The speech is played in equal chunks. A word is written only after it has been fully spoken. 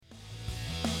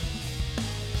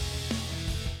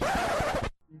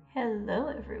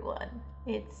Hello, everyone.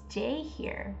 It's Jay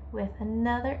here with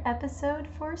another episode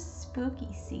for spooky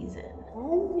season.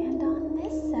 And on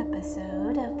this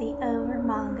episode of the Over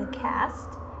Manga Cast,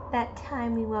 that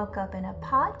time we woke up in a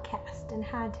podcast and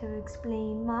had to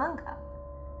explain manga,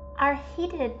 our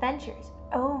heated adventures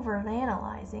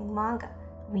overanalyzing manga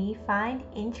we find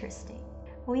interesting.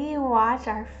 We watch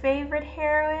our favorite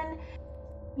heroine,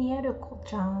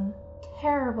 Mieruko-chan.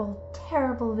 Terrible,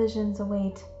 terrible visions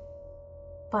await.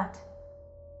 But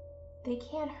they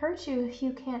can't hurt you if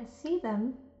you can't see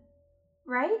them,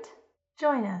 right?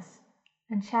 Join us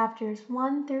in chapters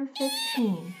 1 through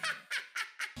 15.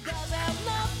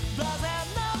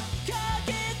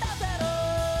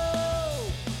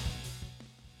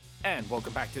 And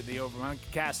welcome back to the Overmount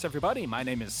Cast, everybody. My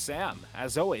name is Sam.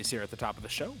 As always, here at the top of the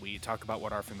show, we talk about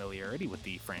what our familiarity with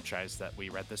the franchise that we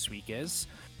read this week is.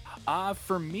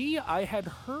 For me, I had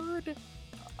heard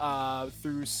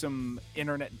through some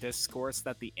internet discourse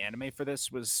that the anime for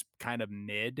this was kind of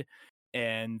mid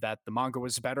and that the manga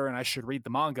was better and I should read the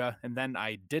manga, and then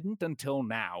I didn't until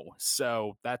now.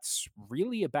 So that's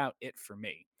really about it for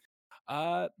me.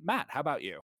 Matt, how about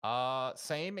you?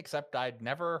 Same, except I'd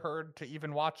never heard to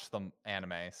even watch the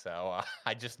anime, so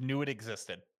I just knew it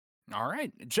existed. All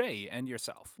right, Jay, and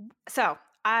yourself. So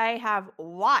I have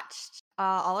watched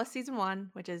all of season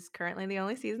 1, which is currently the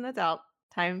only season that's out.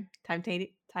 Time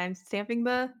stamping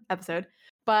the episode,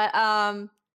 but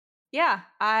yeah,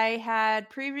 I had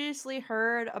previously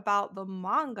heard about the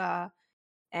manga,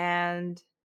 and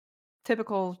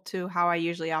typical to how I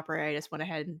usually operate, I just went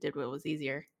ahead and did what was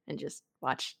easier and just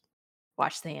watched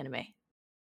the anime.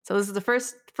 So this is the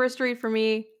first read for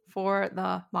me for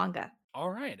the manga. All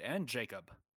right, and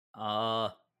Jacob.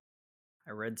 I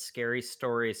read scary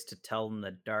stories to tell in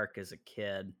the dark as a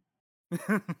kid.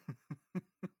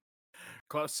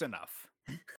 Close enough.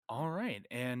 All right,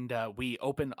 and we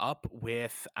open up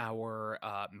with our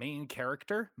main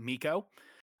character, Miko,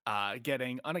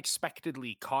 getting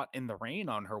unexpectedly caught in the rain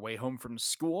on her way home from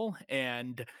school,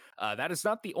 and that is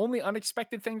not the only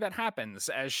unexpected thing that happens,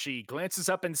 as she glances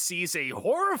up and sees a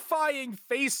horrifying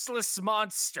faceless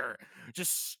monster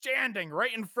just standing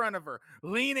right in front of her,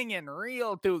 leaning in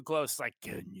real too close, like,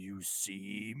 "Can you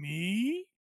see me?"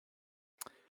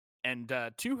 And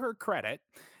to her credit,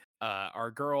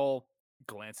 our girl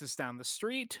glances down the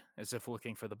street as if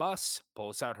looking for the bus,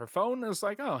 pulls out her phone, and is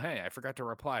like, "Oh, hey, I forgot to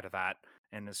reply to that,"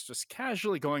 and is just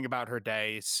casually going about her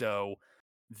day. So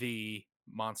the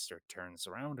monster turns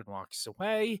around and walks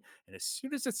away, and as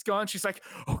soon as it's gone, she's like,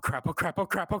 "Oh crap, oh crap, oh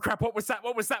crap, oh crap, what was that?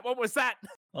 What was that? What was that?"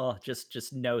 Oh,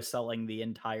 just no selling the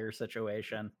entire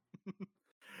situation.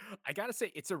 I gotta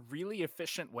say, it's a really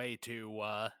efficient way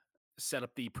to set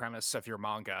up the premise of your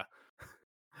manga.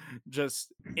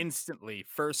 Just instantly,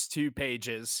 first 2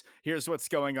 pages, here's what's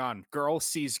going on. Girl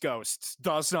sees ghosts,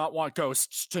 does not want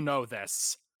ghosts to know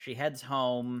this. She heads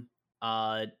home,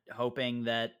 hoping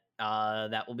that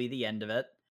that will be the end of it.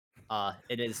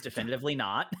 It is definitively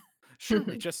not.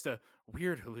 Surely just a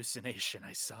weird hallucination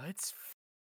I saw. It's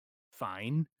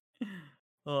fine.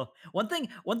 One thing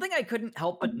I couldn't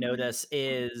help but notice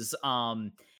is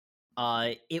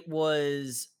it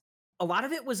was a lot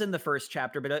of it was in the first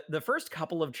chapter, but the first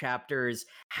couple of chapters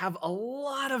have a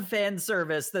lot of fan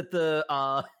service that the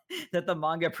that the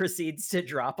manga proceeds to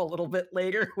drop a little bit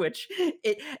later, which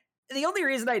the only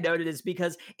reason I noted is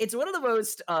because it's one of the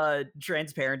most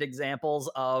transparent examples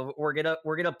of we're gonna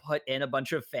put in a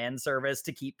bunch of fan service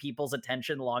to keep people's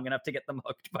attention long enough to get them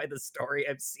hooked by the story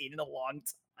I've seen in a long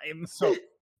time. So,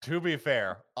 to be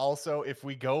fair, also, if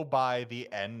we go by the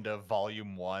end of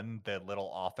volume 1, the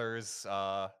little authors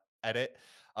edit,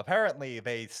 apparently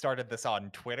they started this on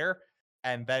Twitter,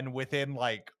 and then within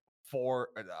like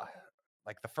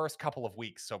the first couple of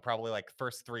weeks, so probably like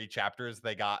first 3 chapters,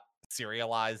 they got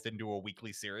serialized into a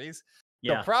weekly series.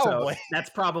 Yeah, so probably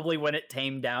that's probably when it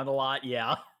tamed down a lot.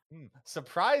 Yeah.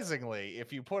 Surprisingly,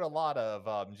 if you put a lot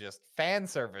of just fan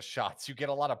service shots, you get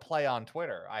a lot of play on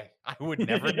Twitter. I would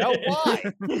never know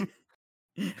why.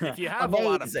 If you have a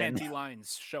lot of Amazing. panty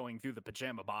lines showing through the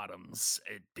pajama bottoms,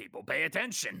 people pay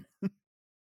attention.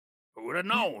 Who would have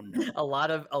known? a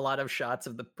lot of shots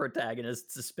of the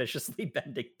protagonist suspiciously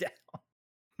bending down.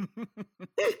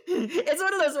 It's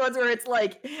one of those ones where it's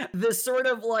like this sort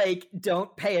of like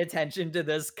don't pay attention to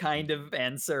this kind of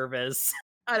fan service.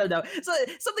 I don't know. So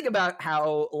something about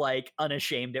how like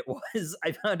unashamed it was.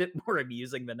 I found it more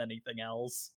amusing than anything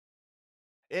else.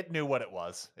 It knew what it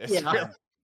was. It's Yeah. really-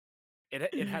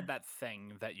 It had that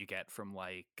thing that you get from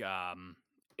like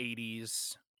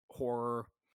 80s horror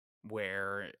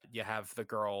where you have the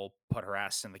girl put her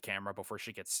ass in the camera before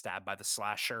she gets stabbed by the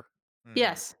slasher.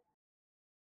 Yes.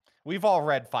 We've all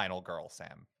read Final Girl,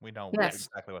 Sam. We know Yes.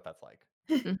 exactly what that's like.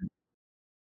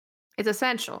 It's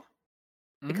essential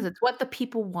because it's what the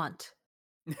people want.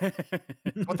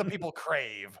 What the people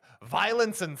crave: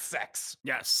 violence and sex.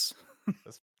 Yes.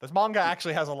 This manga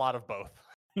actually has a lot of both.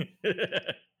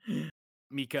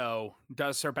 Miko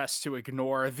does her best to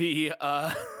ignore the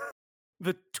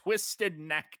the twisted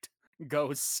necked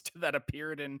ghost that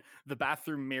appeared in the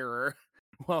bathroom mirror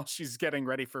while she's getting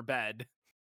ready for bed.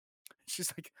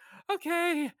 She's like,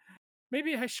 okay,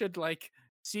 maybe I should like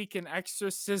seek an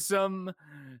exorcism,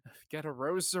 get a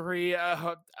rosary.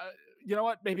 You know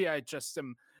what? Maybe I just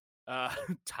am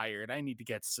tired. I need to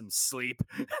get some sleep.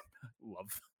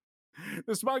 Love.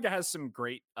 This manga has some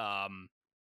great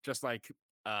just like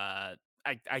I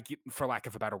for lack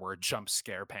of a better word, jump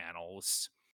scare panels.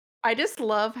 I just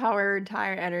love how her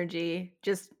entire energy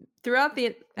just throughout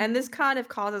and this kind of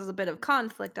causes a bit of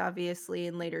conflict, obviously,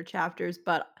 in later chapters,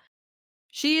 but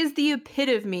she is the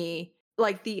epitome,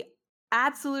 like the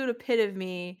absolute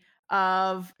epitome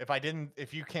of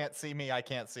If you can't see me, I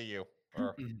can't see you.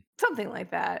 Or something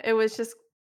like that. It was just,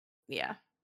 yeah.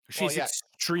 She's yeah.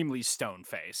 extremely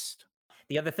stone-faced.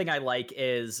 The other thing I like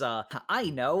is,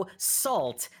 I know,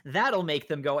 salt. That'll make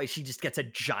them go. She just gets a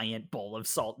giant bowl of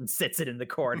salt and sits it in the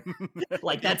corner.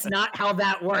 Like, that's not how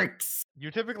that works.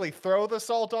 You typically throw the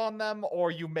salt on them,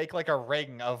 or you make like a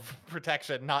ring of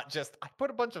protection, not just, I put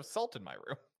a bunch of salt in my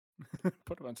room.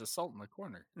 Put a bunch of salt in the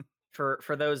corner.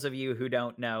 For those of you who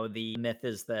don't know, the myth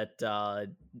is that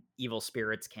evil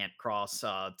spirits can't cross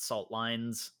salt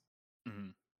lines.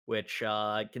 Which,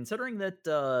 considering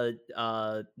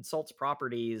that salt's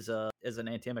properties as an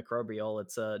antimicrobial,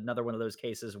 it's another one of those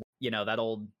cases where, you know, that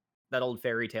old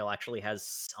fairy tale actually has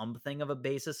something of a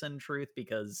basis in truth,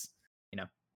 because, you know,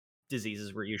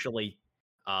 diseases were usually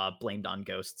blamed on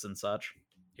ghosts and such.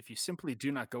 If you simply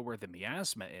do not go where the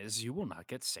miasma is, you will not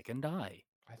get sick and die.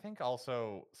 I think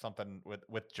also something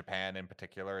with Japan in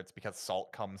particular, it's because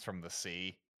salt comes from the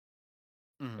sea.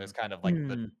 There's kind of like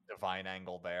the divine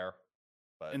angle there.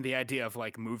 But and the idea of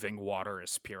like moving water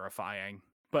is purifying.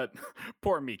 But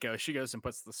poor Miko, she goes and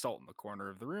puts the salt in the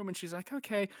corner of the room, and she's like,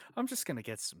 okay, I'm just going to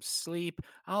get some sleep.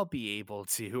 I'll be able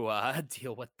to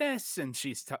deal with this. And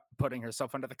she's putting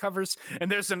herself under the covers,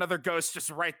 and there's another ghost just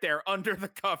right there under the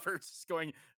covers, just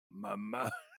going,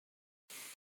 mama.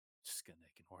 Just going to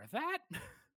ignore that.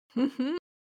 Gonna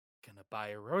buy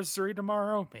a rosary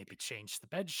tomorrow, maybe change the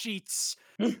bed sheets.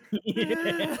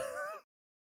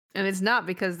 And it's not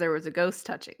because there was a ghost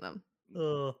touching them.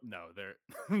 No,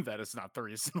 that is not the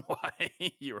reason why.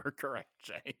 You are correct,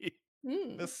 Jay.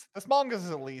 This manga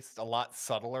is at least a lot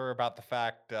subtler about the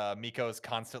fact Miko is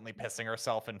constantly pissing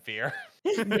herself in fear.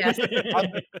 Yes.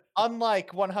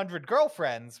 Unlike 100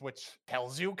 Girlfriends, which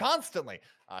tells you constantly.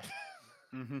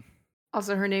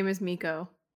 Also, her name is Miko.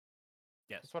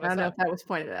 Yes, that's what I don't know said. if that was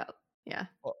pointed out. Yeah.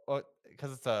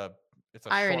 Because it's a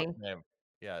irony. Short name.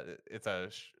 Yeah, it's a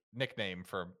nickname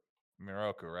for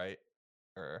Mieruko, right?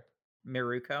 Or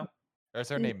Mieruko? Or is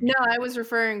her name? No, I was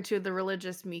referring to the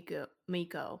religious Miko.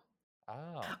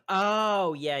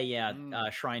 Oh, yeah.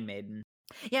 Shrine Maiden.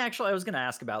 Yeah, actually, I was going to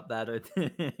ask about that with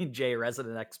Jay,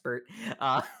 resident expert.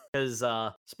 Because,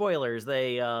 spoilers,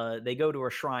 they go to a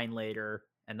shrine later,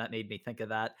 and that made me think of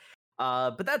that.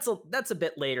 But that's a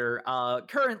bit later.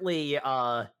 Currently,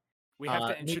 we have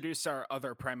to introduce our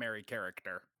other primary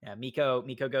character. Yeah,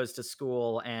 Miko goes to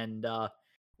school, and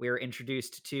we're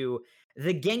introduced to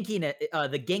the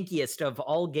genkiest of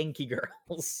all Genki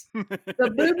girls.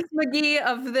 The Boobs McGee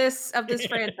of this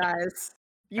franchise.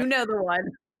 You know the one.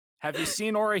 Have you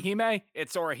seen Orihime?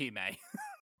 It's Orihime.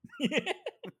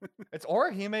 It's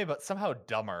Orihime, but somehow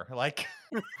dumber. Like,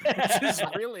 which is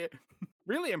really,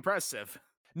 really impressive.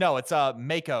 No, it's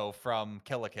Mako from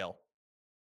Kill la Kill.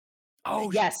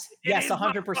 Oh yes,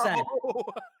 100%.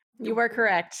 You are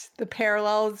correct. The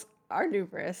parallels are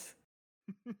numerous.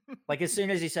 Like, as soon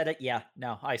as you said it, yeah,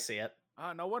 no, I see it.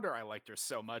 No wonder I liked her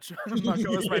so much.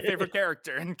 Mako was my favorite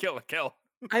character in Kill la Kill.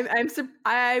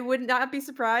 I would not be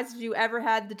surprised if you ever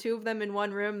had the two of them in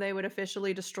one room. They would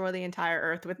officially destroy the entire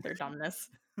Earth with their dumbness.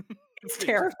 It's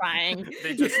terrifying.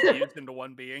 They just fused into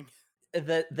one being.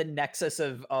 The nexus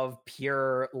of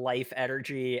pure life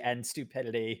energy and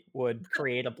stupidity would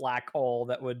create a black hole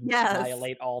that would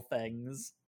annihilate all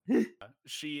things.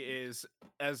 She is,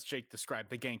 as Jake described,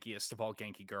 the gankiest of all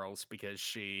Genki girls, because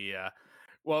she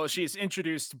she's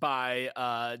introduced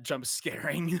by jump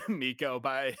scaring Miko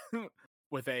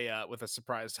with a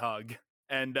surprise hug,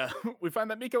 And we find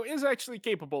that Miko is actually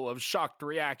capable of shocked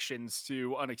reactions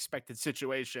to unexpected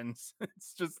situations.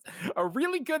 It's just a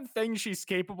really good thing she's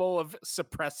capable of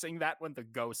suppressing that when the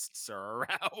ghosts are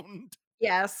around.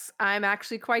 Yes, I'm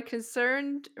actually quite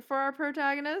concerned for our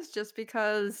protagonist just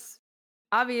because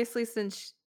obviously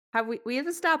since we have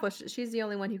established that she's the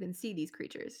only one who can see these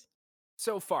creatures.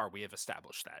 So far, we have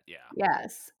established that, yeah.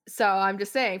 Yes. So I'm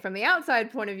just saying from the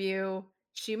outside point of view,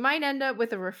 she might end up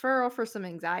with a referral for some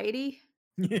anxiety.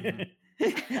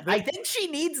 I think she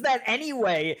needs that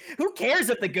anyway. Who cares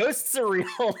if the ghosts are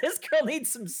real? This girl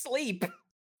needs some sleep.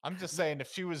 I'm just saying,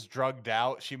 if she was drugged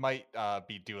out, she might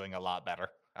be doing a lot better.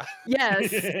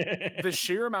 Yes. The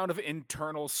sheer amount of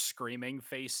internal screaming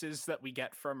faces that we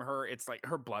get from her, it's like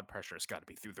her blood pressure's got to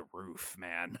be through the roof,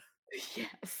 man.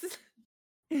 Yes.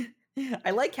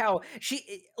 I like how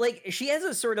she has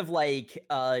a sort of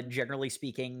generally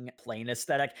speaking plain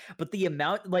aesthetic, but the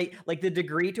amount like the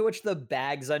degree to which the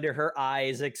bags under her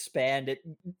eyes expand,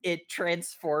 it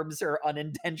transforms her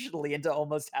unintentionally into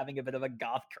almost having a bit of a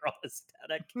goth girl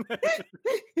aesthetic.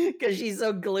 Because she's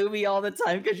so gloomy all the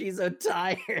time because she's so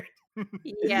tired.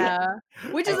 Yeah.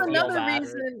 Which I is feel another that.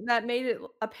 reason that made it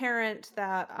apparent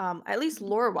that at least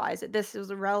lore-wise that this was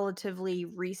a relatively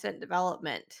recent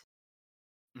development.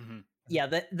 Mhm. Yeah,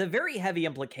 the very heavy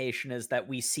implication is that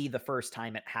we see the first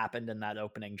time it happened in that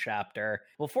opening chapter.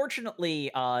 Well,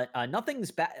 fortunately, nothing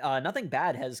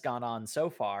bad has gone on so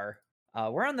far.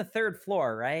 We're on the 3rd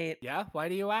floor, right? Yeah, why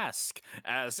do you ask?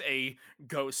 As a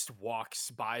ghost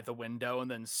walks by the window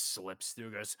and then slips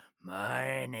through, goes,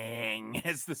 "Morning,"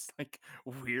 as this like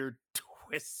weird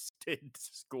twisted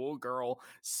schoolgirl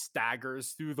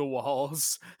staggers through the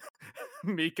walls.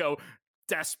 Miko,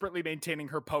 desperately maintaining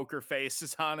her poker face,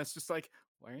 is Hana's just like,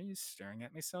 "Why are you staring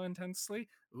at me so intensely?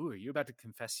 Ooh, are you about to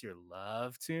confess your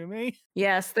love to me?"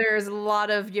 Yes, there's a lot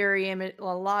of Yuri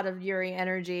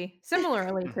energy,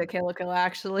 similarly to Kill la Kill,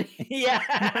 actually.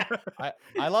 Yeah.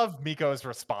 I love Miko's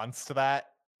response to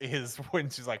that is when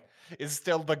she's like, is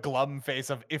still the glum face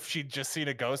of if she'd just seen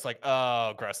a ghost, like,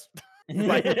 oh, gross.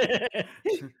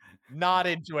 Not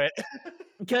into it.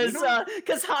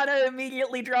 Because Hana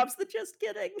immediately drops the just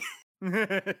kidding.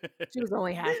 She was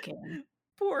only half kidding.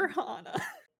 Poor Hana.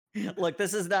 Look,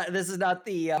 this is not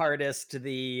the hardest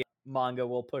the manga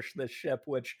will push this ship,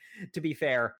 which, to be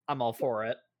fair, I'm all for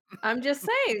it. I'm just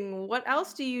saying, what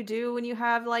else do you do when you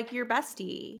have like your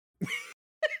bestie?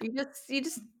 you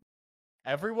just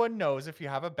Everyone knows if you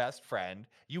have a best friend,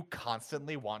 you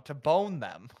constantly want to bone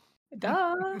them.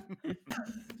 duh.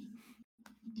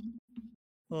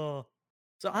 Oh.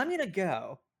 So I'm gonna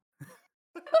go.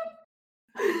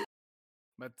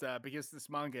 But because this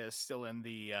manga is still in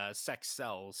the sex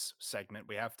sells segment,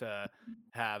 we have to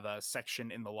have a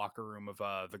section in the locker room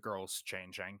of the girls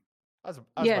changing. I was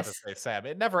about Yes. to say, Sam,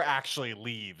 it never actually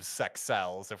leaves sex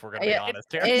cells, if we're going to be Yeah,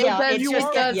 honest here. It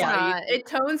does yeah, not. It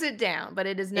tones it down, but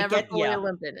it is never fully yeah.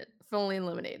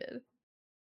 eliminated.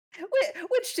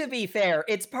 Which, to be fair,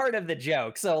 it's part of the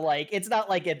joke, so like it's not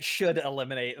like it should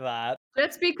eliminate that.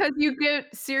 Just because you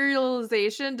get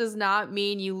serialization does not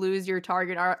mean you lose your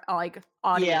target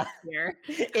audience here.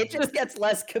 It just gets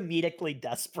less comedically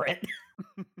desperate.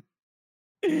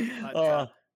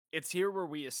 But it's here where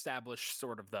we establish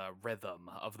sort of the rhythm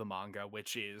of the manga,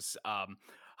 which is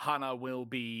Hana will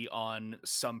be on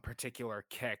some particular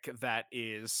kick that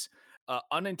is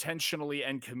unintentionally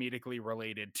and comedically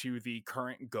related to the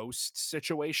current ghost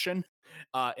situation.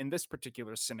 In this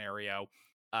particular scenario,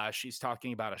 she's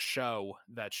talking about a show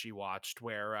that she watched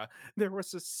where there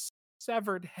was a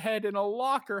severed head in a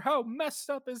locker. How messed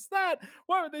up is that?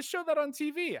 Why would they show that on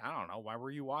TV? I don't know. Why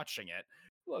were you watching it?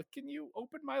 Look, can you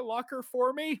open my locker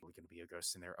for me? We're going to be a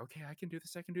ghost in there. Okay, I can do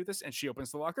this. And she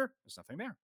opens the locker. There's nothing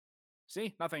there.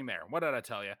 See? Nothing there. What did I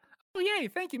tell you? Oh, yay.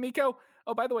 Thank you, Miko.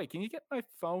 Oh, by the way, can you get my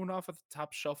phone off of the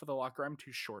top shelf of the locker? I'm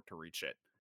too short to reach it.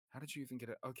 How did you even get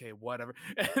it? Okay, whatever.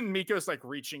 And Miko's like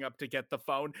reaching up to get the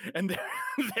phone, and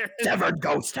there's Severed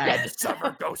ghost head.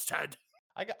 Severed ghost head.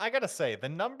 I gotta say, the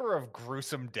number of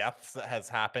gruesome deaths that has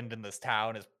happened in this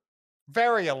town is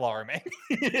very alarming.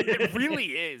 It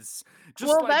really is. Just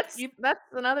Well, like, that's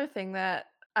another thing that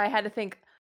I had to think.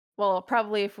 Well,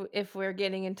 probably if we're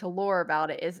getting into lore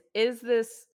about it, is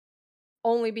this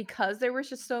only because there was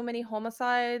just so many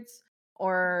homicides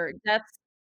or deaths,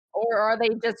 or are they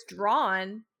just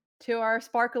drawn to our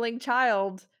sparkling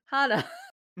child, Hana?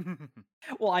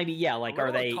 Well, I mean, yeah, like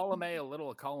are they a column A, a little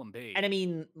a column B? And I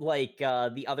mean, like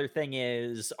the other thing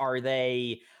is, are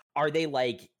they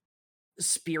like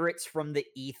spirits from the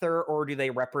ether, or do they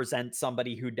represent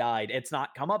somebody who died? It's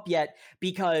not come up yet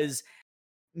because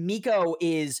Miko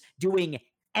is doing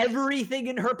everything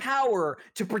in her power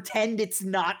to pretend it's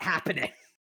not happening.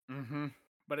 Mm-hmm.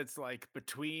 But it's like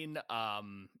between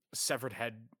Severed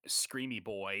Head Screamy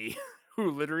Boy,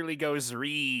 who literally goes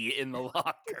 "ree" in the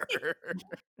locker,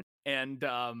 and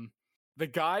the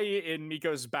guy in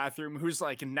Miko's bathroom whose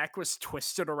like neck was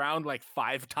twisted around like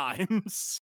 5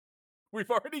 times. We've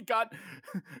already got,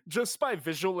 just by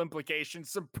visual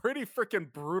implications, some pretty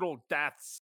freaking brutal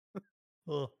deaths.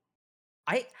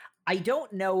 I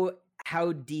don't know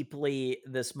how deeply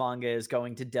this manga is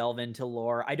going to delve into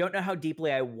lore. I don't know how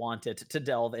deeply I want it to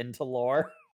delve into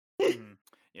lore. Mhm.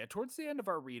 Yeah, towards the end of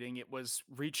our reading, it was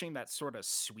reaching that sort of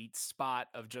sweet spot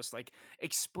of just like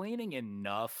explaining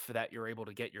enough that you're able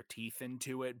to get your teeth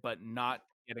into it, but not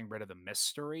getting rid of the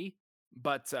mystery.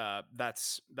 But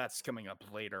that's coming up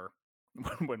later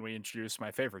when we introduce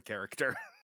my favorite character.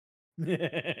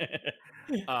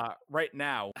 Right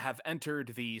now, have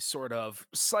entered the sort of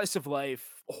slice of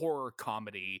life horror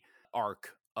comedy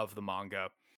arc of the manga,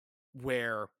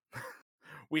 where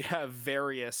we have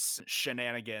various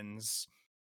shenanigans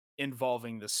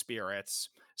involving the spirits,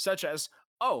 such as,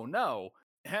 oh no,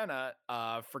 Hannah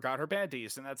forgot her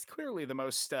panties, and that's clearly the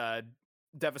most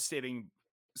devastating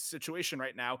situation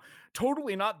right now.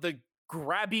 Totally not the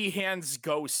grabby hands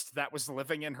ghost that was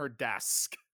living in her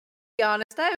desk. To be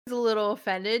honest, I was a little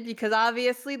offended because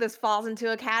obviously this falls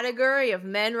into a category of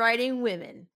men writing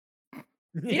women.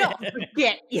 You don't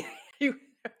forget.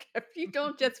 If you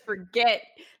don't just forget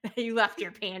that you left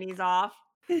your panties off.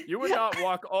 You would not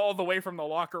walk all the way from the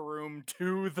locker room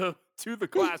to the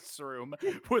classroom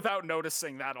without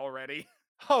noticing that already.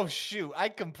 Oh shoot, I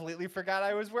completely forgot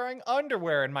I was wearing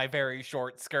underwear in my very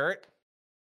short skirt.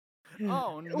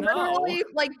 Oh no. Literally,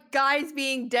 like guys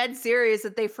being dead serious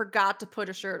that they forgot to put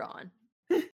a shirt on.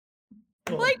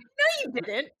 Like, no, you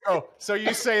didn't. Oh, so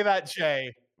you say that,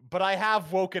 Jay, but I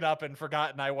have woken up and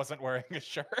forgotten I wasn't wearing a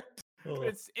shirt.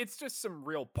 It's just some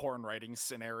real porn writing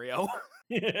scenario.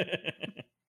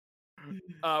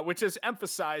 Which is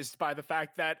emphasized by the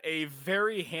fact that a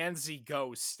very handsy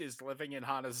ghost is living in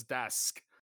Hana's desk.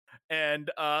 And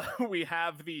we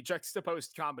have the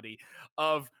juxtaposed comedy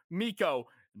of Miko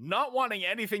not wanting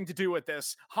anything to do with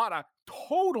this, Hana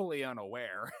totally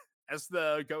unaware, as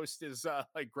the ghost is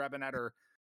like grabbing at her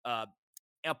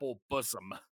ample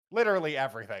bosom. Literally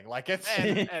everything. Like it's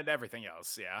and everything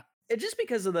else, yeah. Just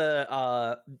because of the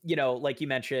like you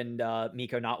mentioned,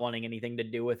 Miko not wanting anything to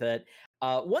do with it.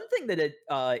 One thing that it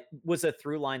was a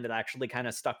through line that actually kind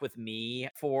of stuck with me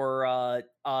for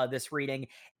this reading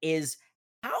is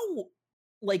how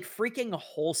like freaking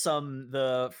wholesome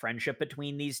the friendship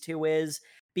between these two is,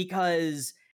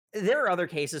 because there are other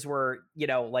cases where,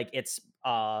 like it's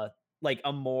like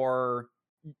a more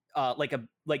like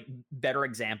better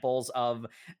examples of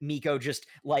Miko just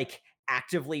like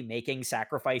actively making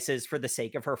sacrifices for the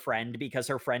sake of her friend because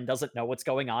her friend doesn't know what's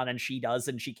going on and she does,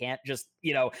 and she can't just,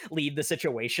 leave the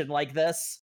situation like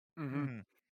this. Mhm.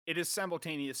 It is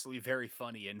simultaneously very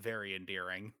funny and very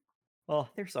endearing. Oh,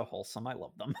 they're so wholesome. I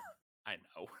love them. I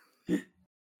know.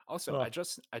 Also, Ugh.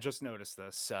 I just noticed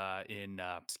this in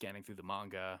scanning through the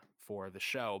manga for the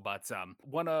show, but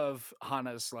one of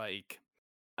Hana's like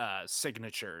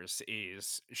signatures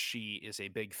is she is a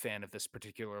big fan of this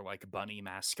particular like bunny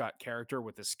mascot character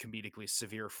with this comedically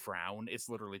severe frown. It's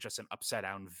literally just an upside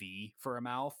down V for a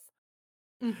mouth.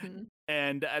 Mhm.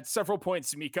 And at several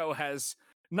points, Miko has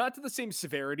not to the same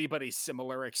severity, but a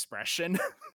similar expression.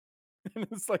 And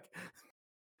it's like,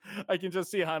 I can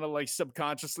just see Hana like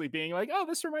subconsciously being like, oh,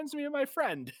 this reminds me of my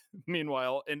friend.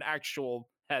 Meanwhile, in actual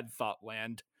head thought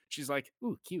land, she's like,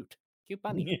 ooh, cute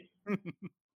bunny.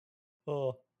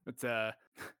 Oh. But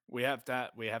we have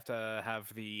to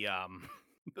have the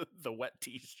the wet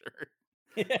t-shirt.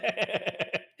 We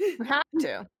have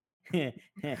to.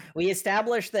 We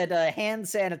established that hand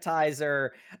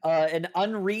sanitizer, an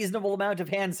unreasonable amount of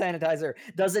hand sanitizer,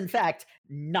 does in fact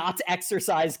not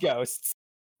exorcise ghosts.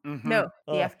 No,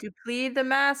 you have to plead the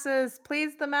masses.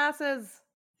 Please the masses.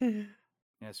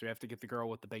 Yeah, so we have to get the girl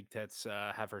with the big tits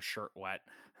have her shirt wet.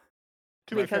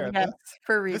 To be Because fair, yes,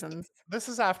 for reasons. this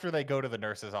is after they go to the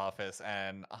nurse's office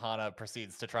and Hana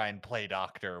proceeds to try and play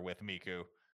doctor with Miko.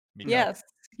 Yes,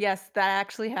 that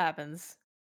actually happens.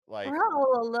 Like We're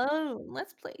all alone.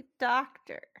 Let's play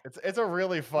doctor. it's a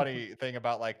really funny thing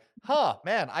about like,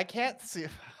 man, I can't see.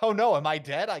 Oh no, am I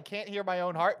dead? I can't hear my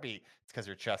own heartbeat. It's because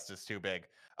your chest is too big.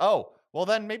 Oh, well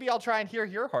then maybe I'll try and hear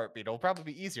your heartbeat. It'll probably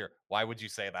be easier. Why would you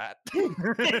say that?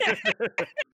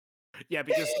 Yeah,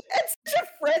 because It's such a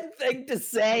friend thing to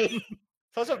say.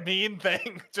 Such a mean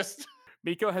thing. Just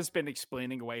Miko has been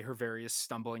explaining away her various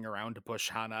stumbling around to push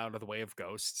Hana out of the way of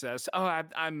ghosts. Says, "Oh,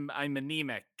 I'm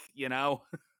anemic, you know."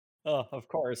 Oh, of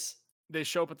course. They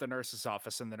show up at the nurse's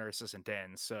office and the nurse isn't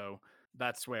in, so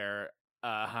that's where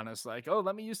Hana's like, "Oh,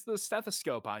 let me use the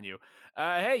stethoscope on you.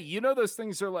 Hey, you know those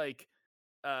things are like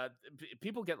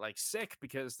people get like sick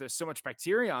because there's so much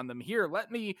bacteria on them. Here,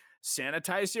 let me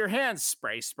sanitize your hands.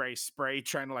 Spray, spray, spray,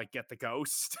 trying to like get the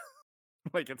ghost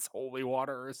like it's holy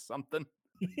water or something."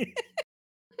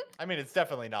 I mean, it's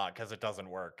definitely not because it doesn't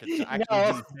work. It actually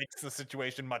No. just makes the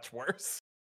situation much worse.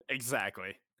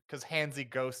 Exactly. Because Hansy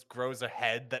Ghost grows a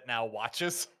head that now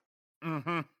watches.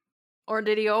 Mm-hmm. Or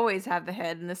did he always have the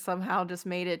head and this somehow just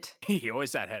made it? He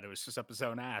always had head. It was just up his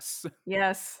own ass.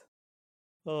 Yes.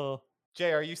 Oh.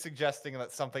 Jay, are you suggesting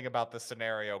that something about this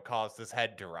scenario caused his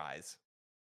head to rise?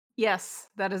 Yes,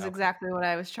 that is Okay. exactly what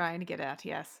I was trying to get at.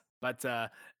 Yes. But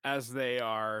as they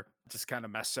are just kind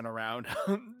of messing around,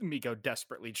 Miko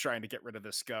desperately trying to get rid of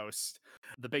this ghost,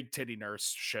 the big titty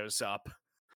nurse shows up,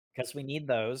 Because we need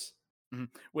those.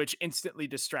 which instantly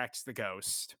distracts the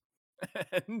ghost.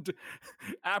 And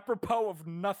apropos of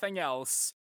nothing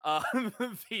else,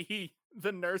 the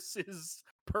nurse's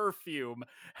perfume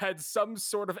had some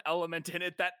sort of element in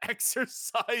it that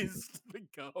exorcised the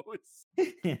ghost.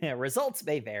 Results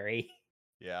may vary.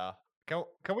 Yeah.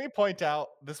 Can we point out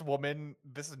this woman,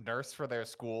 this nurse for their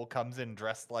school, comes in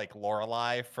dressed like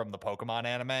Lorelai from the Pokemon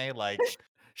anime? Like,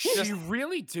 She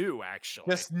really do, actually.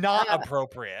 just not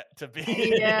appropriate to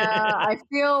be. Yeah, I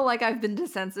feel like I've been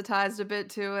desensitized a bit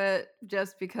to it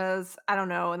just because I don't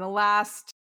know. In the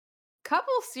last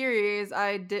couple series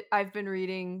I've been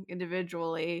reading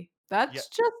individually. That's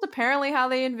just apparently how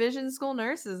they envision school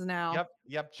nurses now.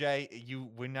 Yep, Jay.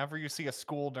 Whenever you see a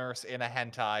school nurse in a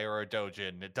hentai or a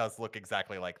dojin, it does look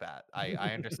exactly like that.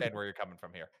 I understand where you're coming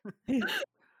from here.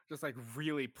 Just like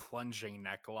really plunging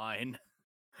neckline.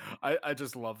 I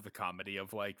just love the comedy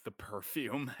of like the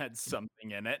perfume had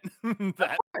something in it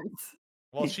that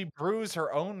Well, she brews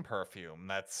her own perfume.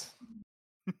 That's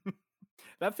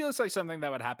that feels like something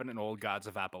that would happen in Old Gods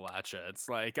of Appalachia. It's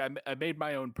like I made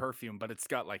my own perfume, but it's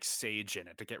got like sage in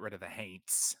it to get rid of the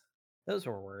haints. Those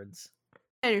were words.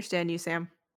 I understand you, Sam.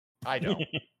 I don't.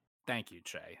 Thank you,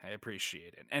 Jay. I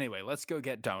appreciate it. Anyway, let's go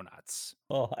get donuts.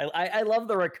 Oh, I love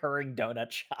the recurring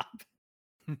donut shop.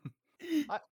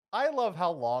 I love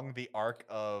how long the arc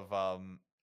of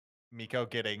Miko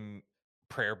getting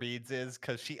prayer beads is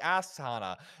because she asks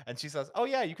Hana and she says, "Oh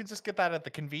yeah, you can just get that at the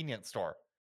convenience store."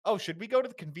 Oh, should we go to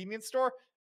the convenience store?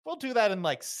 We'll do that in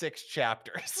like 6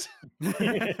 chapters.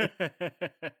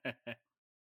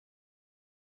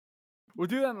 We'll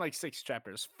do that in like 6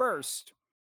 chapters. First,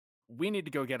 we need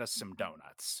to go get us some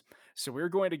donuts. So we're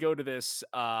going to go to this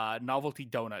novelty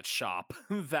donut shop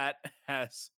that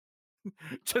has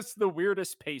just the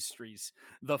weirdest pastries: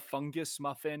 the fungus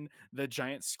muffin, the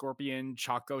giant scorpion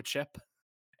choco chip,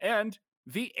 and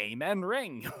the Amen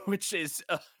ring, which is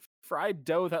a fried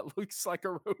dough that looks like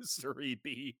a rosary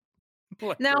bead.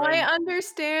 Like Now we're I in-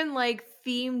 understand like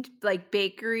themed like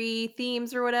bakery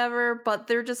themes or whatever, but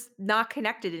they're just not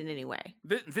connected in any way.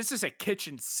 This is a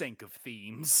kitchen sink of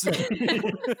themes.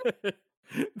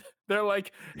 They're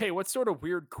like, hey, what sort of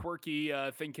weird, quirky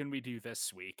thing can we do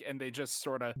this week? And they just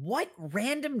sort of, What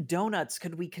random donuts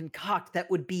could we concoct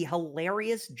that would be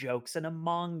hilarious jokes in a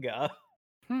manga?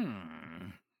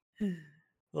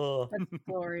 Oh. That's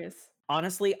glorious.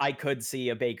 Honestly, I could see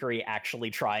a bakery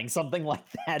actually trying something like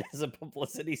that as a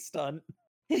publicity stunt.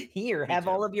 Here, have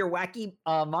all of your wacky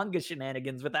manga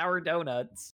shenanigans with our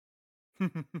donuts.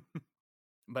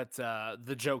 But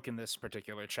the joke in this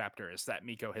particular chapter is that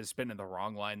Miko has been in the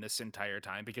wrong line this entire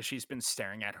time because she's been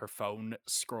staring at her phone,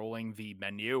 scrolling the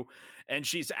menu, and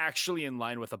she's actually in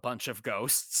line with a bunch of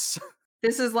ghosts.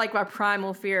 This is like my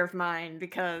primal fear of mine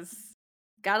because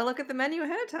gotta look at the menu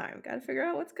ahead of time. Gotta figure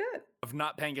out what's good. Of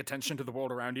not paying attention to the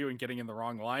world around you and getting in the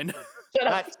wrong line.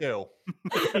 That too.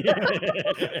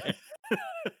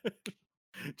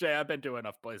 Jay, I've been to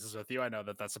enough places with you. I know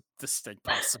that that's a distinct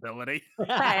possibility.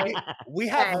 Hey, We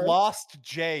have Okay. lost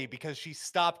Jay because she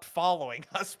stopped following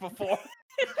us before.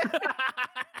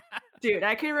 dude,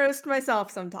 I can roast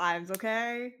myself sometimes,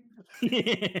 okay?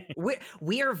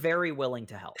 we are very willing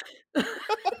to help.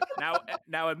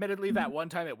 Now, admittedly, that one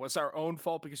time it was our own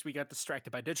fault because we got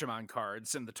distracted by Digimon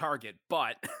cards in the Target,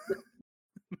 but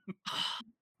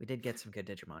We did get some good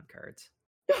Digimon cards.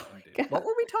 Indeed. What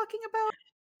were we talking about?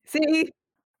 See,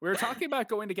 We were talking about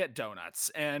going to get donuts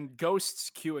and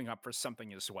ghosts queuing up for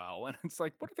something as well. And it's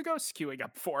like, what are the ghosts queuing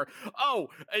up for? Oh,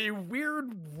 a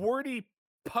weird, warty,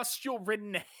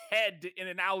 pustule-ridden head in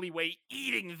an alleyway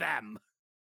eating them.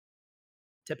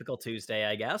 Typical Tuesday,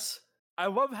 I guess. I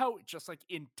love how just like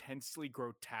intensely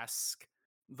grotesque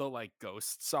the like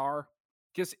ghosts are.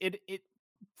 Because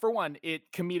for one,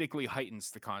 it comedically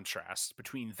heightens the contrast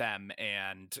between them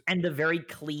and the very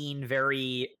clean,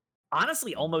 very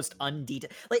honestly almost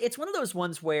undetailed. Like it's one of those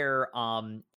ones where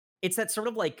it's that sort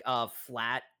of like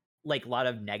flat, like a lot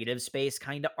of negative space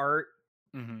kind of art.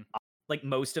 Mhm. Like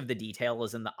most of the detail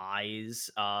is in the eyes,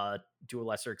 to a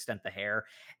lesser extent the hair,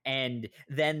 and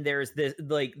then there's this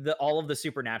like the all of the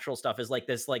supernatural stuff is like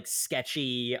this like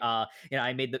sketchy.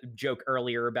 I made the joke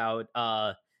earlier about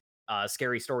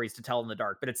scary stories to tell in the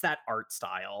dark, but it's that art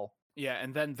style. Yeah,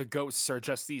 and then the ghosts are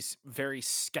just these very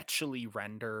sketchily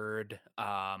rendered,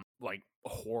 like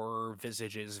horror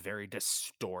visages, very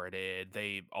distorted.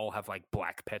 They all have like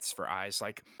black pits for eyes,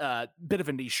 like bit of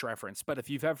a niche reference. But if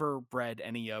you've ever read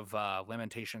any of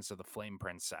Lamentations of the Flame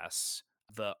Princess,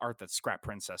 the art that Scrap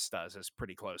Princess does is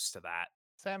pretty close to that.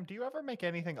 Sam, do you ever make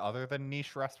anything other than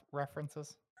niche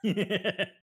references?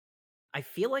 I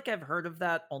feel like I've heard of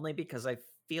that only because I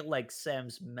feel like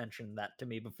Sam's mentioned that to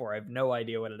me before. I have no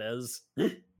idea what it is.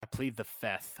 I plead the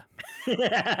fifth.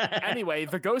 Anyway,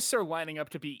 the ghosts are lining up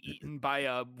to be eaten by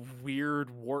a weird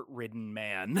wart-ridden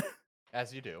man,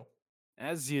 As you do.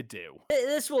 as you do.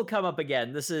 This will come up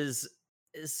again. This is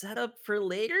set up for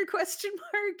later? Question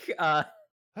mark.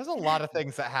 There's a lot of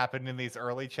things that happen in these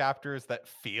early chapters that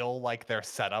feel like they're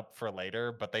set up for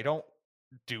later, but they don't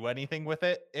do anything with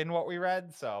it in what we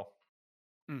read, so.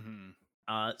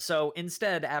 So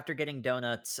instead, after getting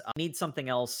donuts, need something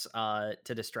else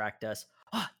to distract us.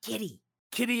 Oh, kitty!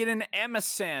 Kitty in an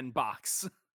Amazon box.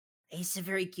 It's a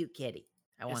very cute kitty.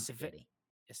 I want the kitty.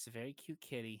 It's a very cute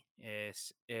kitty.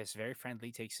 It's very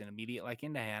friendly. Takes an immediate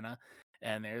liking to Hannah.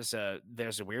 And there's a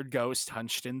weird ghost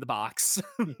hunched in the box.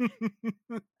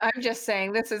 I'm just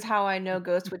saying, this is how I know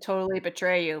ghosts would totally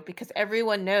betray you, because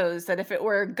everyone knows that if it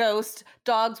were a ghost,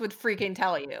 dogs would freaking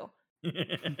tell you.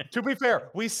 To be fair,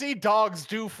 we see dogs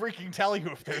do freaking tell you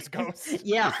if there's ghosts.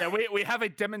 Yeah. Yeah, we have a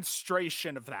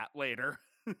demonstration of that later.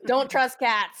 Don't trust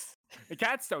cats. The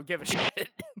cats don't give a shit.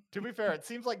 To be fair, it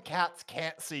seems like cats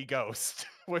can't see ghosts,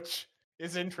 which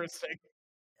is interesting.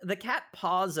 The cat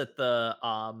paws at the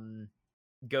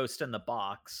ghost in the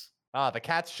box. The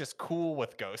cat's just cool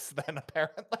with ghosts then,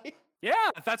 apparently. Yeah,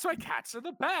 that's why cats are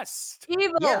the best.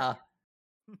 Evil. Yeah.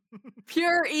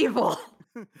 Pure evil.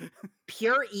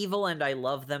 Pure evil, and I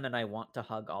love them and I want to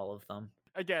hug all of them.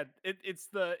 Again, it's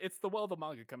the well the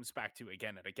manga comes back to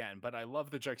again and again, but I love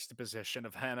the juxtaposition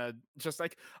of Hannah just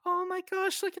like, oh my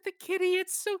gosh, look at the kitty,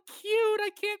 it's so cute, I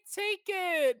can't take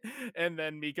it. And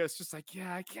then Miko's just like,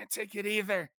 yeah, I can't take it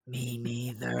either. Me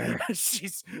neither.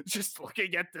 She's just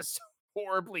looking at this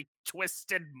horribly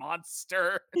twisted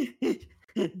monster.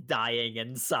 Dying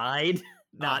inside,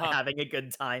 not Uh-huh. having a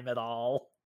good time at all.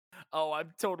 Oh,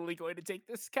 I'm totally going to take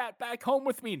this cat back home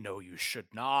with me. No, you should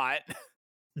not.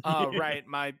 Oh, right.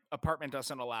 My apartment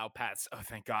doesn't allow pets. Oh,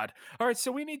 thank God. All right,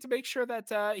 so we need to make sure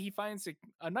that he finds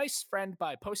a nice friend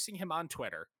by posting him on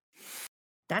Twitter.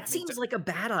 That seems like a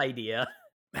bad idea.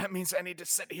 That means I need to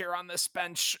sit here on this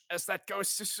bench as that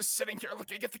ghost is just sitting here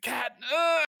looking at the cat.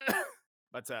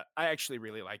 But I actually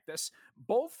really like this.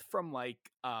 Both from like,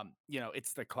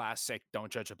 it's the classic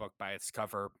don't judge a book by its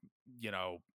cover,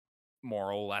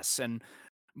 moral lesson.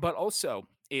 But also,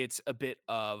 it's a bit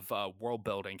of world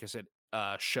building because it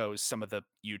shows some of the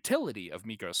utility of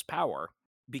Miko's power.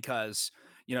 Because,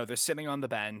 they're sitting on the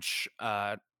bench.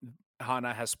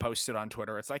 Hana has posted on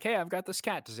Twitter, it's like, hey, I've got this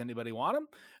cat. Does anybody want him?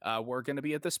 We're going to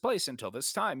be at this place until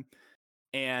this time.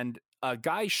 And a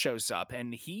guy shows up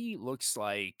and he looks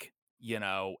like,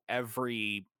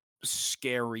 every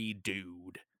scary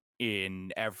dude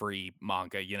in every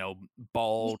manga,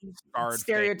 bald, scarred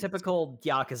Stereotypical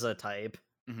Yakuza type.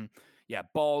 Mm-hmm. Yeah,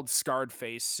 bald, scarred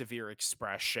face, severe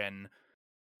expression.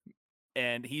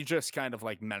 And he just kind of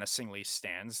like menacingly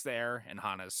stands there, and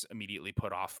Hana's immediately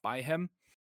put off by him.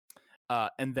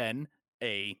 And then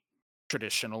a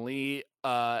traditionally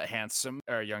handsome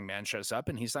young man shows up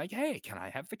and he's like, hey, can I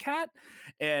have the cat?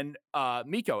 And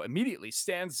Miko immediately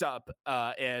stands up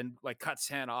and like cuts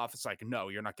Hannah off. It's like, no,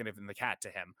 you're not going to give the cat to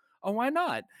him. Oh, why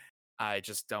not? I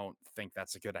just don't think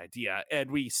that's a good idea.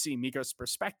 And we see Miko's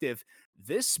perspective.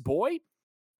 This boy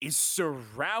is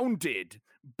surrounded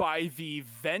by the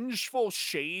vengeful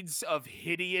shades of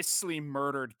hideously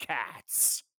murdered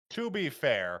cats. To be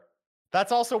fair,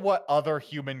 that's also what other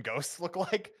human ghosts look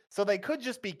like. So they could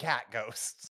just be cat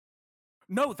ghosts.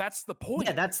 No, that's the point.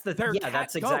 Yeah,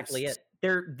 that's exactly it.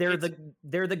 They're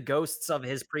the ghosts of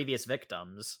his previous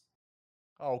victims.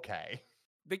 Okay.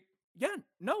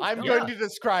 I'm going to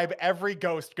describe every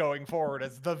ghost going forward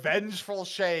as the vengeful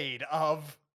shade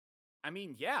of. I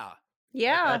mean, yeah.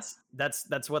 Yeah.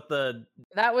 That's what the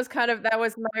that was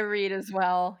my read as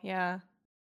well. Yeah.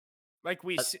 Like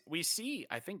we see,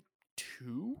 I think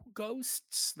 2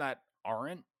 ghosts that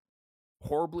aren't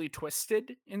horribly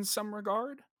twisted in some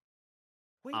regard.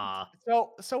 We Uh,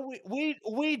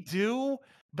 we do,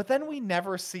 but then we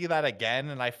never see that again,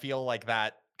 and I feel like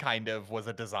that kind of was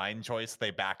a design choice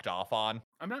they backed off on.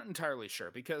 I'm not entirely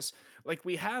sure because like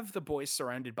we have the boys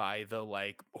surrounded by the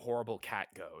like horrible cat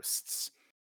ghosts.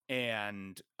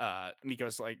 And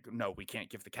Miko's like, no, we can't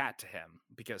give the cat to him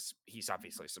because he's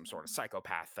obviously some sort of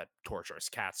psychopath that tortures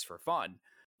cats for fun.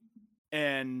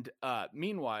 And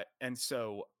meanwhile, and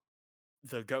so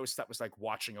the ghost that was like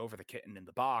watching over the kitten in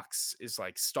the box is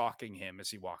like stalking him as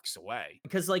he walks away.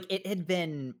 because like it had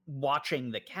been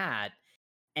watching the cat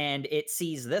and it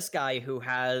sees this guy who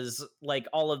has like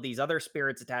all of these other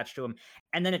spirits attached to him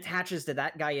and then attaches to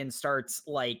that guy and starts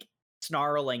like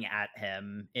snarling at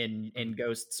him in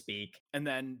ghost speak. And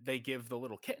then they give the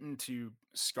little kitten to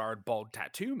scarred bald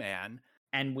tattoo man.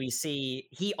 And we see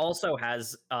he also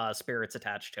has spirits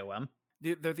attached to him.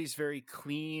 They're these very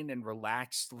clean and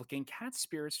relaxed looking cat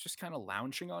spirits just kind of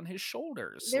lounging on his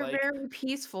shoulders. They're like, very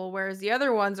peaceful, whereas the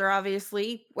other ones are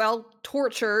obviously, well,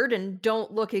 tortured and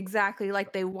don't look exactly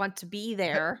like they want to be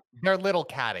there. They're little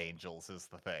cat angels is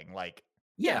the thing. Like,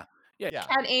 yeah.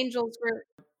 Cat angels were,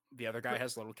 The other guy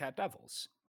has little cat devils.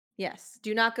 yes.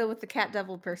 Do not go with the cat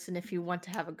devil person if you want to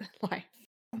have a good life.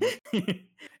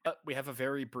 We have a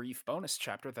very brief bonus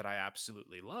chapter that I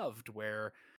absolutely loved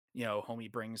where, you know, homie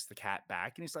brings the cat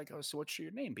back and he's like, oh, so what should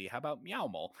your name be? How about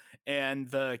Meowmal? And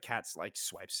the cat's like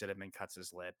swipes at him and cuts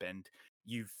his lip. And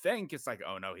you think it's like,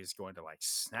 oh no, he's going to like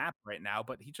snap right now.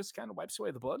 But he just kind of wipes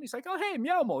away the blood and he's like, oh, hey,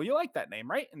 Meowmal, you like that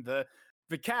name, right? And the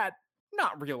cat,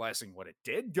 not realizing what it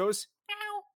did, goes,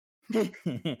 meow.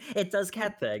 It does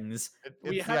cat things.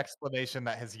 it's the explanation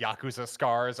that his Yakuza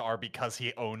scars are because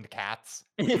he owned cats.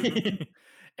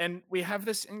 And we have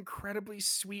this incredibly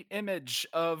sweet image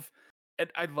of, and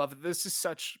I love it. This is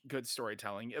such good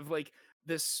storytelling of like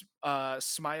this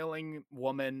smiling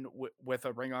woman with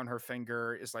a ring on her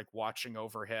finger is like watching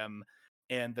over him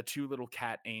and the 2 little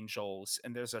cat angels,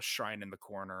 and there's a shrine in the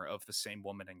corner of the same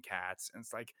woman and cats, and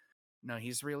it's like, no,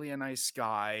 he's really a nice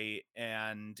guy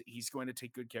and he's going to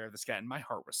take good care of this cat. And my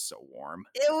heart was so warm.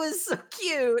 It was so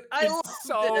cute. I loved It's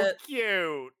so it.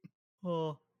 cute.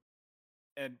 Oh.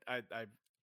 And I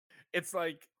it's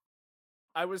like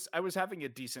I was having a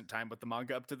decent time with the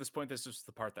manga up to this point. This was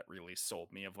the part that really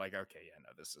sold me of like, okay, yeah, no,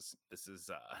 this is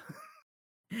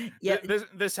Yeah,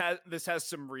 this has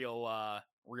some real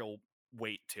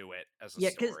weight to it as a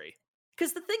story.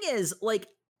 because the thing is, like,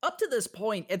 up to this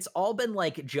point, it's all been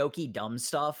like jokey, dumb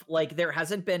stuff. Like, there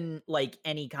hasn't been like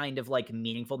any kind of like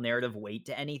meaningful narrative weight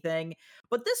to anything.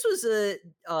 But this was a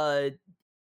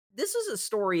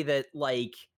story that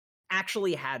like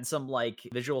actually had some like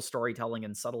visual storytelling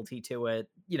and subtlety to it,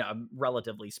 you know,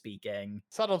 relatively speaking.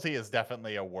 Subtlety is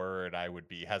definitely a word I would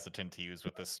be hesitant to use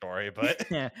with this story, but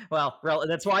Yeah, well,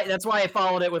 that's why I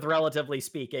followed it with relatively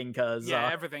speaking, because Yeah,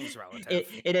 everything's relative.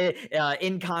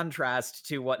 in contrast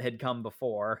to what had come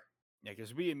before. Yeah,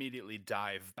 because we immediately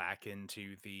dive back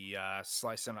into the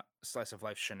slice of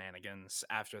life shenanigans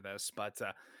after this. But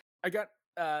I got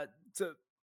to,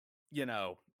 you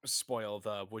know, spoil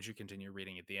the would you continue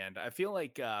reading at the end. I feel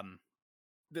like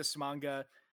this manga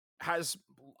has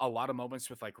a lot of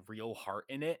moments with like real heart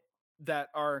in it that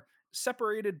are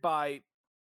separated by,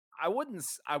 I wouldn't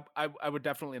I would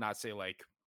definitely not say like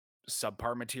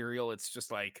subpar material. It's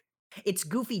just like, It's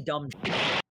goofy, dumb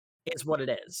shit, is what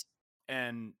it is.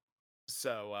 and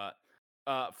so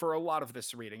for a lot of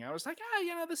this reading, I was like,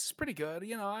 you know, this is pretty good.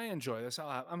 You know, I enjoy this.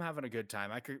 I'm having a good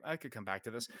time. I could come back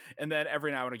to this. And then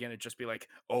every now and again, it'd just be like,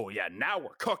 oh yeah, now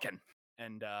we're cooking.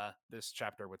 And this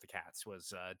chapter with the cats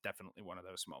was definitely one of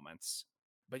those moments.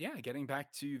 But yeah, getting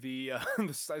back to the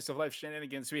the slice of life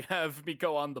shenanigans, we have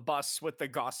Miko on the bus with the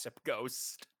gossip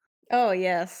ghost. Oh,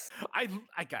 yes.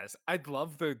 I guys, I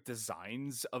love the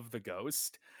designs of the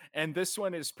ghost, and this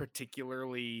one is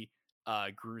particularly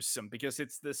gruesome because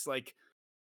it's this like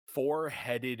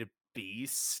 4-headed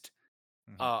beast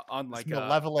on this like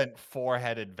malevolent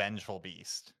 4-headed vengeful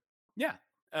beast. yeah,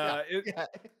 Yeah.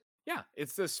 yeah,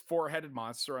 it's this 4-headed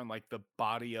monster on like the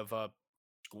body of a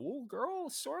schoolgirl,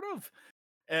 sort of,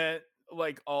 and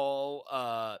like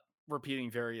all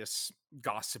repeating various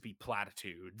gossipy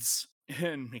platitudes.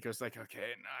 And Miko's like, okay,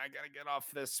 now I gotta get off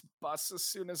this bus as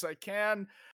soon as I can.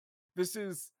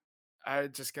 I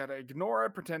just gotta ignore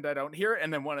it, pretend I don't hear it.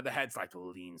 And then one of the heads like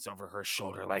leans over her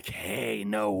shoulder, like, hey,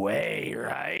 no way,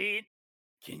 right?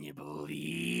 Can you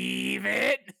believe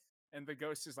it? And the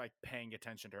ghost is like paying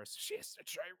attention to her, so she has to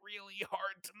try really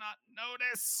hard to not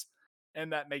notice.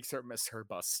 And that makes her miss her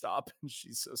bus stop. And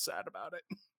she's so sad about it.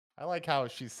 I like how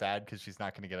she's sad because she's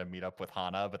not going to get a meetup with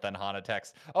Hana, but then Hana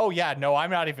texts, "Oh yeah, no, I'm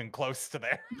not even close to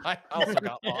there. I also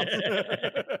got lost."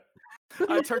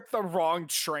 I took the wrong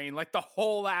train, like the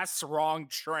whole ass wrong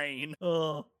train.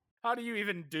 Oh. How do you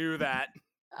even do that?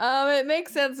 It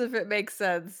makes sense if it makes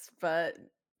sense, but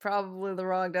probably the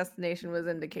wrong destination was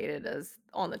indicated as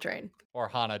on the train. Or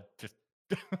Hana just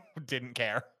didn't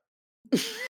care.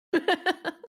 I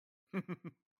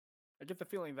get the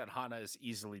feeling that Hana is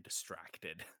easily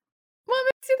distracted. What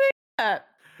makes you think that?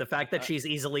 The fact that she's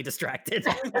easily distracted.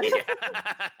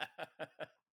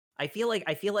 I feel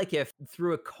like if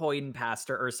threw a coin past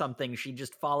her or something, she'd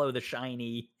just follow the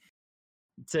shiny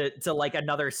to like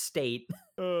another state.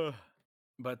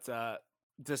 But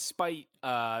despite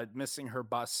missing her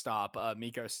bus stop,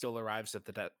 Miko still arrives at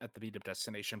the meetup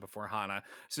destination before Hana.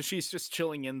 So she's just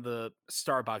chilling in the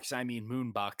Starbucks. I mean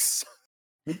Moonbucks.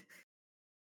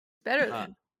 Better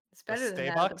than it's the better than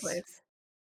that other Staybucks? place.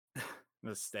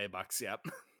 The Staybucks. Yep.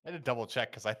 I had to double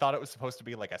check because I thought it was supposed to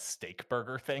be like a steak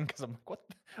burger thing. Because I'm like,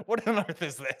 what on earth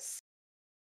is this?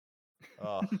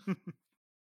 Oh,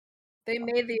 They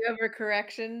made the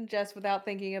overcorrection just without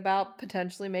thinking about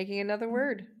potentially making another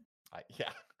word. yeah.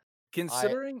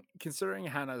 Considering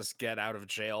Hannah's get out of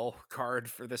jail card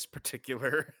for this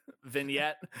particular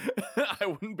vignette, I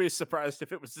wouldn't be surprised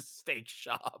if it was a steak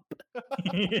shop.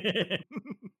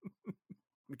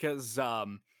 Because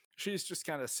she's just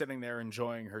kind of sitting there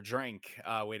enjoying her drink,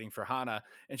 waiting for Hana,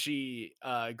 and she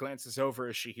glances over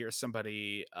as she hears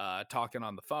somebody talking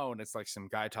on the phone. It's like some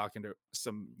guy talking to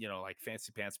some, like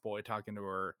fancy pants boy talking to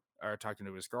her or talking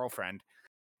to his girlfriend.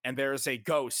 And there's a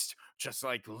ghost just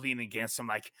like leaning against him,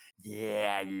 like,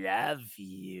 "Yeah, I love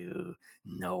you.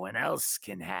 No one else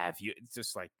can have you." It's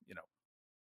just like,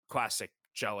 classic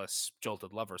jealous,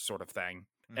 jilted lover sort of thing.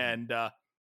 Mhm.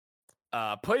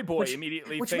 And Playboy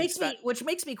immediately which thinks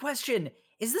makes me question: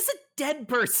 is this a dead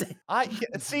person?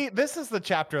 See, this is the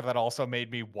chapter that also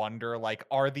made me wonder, like,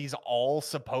 are these all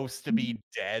supposed to be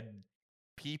dead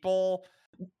people?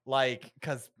 Like,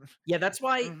 because Yeah, that's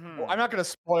why. I'm not going to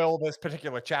spoil this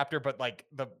particular chapter, but like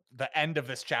the end of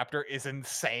this chapter is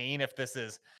insane. If this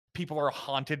is people are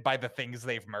haunted by the things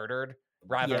they've murdered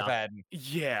rather Yeah. than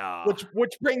Yeah.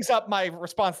 which brings up my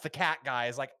response to Cat Guy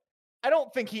is like, I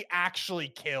don't think he actually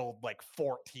killed like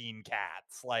 14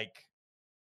 cats. Like,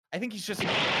 I think he's just an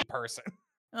evil person.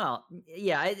 Oh,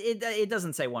 yeah, it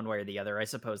doesn't say one way or the other. I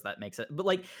suppose that makes it. But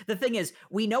like the thing is,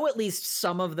 we know at least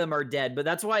some of them are dead, but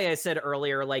that's why I said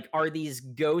earlier, like, are these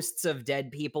ghosts of dead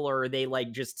people or are they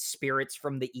like just spirits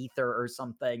from the ether or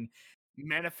something?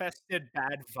 Manifested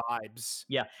bad vibes.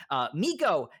 Yeah.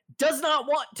 Miko does not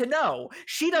want to know.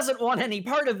 She doesn't want any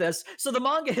part of this, so the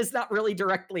manga has not really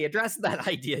directly addressed that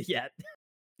idea yet.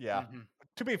 Yeah. Mhm.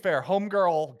 To be fair,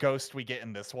 homegirl ghost we get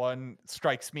in this one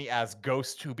strikes me as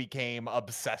ghost who became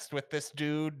obsessed with this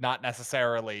dude, not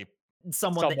necessarily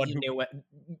Someone that Someone he who- knew it,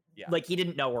 Yeah. like he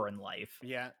didn't know her in life.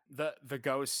 Yeah, the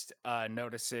ghost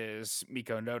notices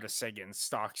Miko noticing and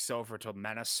stalks over to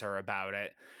menace her about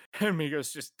it. And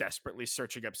Miko's just desperately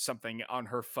searching up something on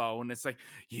her phone. It's like,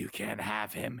 "You can't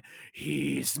have him.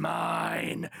 He's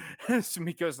mine." So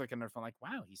Miko's looking at her phone like,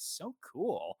 "Wow, he's so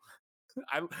cool."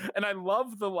 I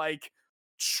love the like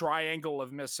triangle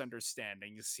of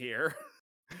misunderstandings here.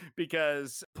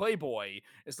 Because Playboy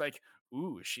is like,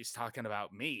 "Ooh, she's talking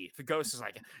about me." The ghost is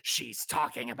like, "She's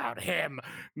talking about him."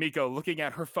 Miko looking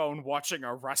at her phone, watching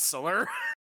a wrestler.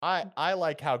 I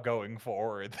like how going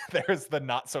forward there's the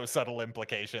not so subtle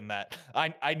implication that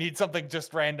I need something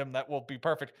just random that will be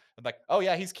perfect. I'm like, oh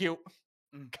yeah, he's cute.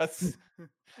 Because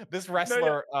this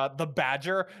wrestler, the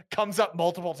Badger, comes up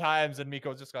multiple times and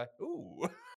Miko's just like, ooh.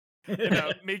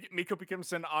 Miko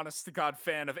becomes an honest to God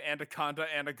fan of Anaconda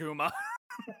Anaguma.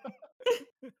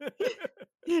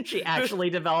 She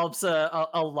actually develops a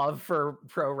love for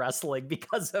pro wrestling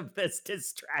because of this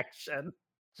distraction.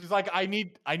 She's like, I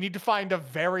need to find a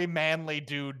very manly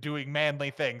dude doing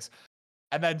manly things.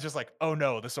 And then just like, oh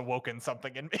no, this awoken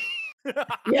something in me.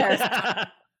 Yes.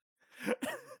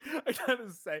 I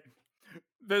gotta say,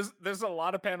 there's a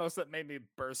lot of panels that made me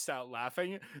burst out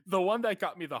laughing. The one that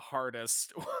got me the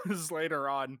hardest was later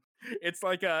on. It's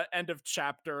like a end of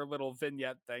chapter little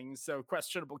vignette thing, so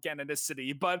questionable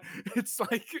canonicity, but it's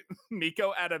like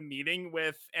Miko at a meeting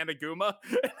with Anaguma,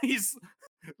 and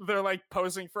they're like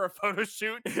posing for a photo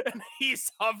shoot, and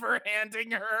he's hover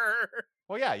handing her.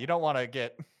 Well, yeah, you don't want to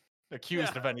get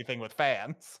accused of anything with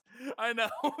fans. I know,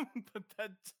 but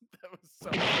that was so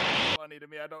funny to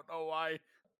me. I don't know why.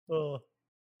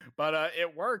 But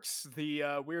it works.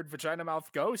 The weird vagina mouth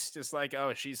ghost is like,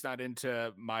 "Oh, she's not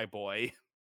into my boy."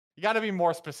 You got to be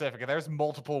more specific. There's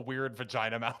multiple weird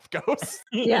vagina mouth ghosts.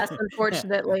 Yes,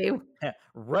 unfortunately.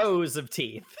 Rows of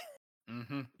teeth.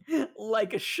 Mm-hmm.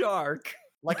 Like a shark.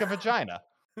 Like a vagina.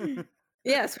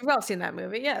 Yes, we've all seen that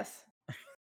movie. Yes.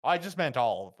 I just meant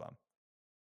all of them.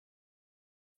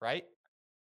 Right?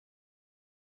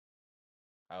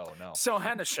 Oh, no. So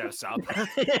Hannah shows up.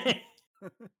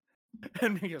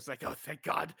 And he goes like, oh, thank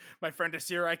God, my friend is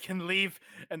here, I can leave.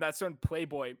 And that's when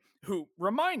Playboy, who,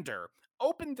 reminder,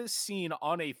 opened this scene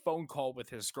on a phone call with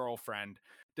his girlfriend,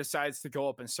 decides to go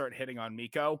up and start hitting on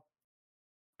Miko,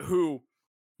 who,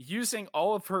 using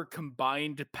all of her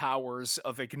combined powers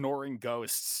of ignoring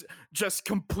ghosts, just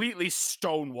completely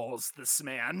stonewalls this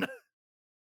man.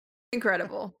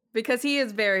 Incredible. Because he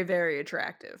is very, very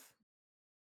attractive.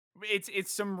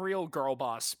 It's some real girl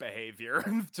boss behavior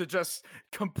to just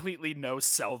completely no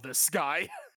sell this guy.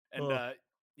 And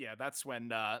yeah, that's when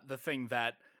the thing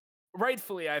that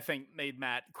rightfully I think made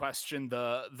Matt question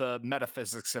the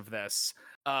metaphysics of this.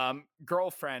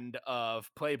 Girlfriend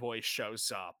of Playboy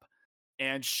shows up,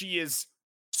 and she is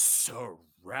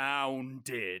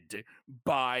surrounded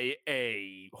by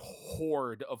a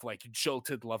horde of like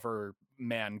jilted lover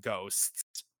man ghosts.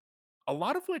 A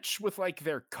lot of which with like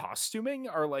their costuming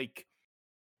are like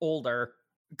Older.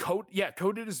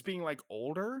 coded as being like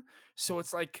older. So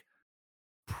it's like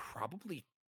probably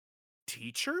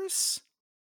teachers.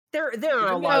 There are a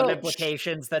Even lot of though-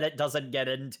 implications that it doesn't get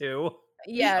into.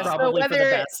 Yes, so Probably for the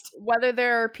whether best. whether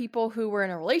there are people who were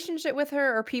in a relationship with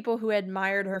her or people who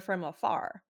admired her from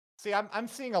afar. See, I'm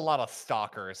seeing a lot of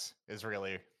stalkers is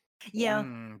really Yeah.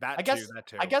 That I guess that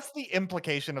too. I guess the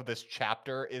implication of this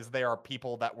chapter is there are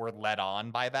people that were led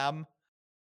on by them,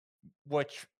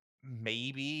 which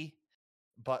maybe,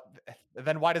 but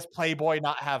then why does Playboy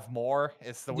not have more?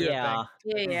 It's the weird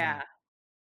thing. Yeah.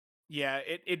 Yeah,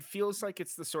 it feels like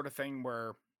it's the sort of thing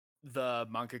where the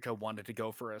mangaka wanted to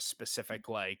go for a specific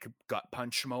like gut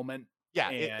punch moment. Yeah,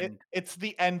 And it's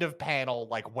the end of panel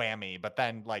like whammy, but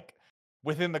then like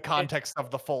within the context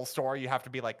of the full story, you have to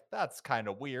be like, that's kind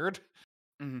of weird.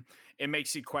 it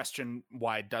makes you question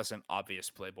why doesn't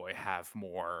obvious Playboy have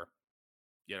more,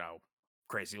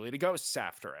 crazy lady ghosts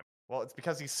after him. Well, it's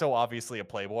because he's so obviously a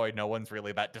playboy. No one's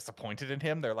really that disappointed in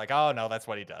him. They're like, oh no, that's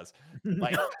what he does.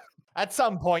 Like, at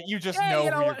some point, you just Yeah, know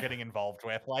you know who you're what? getting involved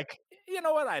with. Like, You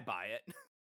know what? I buy it.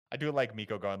 I do like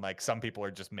Miko going like, some people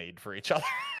are just made for each other.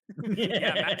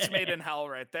 Yeah, match made in hell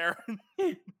right there.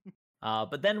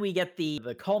 But then we get the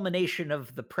culmination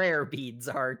of the prayer beads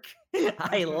arc.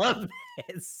 I love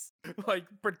this. Like,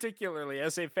 particularly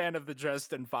as a fan of the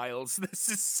Dresden Files, this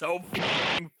is so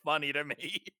fucking funny to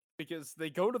me. Because they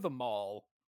go to the mall,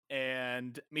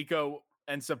 and Miko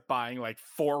ends up buying like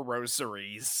 4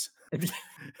 rosaries. And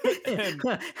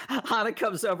Hana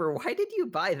comes over. Why did you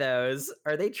buy those?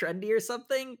 Are they trendy or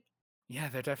something? yeah,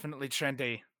 they're definitely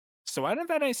trendy. So why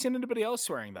haven't I seen anybody else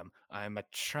wearing them? I'm a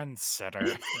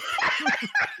trendsetter.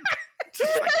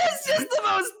 It's just the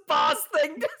most boss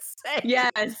thing to say.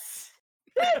 Yes.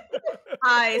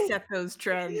 I set those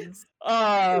trends.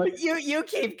 Oh, you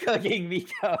keep cooking,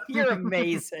 Miko. You're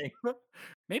amazing.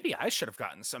 Maybe I should have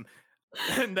gotten some.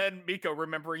 And then Miko,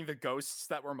 remembering the ghosts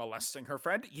that were molesting her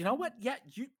friend, you know what? Yeah,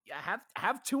 you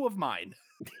have 2 of mine.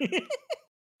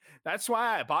 That's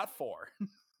why I bought 4.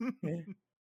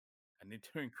 I need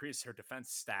to increase her defense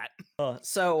stat.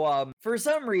 So, for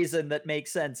some reason that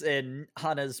makes sense in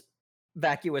Hana's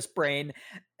vacuous brain,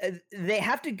 they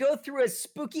have to go through a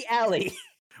spooky alley.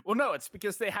 Well, no, it's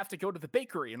because they have to go to the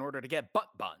bakery in order to get butt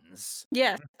buns.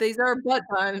 Yes, these are butt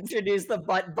buns. Introduce the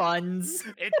butt buns.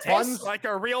 It tastes Buns? like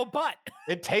a real butt.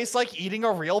 It tastes like eating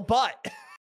a real butt.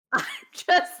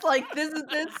 Just like this.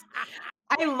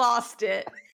 I lost it.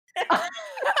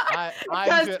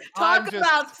 Because talk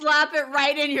about slap it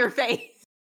right in your face.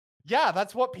 Yeah,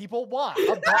 that's what people want.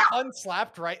 A butt bun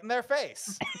slapped right in their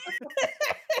face.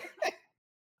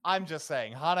 I'm just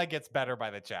saying, Hana gets better by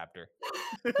the chapter.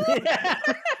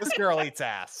 This girl eats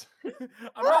ass.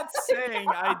 I'm not saying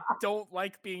I don't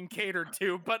like being catered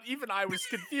to, but even I was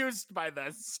confused by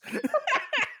this.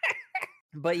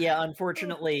 But yeah,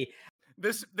 unfortunately,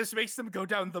 This makes them go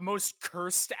down the most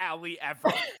cursed alley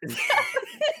ever.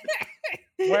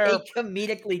 Where a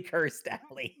comedically cursed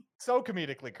alley. so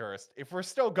comedically cursed. If we're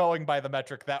still going by the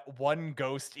metric that one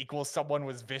ghost equals someone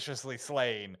was viciously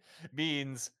slain,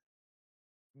 means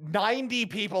 90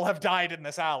 people have died in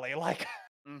this alley. Like,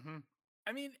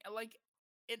 I mean, like,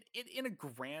 in a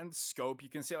grand scope, you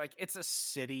can say like it's a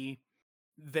city.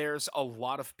 There's a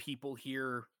lot of people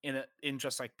here in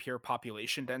just like pure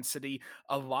population density.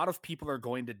 A lot of people are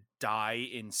going to die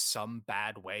in some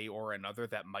bad way or another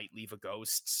that might leave a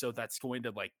ghost. So that's going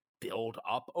to like build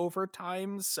up over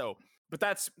time. So, but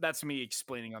that's me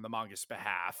explaining on the manga's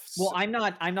behalf. Well, So, I'm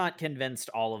not convinced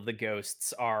all of the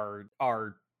ghosts are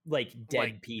like dead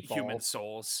like people. human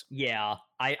souls. Yeah,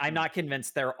 I'm not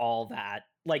convinced they're all that.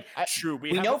 Like, True,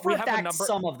 we know for a have fact number.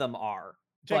 some of them are.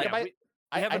 Jacob, But we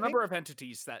have I a number think- of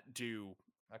entities that do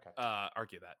Okay.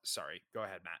 argue that. Sorry, go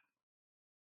ahead, Matt.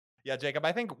 Yeah, Jacob,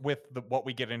 I think with what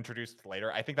we get introduced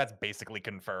later, I think that's basically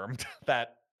confirmed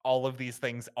that all of these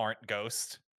things aren't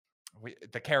ghost.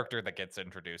 The character that gets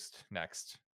introduced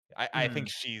next, I think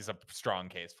she's a strong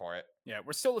case for it. Yeah,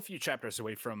 we're still a few chapters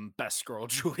away from Best Girl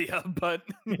Julia, but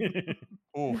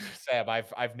Ooh, Sam,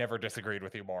 I've never disagreed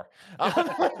with you more.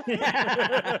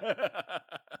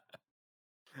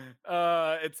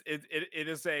 It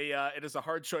is a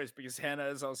hard choice because Hannah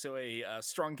is also a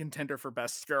strong contender for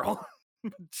Best Girl.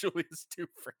 Julia's too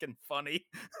freaking funny.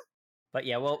 But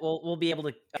yeah, we'll be able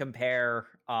to compare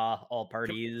all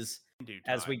parties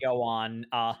as we go on.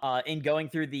 In going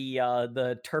through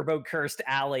the turbo cursed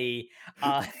alley,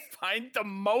 find the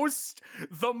most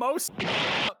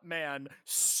man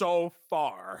so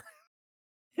far.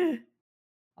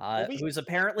 Who's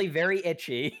apparently very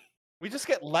itchy. We just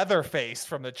get Leatherface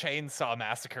from the Chainsaw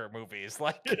Massacre movies,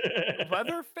 like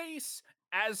Leatherface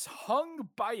as hung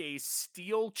by a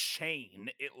steel chain,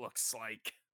 it looks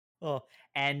like. Oh,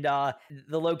 and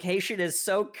the location is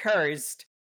so cursed.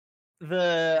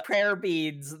 The prayer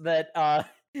beads that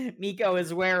Miko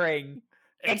is wearing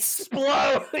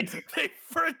explode. They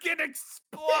freaking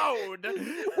explode.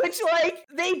 Which, like,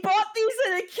 they bought these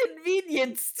at a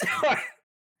convenience store.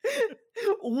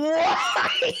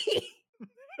 Why?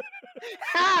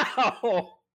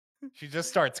 How? she just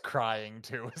starts crying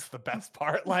too. Is the best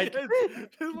part. Like,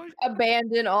 like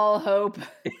Abandon all hope.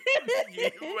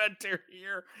 you enter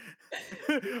here.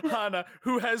 Hana,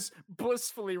 who has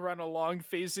blissfully run along,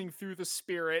 phasing through the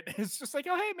spirit, is just like,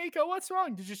 "Oh, hey, Miko, what's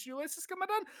wrong? Did your shoelaces come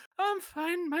undone? I'm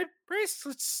fine. My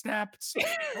bracelet snapped."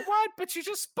 What? But you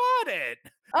just bought it.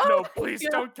 Oh, No, please yeah.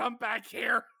 don't come back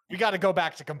here. we got to go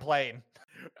back to complain.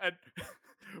 And,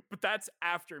 but that's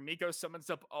after Miko summons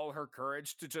up all her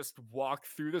courage to just walk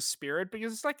through the spirit,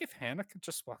 because it's like, if Hannah could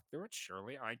just walk through it,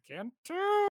 surely I can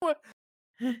too.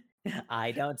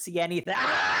 I don't see anything.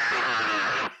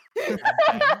 And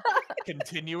then,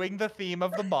 continuing the theme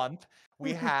of the month,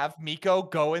 we have Miko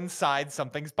go inside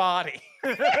something's body.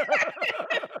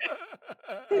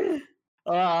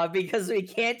 Because we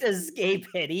can't escape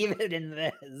it, even in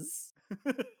this.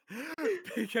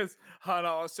 Because Hana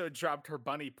also dropped her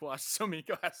bunny plush, so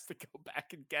Miko has to go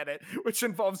back and get it, which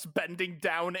involves bending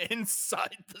down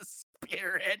inside the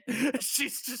spirit.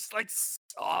 She's just like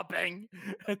sobbing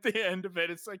at the end of it.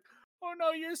 It's like, oh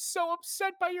no, you're so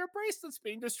upset by your bracelets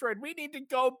being destroyed. We need to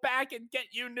go back and get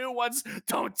you new ones.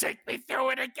 Don't take me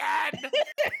through it again.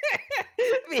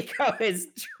 Miko is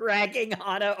dragging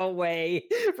Hana away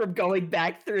from going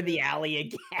back through the alley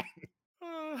again.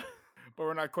 But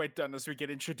we're not quite done as we get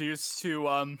introduced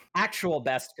to Actual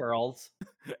best girls.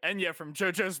 Enya from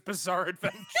JoJo's Bizarre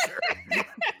Adventure.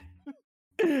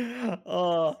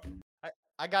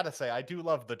 I gotta say, I do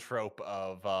love the trope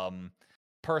of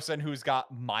person who's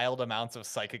got mild amounts of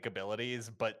psychic abilities,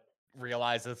 but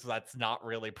realizes that's not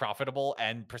really profitable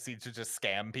and proceeds to just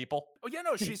scam people. Oh yeah,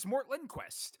 no, she's Mort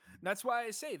Lindquist. That's why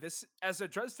I say this, as a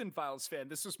Dresden Files fan,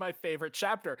 this was my favorite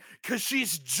chapter, because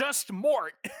she's just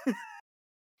Mort.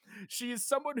 She is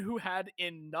someone who had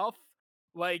enough,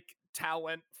 like,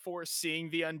 talent for seeing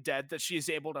the undead that she is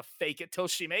able to fake it till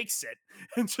she makes it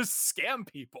and just scam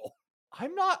people.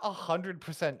 I'm not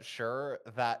 100% sure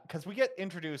that, because we get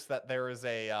introduced that there is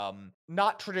a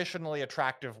not traditionally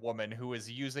attractive woman who is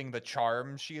using the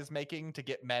charms she is making to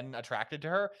get men attracted to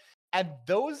her, and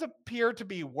those appear to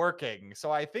be working. So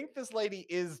I think this lady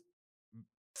is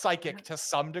psychic to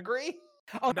some degree.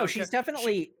 Oh No, no, she's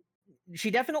definitely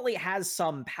she definitely has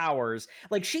some powers.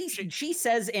 Like she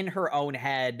says in her own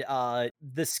head,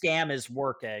 the scam is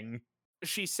working.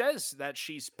 She says that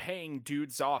she's paying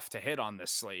dudes off to hit on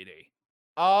this lady.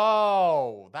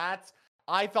 Oh,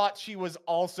 I thought she was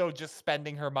also just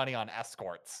spending her money on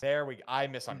escorts. I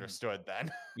misunderstood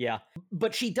then. Yeah,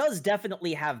 but she does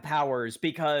definitely have powers,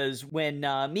 because when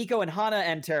Miko and Hana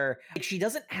enter, like, she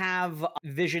doesn't have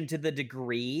vision to the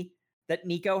degree that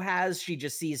Miko has. She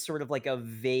just sees sort of like a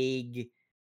vague,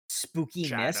 spooky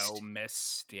Shadow mist.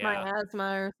 mist, yeah.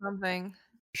 Miasma or something.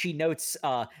 She notes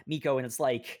Miko, and it's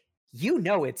like, you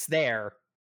know it's there.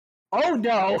 Oh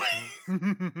no!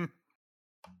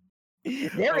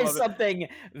 There is something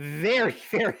very,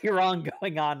 very wrong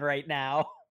going on right now.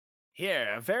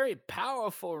 Here, a very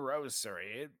powerful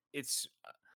rosary. It's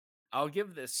I'll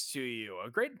give this to you. A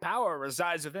great power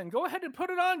resides within. Go ahead and put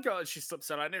it on, girl. She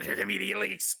slips it on and it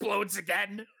immediately explodes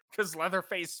again because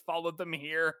Leatherface followed them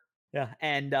here. Yeah,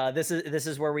 and this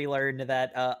is where we learn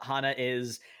that Hana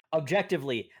is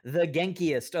objectively the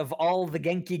Genkiest of all the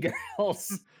Genki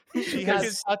girls. She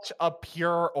has such a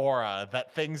pure aura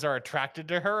that things are attracted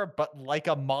to her, but like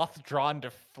a moth drawn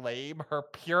to flame, her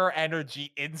pure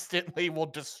energy instantly will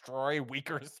destroy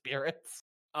weaker spirits.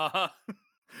 Uh-huh.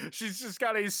 She's just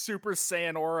got a Super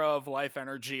Saiyan aura of life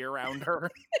energy around her.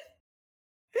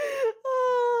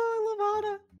 Oh, I love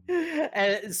Hana.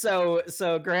 And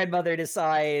so grandmother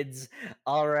decides,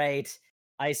 all right,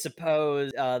 I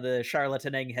suppose the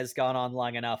charlataning has gone on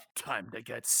long enough. Time to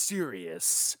get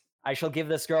serious. I shall give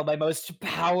this girl my most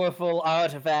powerful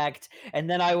artifact, and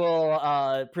then I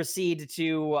will proceed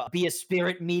to be a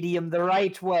spirit medium the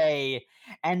right way.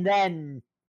 And then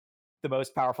the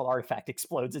most powerful artifact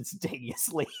explodes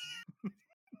instantaneously.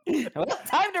 Well,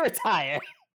 time to retire.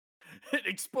 It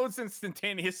explodes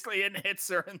instantaneously and hits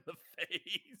her in the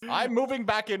face. I'm moving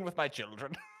back in with my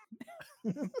children.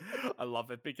 I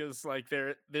love it because like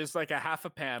there's like a half a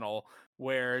panel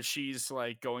where she's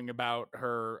like going about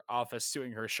her office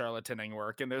doing her charlataning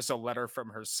work, and there's a letter from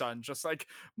her son just like,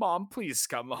 Mom, please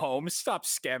come home, stop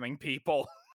scamming people.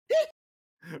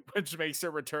 Which makes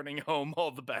her returning home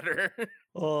all the better.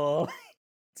 Oh,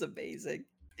 it's amazing.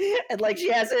 And like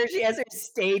she has her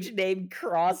stage name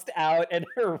crossed out and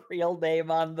her real name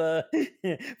on the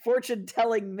fortune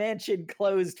telling mansion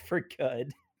closed for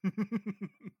good.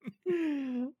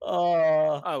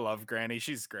 Oh, I love Granny.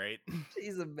 She's great.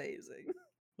 she's amazing.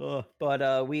 Oh,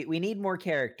 but we need more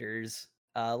characters.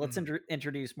 Let's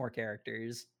introduce more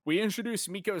characters. We introduce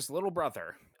Miko's little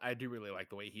brother. I do really like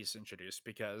the way he's introduced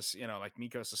because, you know, like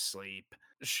Miko's asleep.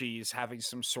 She's having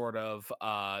some sort of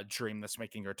dream that's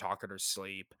making her talk in her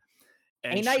sleep.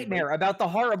 And a nightmare about the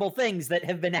horrible things that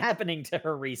have been happening to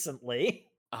her recently.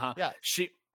 Uh-huh. Yeah.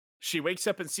 She wakes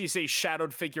up and sees a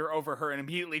shadowed figure over her and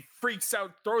immediately freaks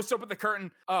out, throws open the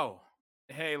curtain. Oh,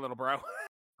 hey, little bro.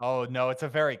 Oh, no, it's a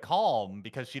very calm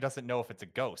because she doesn't know if it's a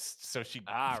ghost. So she...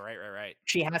 Right.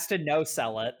 She has to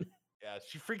no-sell it. Yeah,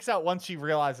 she freaks out once she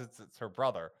realizes it's her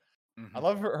brother. Mm-hmm. I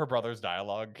love her brother's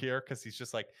dialogue here because he's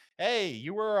just like, hey,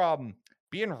 you were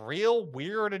being real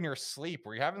weird in your sleep.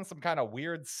 Were you having some kind of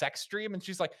weird sex dream? And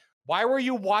she's like, why were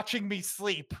you watching me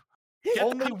sleep?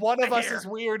 Only one of us is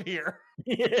weird here.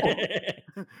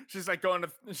 She's like going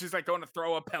to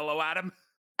throw a pillow at him.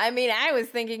 I mean, I was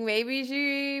thinking maybe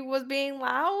she was being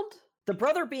loud. The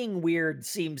brother being weird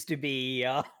seems to be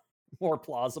more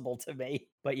plausible to me.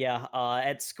 But yeah,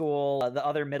 at school, the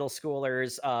other middle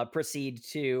schoolers proceed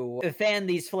to fan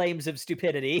these flames of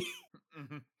stupidity.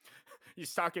 Mm-hmm.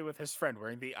 He's talking with his friend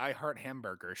wearing the I Heart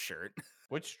Hamburger shirt.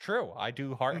 Which, true. I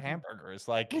do heart hamburgers.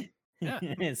 Like... Yeah.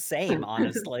 Same,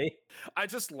 honestly. I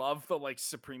just love the like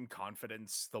supreme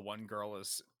confidence the one girl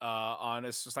is on.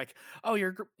 It's just like, oh,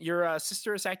 your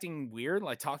sister is acting weird,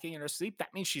 like talking in her sleep.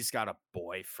 That means she's got a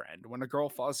boyfriend. When a girl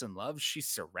falls in love, she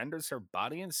surrenders her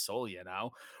body and soul, you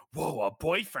know. Whoa, a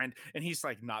boyfriend. And he's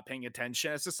like not paying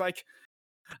attention. It's just like,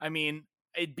 I mean,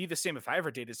 it'd be the same if I ever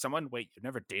dated someone. Wait, you've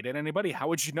never dated anybody? How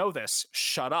would you know this?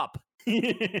 Shut up.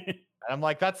 And I'm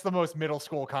like, that's the most middle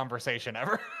school conversation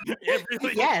ever. It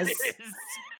really Yes.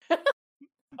 is.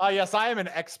 Yes, I am an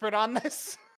expert on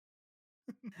this.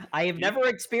 I have never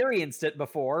experienced it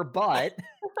before, but...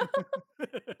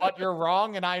 But you're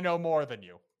wrong, and I know more than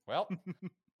you. Well...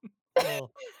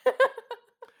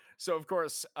 So, of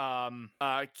course,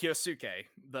 Kyosuke,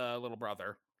 the little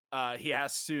brother, he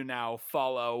has to now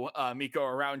follow Miko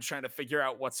around trying to figure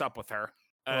out what's up with her.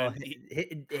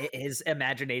 His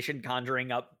imagination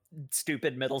conjuring up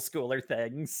stupid middle schooler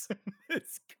things.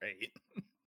 It's great.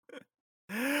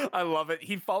 I love it.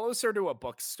 He follows her to a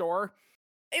bookstore.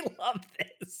 I love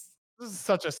this. This is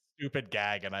such a stupid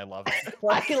gag, and I love it.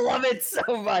 I love it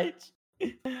so much.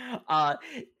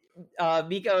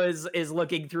 Miko is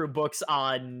looking through books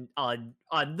on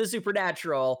the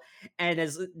supernatural and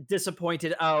is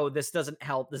disappointed. Oh, this doesn't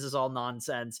help. This is all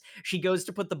nonsense. She goes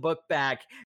to put the book back.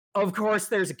 Of course,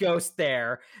 there's a ghost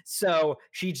there. So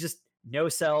she just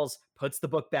no-sells, puts the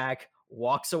book back,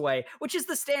 walks away, which is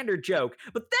the standard joke.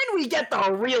 But then we get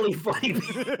the really funny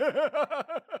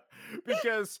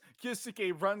because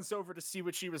Kyosuke runs over to see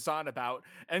what she was on about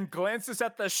and glances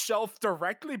at the shelf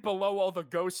directly below all the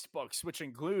ghost books, which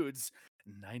includes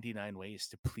 99 Ways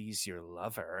to Please Your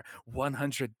Lover,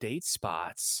 100 Date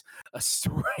Spots, a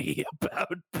story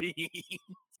about being...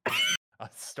 A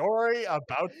story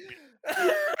about...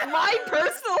 My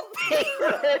personal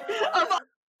favorite of all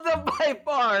of them by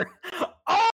far.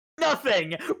 Oh,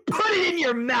 nothing. Put it in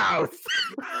your mouth.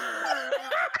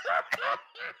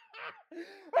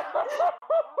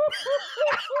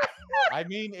 I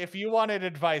mean, if you wanted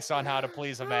advice on how to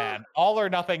please a man, all or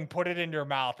nothing, put it in your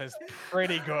mouth is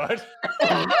pretty good.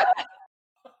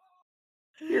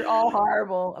 You're all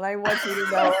horrible, and I want you to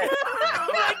know it.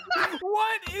 Like,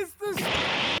 what is this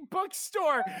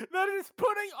bookstore that is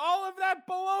putting all of that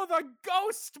below the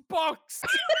ghost books?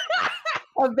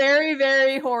 A very,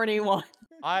 very horny one.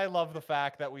 I love the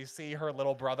fact that we see her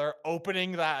little brother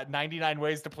opening that 99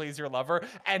 Ways to Please Your Lover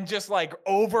and just like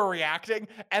overreacting.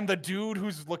 And the dude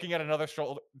who's looking at another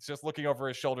shoulder, just looking over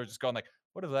his shoulder, just going like,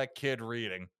 what is that kid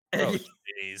reading? Oh,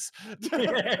 jeez.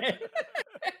 Kid,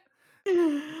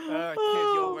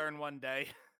 you'll learn one day.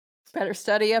 Better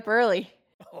study up early.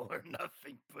 All or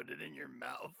nothing, put it in your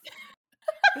mouth.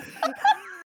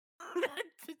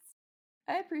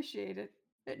 I appreciate it.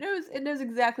 It knows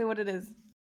exactly what it is.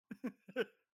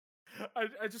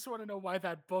 I just want to know why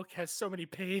that book has so many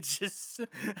pages.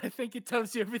 I think it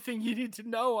tells you everything you need to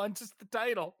know on just the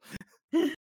title.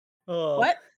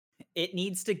 What? It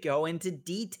needs to go into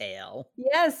detail.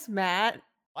 Yes, Matt.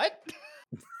 What?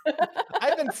 I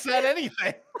haven't said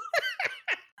anything.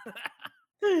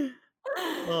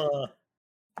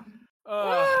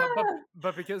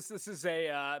 But because this is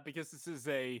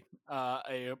a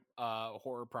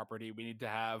horror property, we need to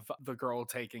have the girl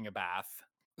taking a bath.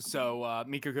 So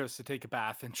Miko goes to take a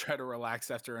bath and try to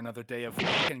relax after another day of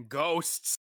fucking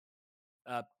ghosts.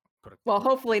 Well,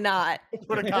 hopefully not.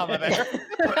 Put a comma there.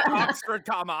 Oxford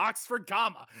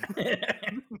comma.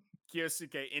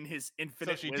 Kyosuke in his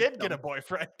infinite So she wisdom. did get a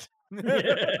boyfriend.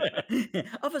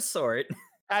 Of a sort.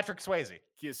 Patrick Swayze.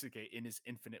 Kyosuke in his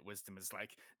infinite wisdom is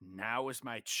like, now is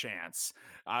my chance.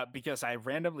 Because I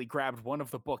randomly grabbed one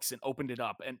of the books and opened it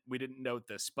up, and we didn't note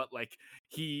this, but like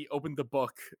he opened the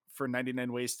book for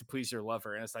 99 Ways to Please Your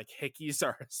Lover, and it's like, hickeys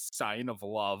are a sign of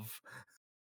love.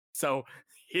 So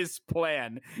his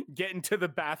plan, get into the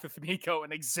bath with Miko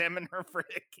and examine her for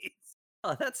hickeys.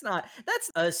 Oh, that's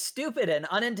a stupid and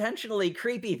unintentionally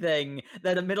creepy thing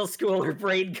that a middle schooler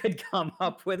brain could come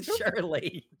up with,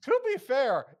 surely. To be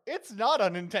fair, it's not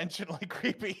unintentionally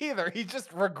creepy either. He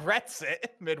just regrets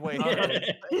it midway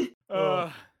through.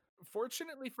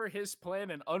 Fortunately for his plan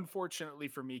and unfortunately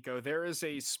for Miko, there is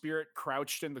a spirit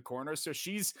crouched in the corner, so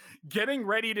she's getting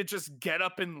ready to just get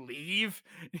up and leave.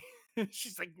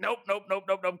 She's like, nope,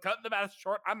 cutting the bath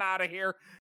short, I'm out of here.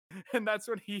 And that's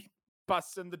when he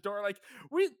busts in the door like,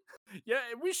 we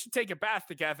should take a bath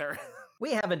together.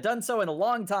 We haven't done so in a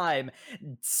long time.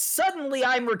 Suddenly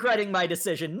I'm regretting my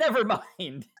decision. Never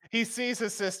mind. He sees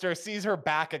his sister, sees her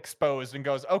back exposed, and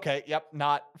goes, okay, yep,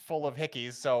 not full of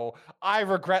hickeys. So I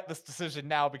regret this decision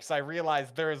now because I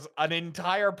realized there's an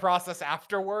entire process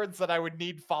afterwards that I would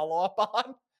need follow-up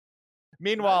on.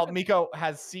 Meanwhile, Miko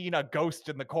has seen a ghost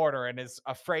in the corner and is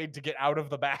afraid to get out of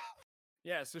the bath.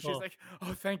 Yeah, so she's like,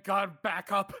 oh, thank God,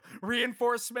 back up,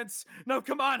 reinforcements. No,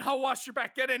 come on, I'll wash your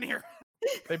back, get in here.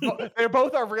 They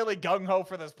both are really gung-ho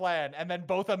for this plan, and then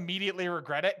both immediately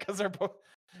regret it because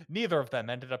neither of them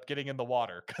ended up getting in the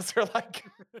water because they're like...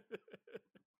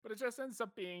 But it just ends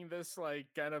up being this, like,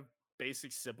 kind of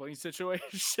basic sibling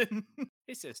situation.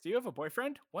 Hey, sis, do you have a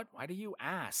boyfriend? What? Why do you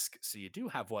ask? So you do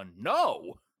have one?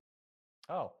 No!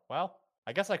 Oh, well,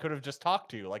 I guess I could have just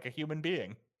talked to you like a human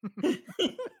being.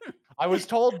 I was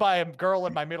told by a girl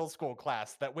in my middle school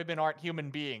class that women aren't human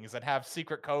beings and have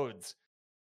secret codes.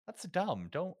 That's dumb.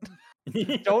 Don't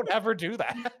ever do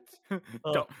that.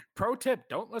 Pro tip,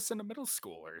 don't listen to middle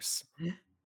schoolers.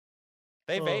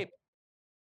 They vape.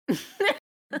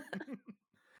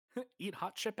 Eat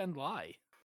hot chip and lie.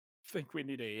 I think we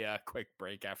need a quick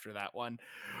break after that one.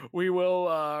 We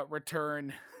will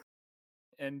return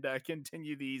and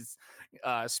continue these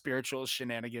spiritual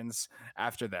shenanigans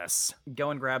after this. Go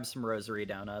and grab some rosary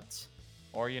donuts.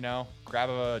 Or, grab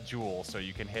a jewel so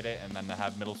you can hit it and then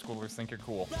have middle schoolers think you're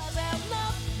cool.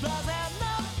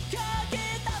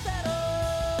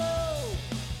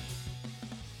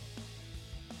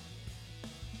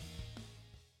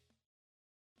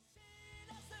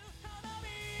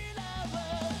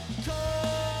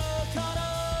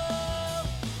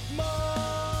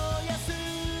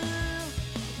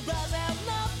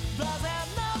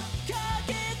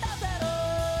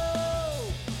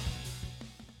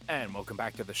 And welcome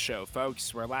back to the show,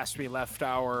 folks, where last we left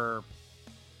our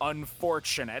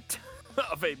unfortunate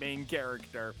of a main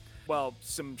character. Well,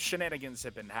 some shenanigans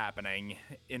have been happening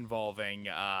involving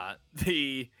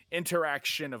the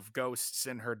interaction of ghosts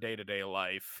in her day-to-day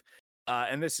life.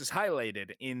 And this is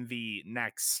highlighted in the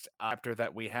next chapter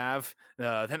that we have,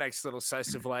 the next little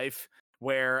slice of life,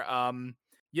 where,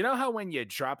 you know how when you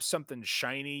drop something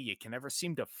shiny, you can never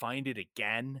seem to find it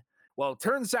again? Well,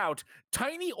 turns out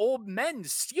tiny old men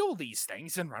steal these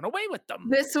things and run away with them.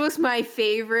 This was my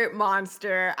favorite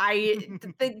monster.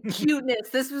 The cuteness.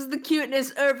 This was the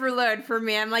cuteness overload for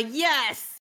me. I'm like,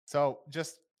 yes. So,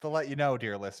 just to let you know,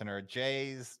 dear listener,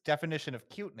 Jay's definition of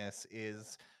cuteness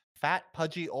is fat,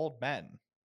 pudgy old men.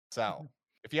 So,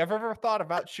 if you ever thought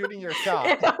about shooting your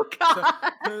shot, Oh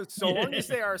God. So long as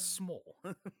they are small.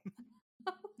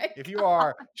 if you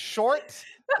are short,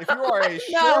 if you are a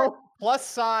short, No.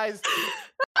 plus-sized,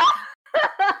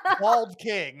 bald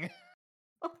king,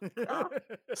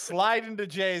 slide into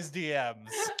Jay's DMs.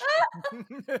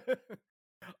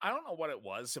 I don't know what it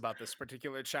was about this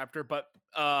particular chapter, but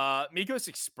Miko's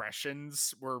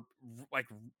expressions were like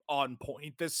on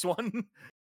point this one.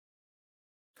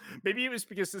 Maybe it was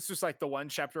because this was like the one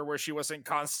chapter where she wasn't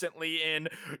constantly in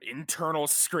internal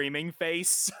screaming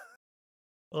face.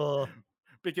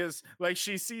 Because like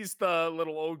she sees the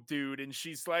little old dude and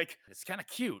she's like, it's kind of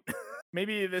cute.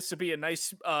 Maybe this would be a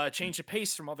nice change of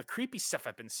pace from all the creepy stuff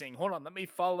I've been seeing. Hold on, let me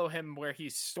follow him where he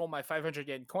stole my 500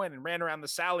 yen coin and ran around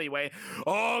this alleyway.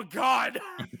 Oh God!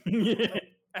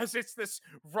 As it's this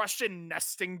Russian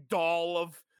nesting doll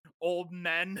of old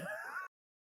men.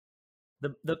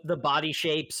 The body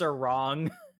shapes are wrong.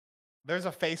 There's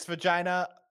a face vagina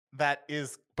that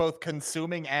is both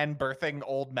consuming and birthing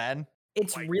old men.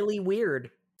 It's Like- really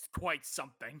weird. It's quite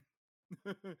something.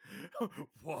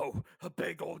 Whoa, a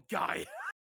big old guy.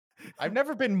 I've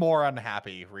never been more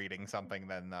unhappy reading something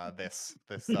than this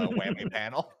whammy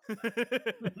panel.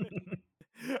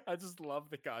 I just love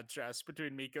the contrast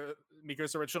between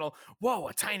Miko's original, whoa,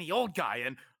 a tiny old guy,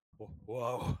 and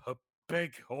whoa, a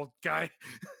big old guy.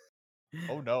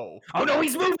 Oh no. Oh no,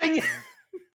 he's moving!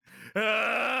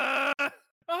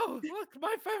 Oh, look,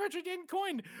 my 500 yen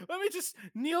coin. Let me just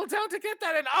kneel down to get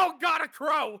that, and oh God, a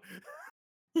crow.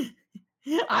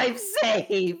 I'm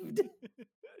saved!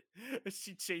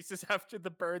 She chases after the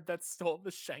bird that stole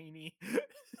the shiny.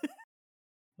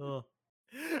 Oh.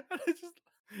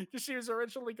 She was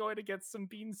originally going to get some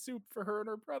bean soup for her and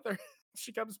her brother.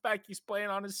 She comes back, he's playing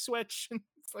on his Switch, and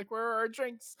it's like, where are our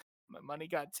drinks? My money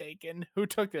got taken. Who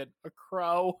took it? A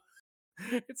crow.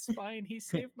 It's fine, he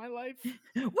saved my life.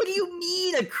 What do you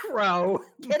mean, a crow?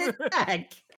 Get it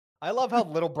back! I love how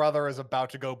little brother is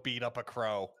about to go beat up a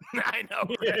crow. I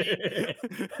know, right?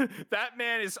 That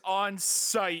man is on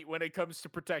site when it comes to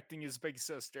protecting his big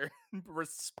sister.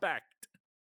 Respect.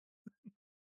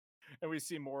 And we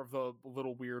see more of the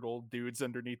little weird old dudes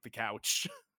underneath the couch.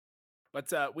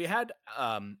 But we had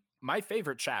my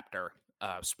favorite chapter,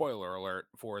 spoiler alert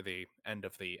for the end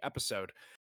of the episode.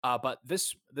 But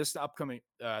this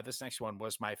next one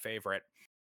was my favorite.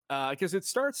 Because it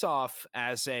starts off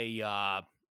as a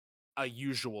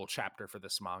usual chapter for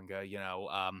this manga. You know,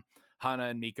 Hana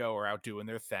and Miko are out doing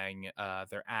their thing.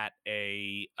 They're at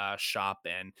a shop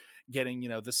and getting,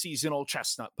 the seasonal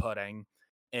chestnut pudding.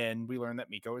 And we learn that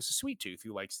Miko is a sweet tooth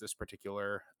who likes this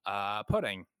particular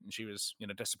pudding. And she was,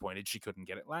 disappointed she couldn't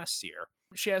get it last year.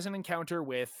 She has an encounter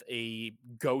with a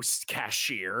ghost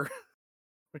cashier,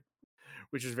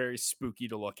 which is very spooky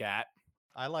to look at.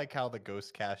 I like how the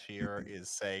ghost cashier is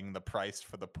saying the price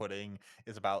for the pudding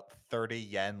is about 30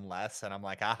 yen less. And I'm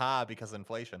like, aha, because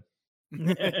inflation.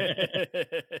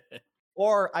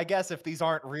 Or I guess if these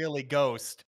aren't really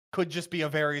ghosts, could just be a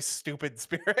very stupid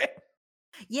spirit.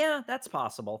 Yeah, that's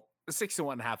possible. 6 to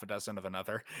 1, half a dozen of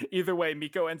another. Either way,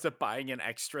 Miko ends up buying an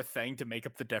extra thing to make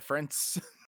up the difference.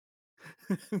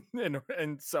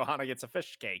 and so Hana gets a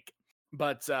fish cake.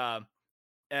 But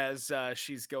as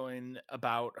she's going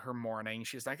about her morning,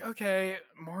 she's like, okay,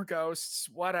 more ghosts,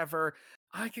 whatever.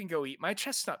 I can go eat my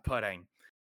chestnut pudding.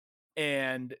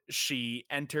 And she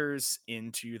enters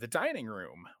into the dining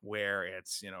room where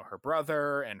it's, her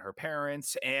brother and her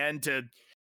parents and a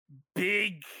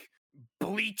big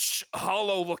bleach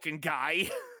hollow looking guy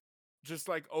just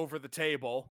like over the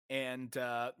table. And,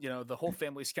 the whole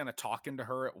family's kind of talking to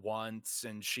her at once,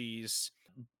 and she's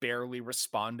barely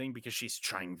responding because she's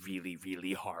trying really,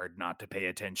 really hard not to pay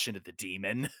attention to the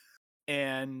demon.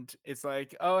 And it's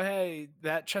like, oh, hey,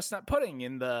 that chestnut pudding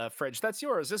in the fridge, that's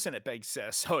yours, isn't it, big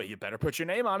sis? Oh, you better put your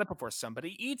name on it before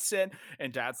somebody eats it.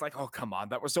 And dad's like, oh, come on,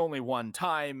 that was only one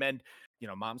time. And,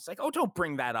 mom's like, oh, don't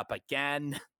bring that up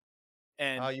again.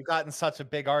 And You got in such a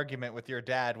big argument with your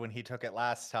dad when he took it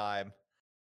last time.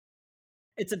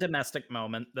 It's a domestic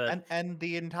moment that And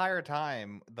the entire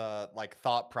time, the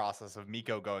thought process of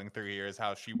Miko going through here is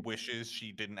how she wishes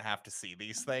she didn't have to see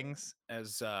these things.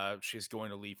 as she's going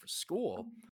to leave for school,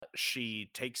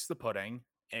 she takes the pudding,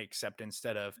 except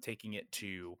instead of taking it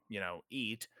to,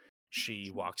 eat,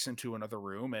 she walks into another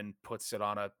room and puts it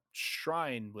on a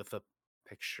shrine with a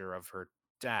picture of her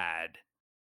dad.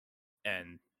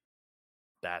 And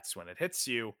that's when it hits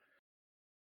you.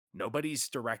 Nobody's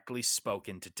directly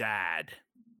spoken to Dad.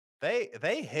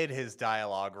 They hid his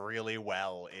dialogue really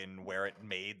well in where it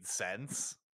made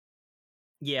sense.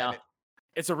 Yeah.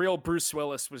 It's a real Bruce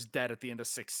Willis was dead at the end of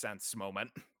Sixth Sense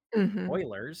moment. Mhm.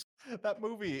 Spoilers. That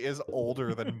movie is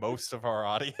older than most of our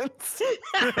audience.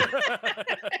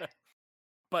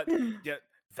 But yeah,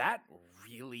 that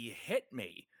really hit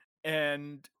me.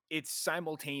 And it's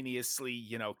simultaneously,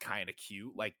 you know, kind of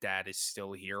cute, like Dad is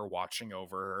still here watching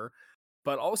over her.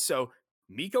 But also,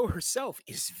 Miko herself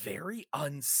is very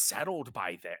unsettled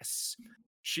by this.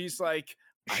 She's like,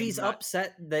 She's I'm not.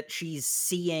 upset that she's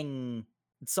seeing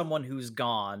someone who's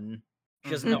gone.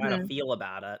 She doesn't know how to Mhm. feel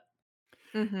about it.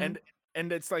 Mhm.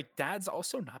 And it's like Dad's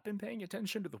also not been paying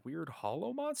attention to the weird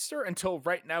hollow monster until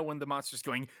right now when the monster's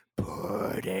going,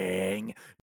 pudding.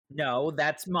 No,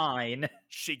 that's mine.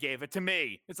 She gave it to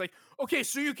me. It's like, okay,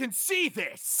 so you can see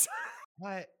this.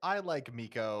 I like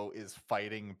Miko is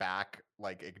fighting back,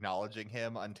 like acknowledging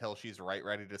him until she's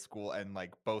ready to school, and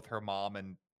like both her mom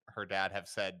and her dad have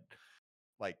said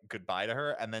like goodbye to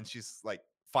her, and then she's like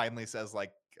finally says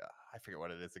like I forget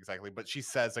what it is exactly, but she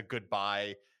says a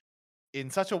goodbye in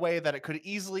such a way that it could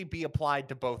easily be applied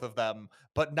to both of them,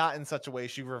 but not in such a way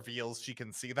she reveals she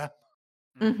can see them.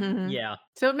 Mhm. Yeah.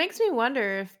 So it makes me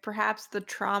wonder if perhaps the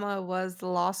trauma was the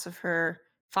loss of her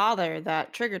father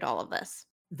that triggered all of this.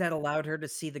 That allowed her to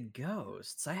see the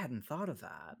ghosts. I hadn't thought of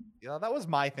that. Yeah, that was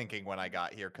my thinking when I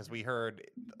got here because we heard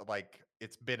like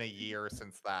it's been a year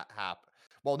since that happened.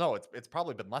 Well, no, it's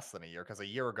probably been less than a year because a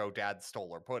year ago Dad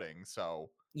stole her pudding.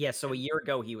 So, Yeah, so a And- year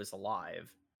ago he was alive.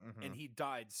 And mhm. he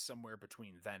died somewhere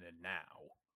between then and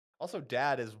now. Also,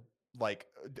 Dad is like,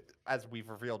 as we've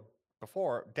revealed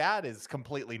before, Dad is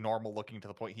completely normal looking to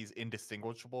the point he's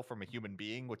indistinguishable from a human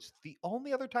being. Which the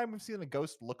only other time we've seen a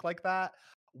ghost look like that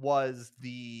was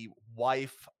the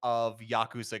wife of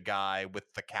Yakuza guy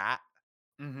with the cat.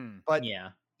 Mm-hmm. But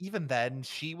Yeah. even then,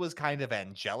 she was kind of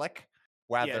angelic.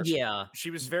 Yeah, Rather, Yeah. she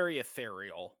was very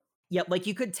ethereal. Yeah, like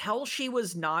you could tell she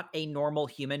was not a normal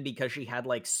human because she had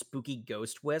like spooky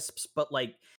ghost wisps, but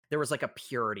like there was like a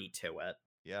purity to it.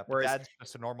 yeah. But Whereas, Dad's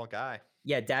just a normal guy.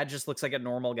 yeah, Dad just looks like a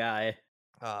normal guy.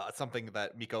 Something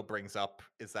that Miko brings up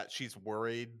is that she's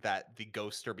worried that the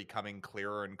ghosts are becoming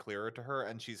clearer and clearer to her,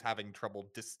 and she's having trouble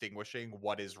distinguishing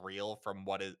what is real from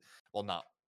what is, well, not.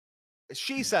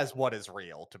 She says what is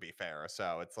real, to be fair.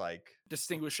 So it's like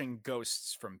Distinguishing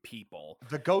ghosts from people.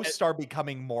 the ghosts are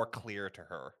becoming more clear to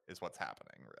her, is what's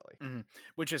happening, really. Mhm.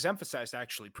 Which is emphasized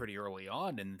actually pretty early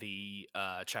on in the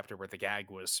chapter where the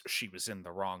gag was she was in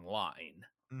the wrong line.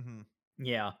 Mm-hmm.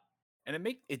 Yeah. And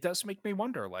it does make me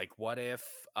wonder, like, what if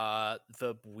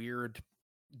the weird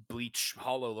bleach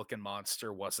hollow looking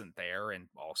monster wasn't there, and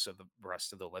also the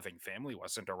rest of the living family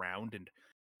wasn't around, and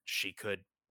she could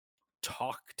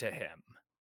talk to him,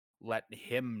 let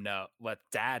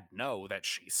Dad know that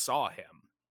she saw him.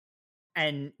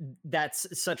 And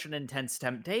that's such an intense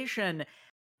temptation.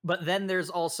 But then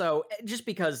there's also, just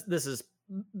because this is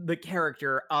the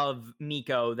character of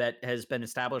Miko that has been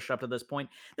established up to this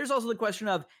point, there's also the question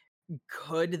of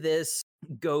could this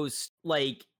ghost,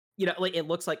 like, you know, like it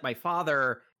looks like my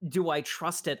father, do I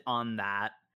trust it on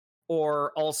that?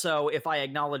 Or also, if I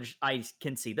acknowledge I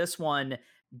can see this one,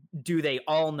 do they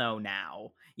all know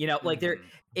now? You know, like Mhm.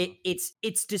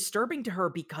 it's disturbing to her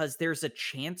because there's a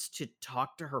chance to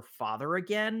talk to her father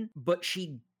again, but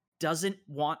she doesn't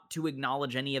want to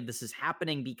acknowledge any of this is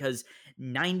happening because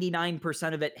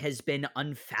 99% of it has been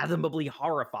unfathomably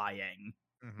horrifying.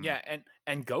 Mm-hmm. Yeah,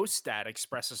 and Ghost Dad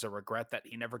expresses a regret that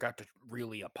he never got to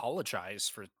really apologize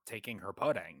for taking her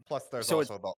pudding. Plus, there's So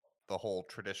also the whole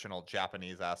traditional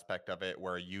Japanese aspect of it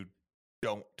where you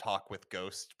don't talk with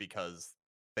ghosts because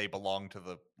they belong to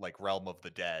the like realm of the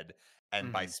dead,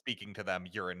 and by Mhm. speaking to them,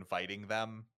 you're inviting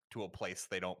them to a place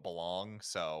they don't belong.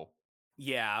 So,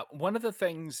 Yeah, one of the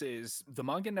things is the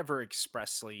manga never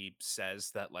expressly says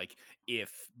that, like,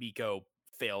 if Miko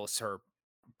fails her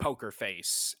poker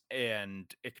face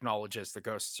and acknowledges the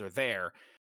ghosts are there,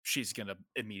 she's gonna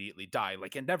immediately die.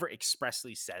 Like, it never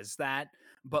expressly says that,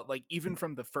 but like even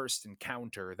from the first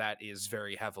encounter, that is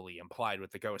very heavily implied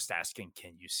with the ghost asking,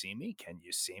 "Can you see me? Can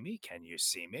you see me? Can you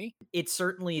see me?" It's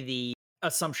certainly the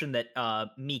assumption that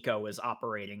Miko is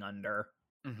operating under.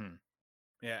 Hmm.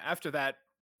 Yeah, after that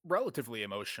relatively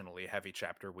emotionally heavy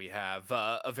chapter, we have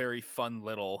a very fun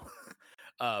little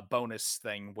bonus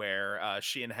thing where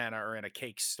she and Hannah are in a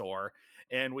cake store,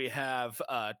 and we have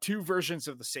two versions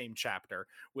of the same chapter,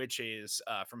 which is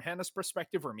from Hannah's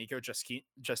perspective, where Miko just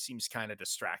seems kind of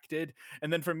distracted,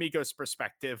 and then from Miko's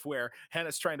perspective, where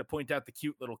Hannah's trying to point out the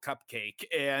cute little cupcake,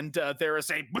 and there is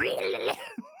a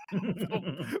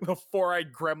the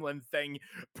four-eyed gremlin thing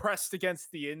pressed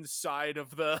against the inside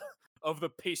of the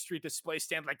pastry display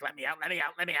stand, like, let me out, let me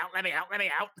out, let me out, let me out, let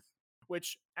me out.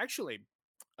 Which actually,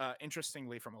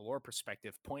 interestingly, from a lore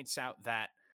perspective, points out that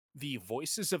the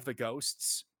voices of the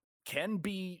ghosts can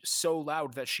be so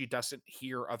loud that she doesn't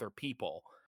hear other people,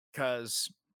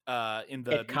 because in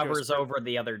the It covers over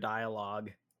the other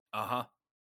dialogue.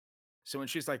 So when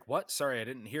she's like, what? Sorry, I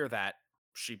didn't hear that.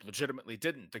 She legitimately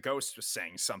didn't. The ghost was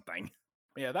saying something.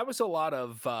 Yeah, that was a lot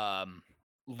of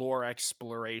lore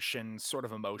exploration, sort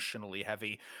of emotionally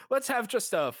heavy. Let's have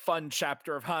just a fun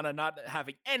chapter of Hana not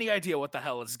having any idea what the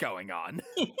hell is going on.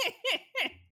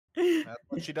 That's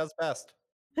what she does best.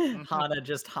 Hana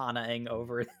just Hana-ing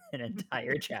over an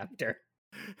entire chapter.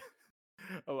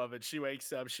 I love it. She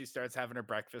wakes up, she starts having her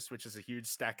breakfast, which is a huge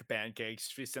stack of pancakes.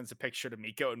 She sends a picture to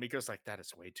Miko, and Miko's like, that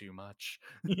is way too much.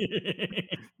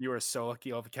 You are so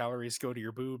lucky all the calories go to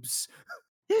your boobs.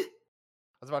 I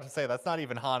was about to say, that's not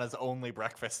even Hana's only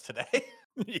breakfast today.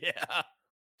 Yeah.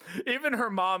 Even her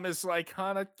mom is like,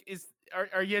 Hana,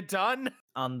 are you done?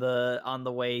 On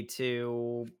the way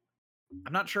to,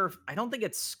 I'm not sure I don't think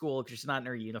it's school because she's not in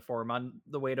her uniform. On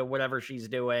the way to whatever she's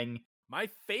doing. My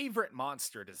favorite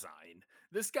monster design.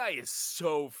 This guy is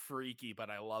so freaky, but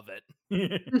I love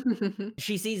it.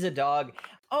 She sees a dog.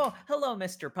 Oh, hello,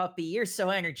 Mr. Puppy. You're so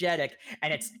energetic.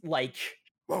 And it's like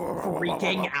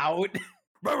freaking out.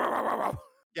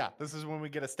 Yeah, this is when we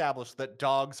get established that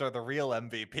dogs are the real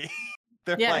MVP.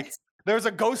 They're Yes. like, there's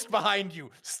a ghost behind you.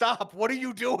 Stop. What are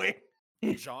you doing?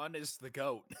 John is the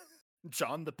goat.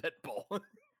 John the pit bull.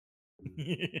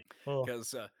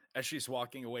 Because as she's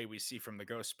walking away, we see from the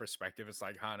ghost perspective, it's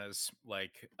like Hana's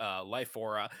like life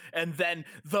aura, and then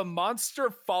the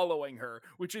monster following her,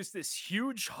 which is this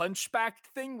huge hunchback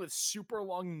thing with super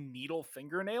long needle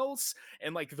fingernails.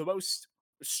 And like the most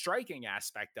striking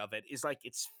aspect of it is like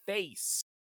its face.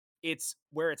 It's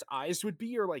where its eyes would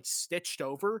be, or like stitched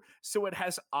over, so it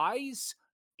has eyes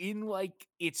in like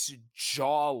its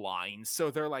jawline,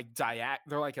 so they're like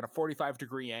they're like at a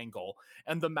 45-degree angle,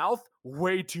 and the mouth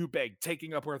way too big,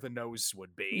 taking up where the nose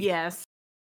would be. Yes.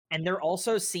 And there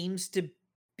also seems to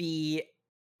be,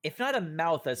 if not a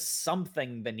mouth, a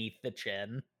something beneath the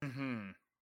chin.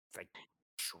 It's like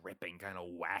dripping, kind of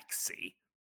waxy.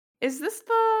 Is this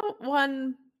the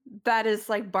one that is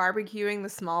like barbecuing the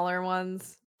smaller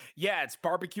ones? Yeah, it's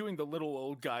barbecuing the little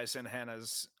old guys in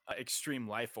Hannah's extreme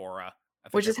life aura.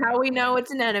 Which is how we know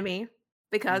it's an enemy.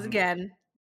 Because again,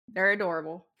 they're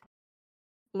adorable.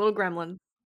 Little gremlin.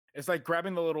 It's like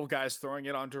grabbing the little guys, throwing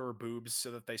it onto her boobs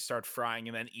so that they start frying,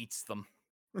 and then eats them.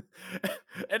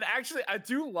 And actually, I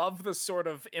do love the sort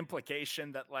of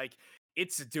implication that like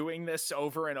it's doing this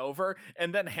over and over,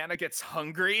 and then Hannah gets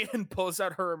hungry and pulls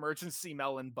out her emergency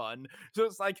melon bun. So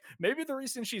it's like maybe the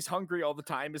reason she's hungry all the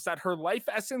time is that her life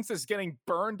essence is getting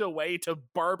burned away to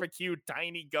barbecue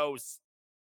tiny ghosts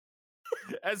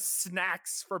as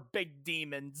snacks for big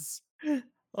demons.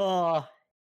 Oh,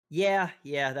 yeah,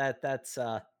 that's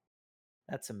a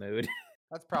mood.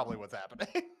 That's probably what's happening.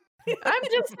 I'm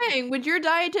just saying, would your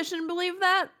dietitian believe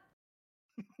that?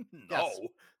 No.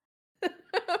 Yes.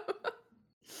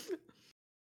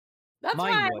 That's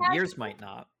Mine why would. Yours might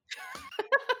not.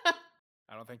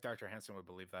 I don't think Dr. Hansen would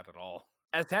believe that at all.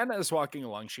 As Hannah is walking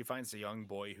along, she finds a young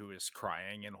boy who is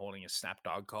crying and holding a snap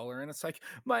dog collar, and it's like,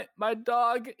 my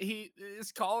dog,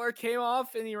 his collar came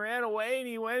off and he ran away and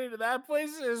he went into that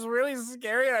place. It was really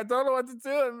scary and I don't know what to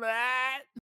do in that.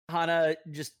 Hana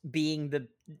just being the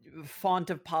font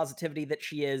of positivity that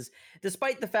she is,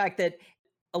 despite the fact that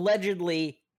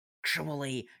allegedly,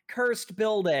 actually, cursed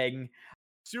building.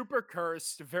 Super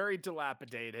cursed, very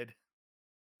dilapidated.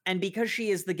 And because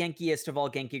she is the Genkiest of all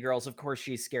Genki girls, of course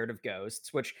she's scared of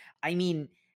ghosts, which, I mean,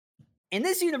 in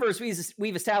this universe,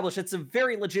 we've established it's a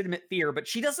very legitimate fear, but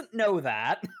she doesn't know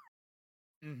that.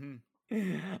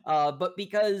 But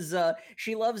because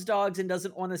she loves dogs and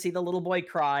doesn't want to see the little boy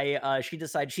cry, she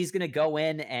decides she's going to go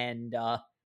in and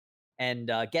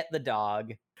get the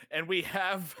dog. And we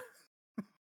have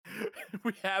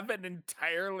an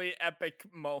entirely epic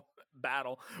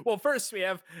battle. Well, first we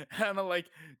have Hannah like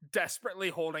desperately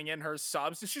holding in her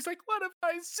sobs, and she's like, "What if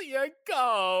I see a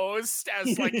ghost?"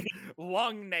 As like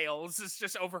long nails is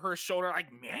just over her shoulder,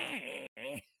 like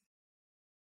meh.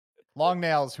 Long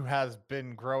Nails, who has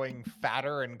been growing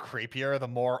fatter and creepier the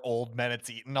more old men it's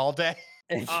eaten all day.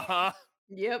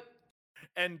 Yep.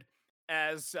 And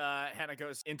as Hannah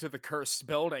goes into the cursed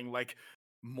building, like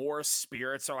more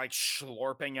spirits are like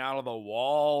slurping out of the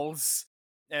walls,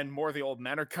 and more of the old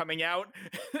men are coming out.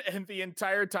 And the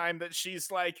entire time that she's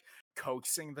like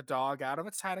coaxing the dog out of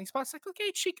its hiding spot. It's like,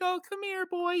 okay, Chico, come here,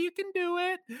 boy, you can do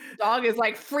it. Dog is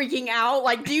like freaking out.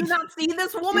 Like, do you not see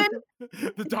this woman?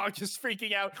 The dog is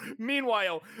freaking out.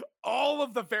 Meanwhile, all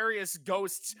of the various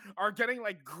ghosts are getting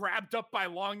like grabbed up by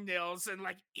long nails and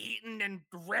like eaten and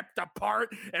ripped apart.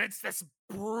 And it's this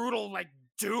brutal, like,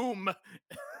 doom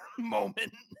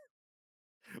moment.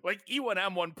 Like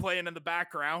E1M1 playing in the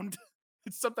background.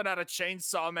 It's something out of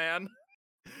Chainsaw Man.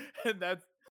 And that's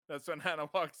when Hannah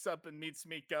walks up and meets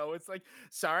Miko. It's like,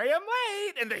 sorry I'm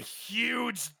late. And the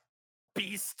huge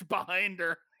beast behind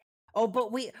her. Oh,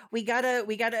 but we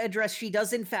gotta address she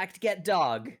does in fact get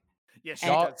dog. Yeah, she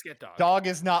Dog- does get dog. Dog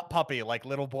is not puppy, like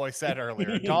little boy said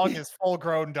earlier. Dog is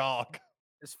full-grown dog.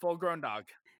 It's full-grown dog.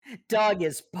 Dog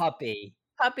is puppy.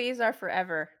 Puppies are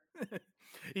forever.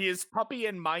 He is puppy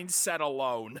in mindset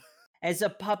alone. As a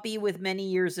puppy with many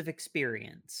years of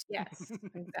experience. Yes,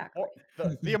 exactly.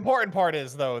 The important part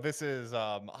is, though, this is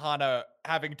Hana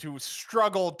having to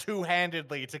struggle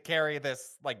two-handedly to carry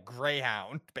this, like,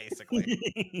 greyhound, basically.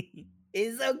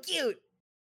 It's so cute.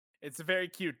 It's a very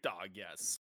cute dog,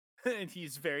 yes. And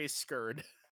he's very scared.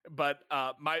 But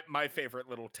my favorite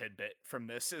little tidbit from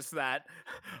this is that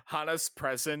Hana's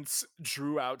presence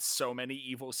drew out so many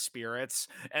evil spirits,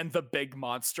 and the big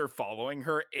monster following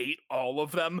her ate all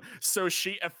of them, so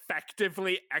she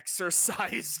effectively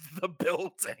exorcised the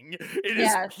building. It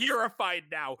is Yes. purified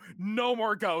now. No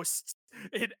more ghosts.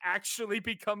 It actually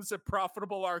becomes a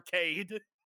profitable arcade.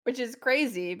 Which is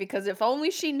crazy because if only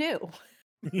she knew.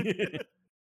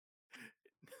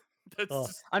 That's Oh,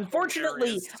 just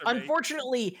Unfortunately, hilarious to me.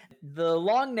 unfortunately, the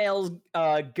long nails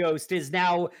ghost is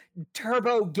now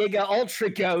Turbo Giga Ultra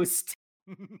Ghost.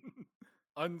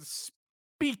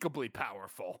 Unspeakably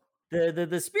powerful.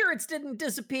 The spirits didn't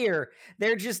disappear;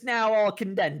 they're just now all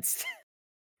condensed.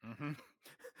 Mm-hmm.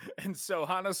 And so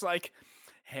Hana's like,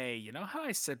 hey, you know how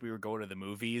I said we were going to the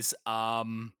movies?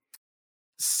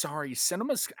 Sorry,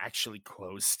 cinema's actually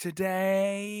closed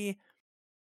today.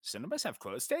 Cinemas have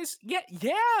closed days?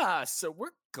 Yeah. So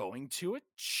we're going to a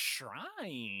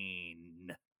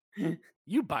shrine.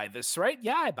 You buy this, right?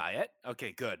 Yeah, I buy it.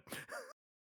 Okay, good.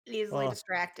 Easily Oh.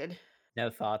 distracted. No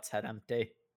thoughts, head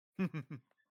empty.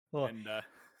 Oh. And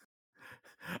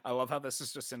I love how this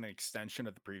is just an extension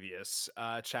of the previous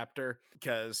chapter,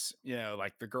 because, you know,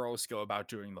 like the girls go about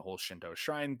doing the whole Shinto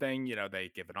shrine thing. You know, they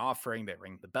give an offering, they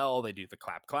ring the bell, they do the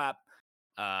clap clap.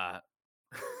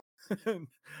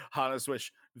 Hana's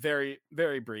wish, very,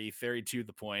 very brief, very to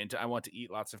the point. I want to eat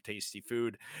lots of tasty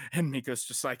food. And Miko's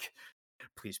just like,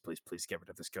 please get rid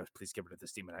of this ghost. Please get rid of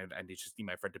this demon. I just need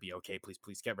my friend to be okay.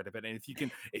 Please get rid of it. And if you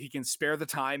can spare the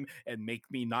time and make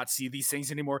me not see these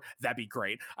things anymore, that'd be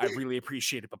great. I really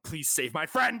appreciate it, but please save my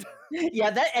friend.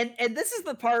 Yeah, that and this is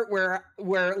the part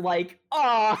where like,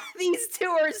 oh, these two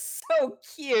are so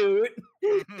cute.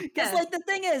 Because Yes. like the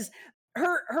thing is,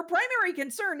 her primary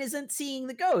concern isn't seeing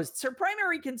the ghosts. Her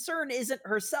primary concern isn't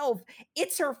herself.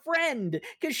 It's her friend,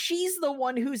 because she's the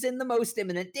one who's in the most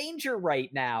imminent danger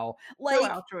right now. So Like,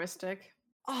 altruistic.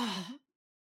 oh,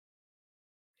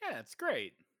 Yeah, it's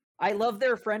great. I love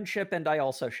their friendship, and I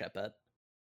also ship it.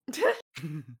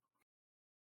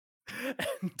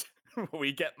 And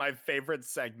we get my favorite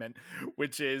segment,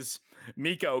 which is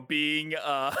Miko being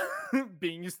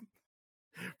being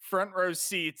front row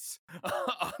seats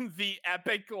on the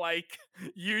epic, like,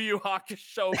 Yu Yu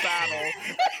Hakusho battle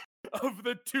of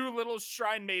the two little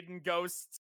shrine maiden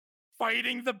ghosts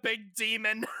fighting the big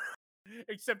demon.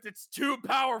 Except it's too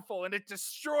powerful and it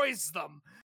destroys them.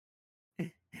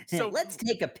 So let's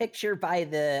take a picture by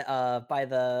the by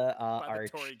the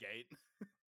arch, Torii Gate.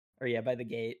 or yeah, by the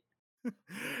gate.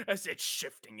 As it's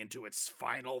shifting into its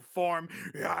final form,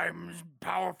 I'm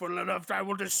powerful enough that I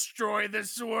will destroy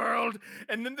this world.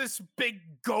 And then this big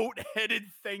goat-headed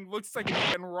thing looks like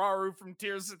fucking Raru from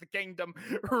Tears of the Kingdom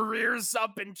rears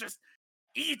up and just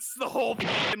eats the whole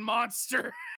fucking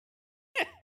monster.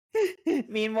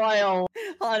 Meanwhile,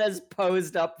 Hana's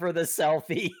posed up for the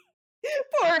selfie.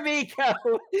 Poor Miko.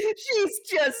 She's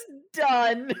just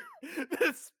done.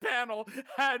 This panel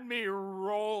had me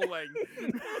rolling.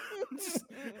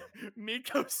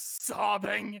 Miko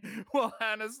sobbing while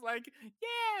Hannah's like,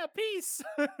 yeah, peace.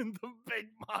 And the big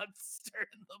monster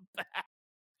in the back.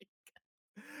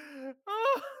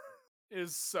 Oh,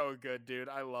 is so good, dude.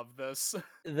 I love this.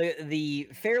 The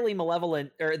fairly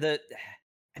malevolent, or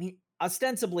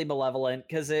ostensibly malevolent,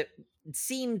 because it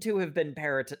seemed to have been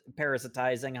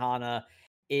parasitizing Hana,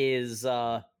 is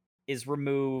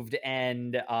removed,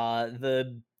 and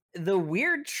the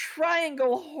weird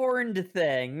triangle horned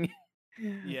thing.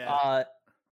 Yeah.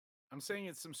 I'm saying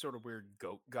it's some sort of weird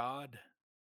goat god.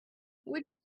 Which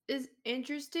is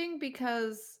interesting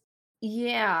because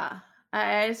Yeah,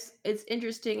 it's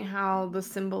interesting how the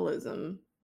symbolism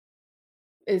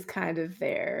is kind of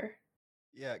there.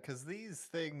 Yeah, because these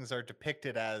things are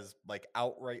depicted as like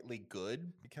outrightly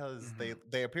good because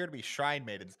they appear to be shrine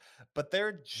maidens, but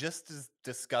they're just as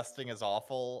disgusting as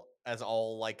awful as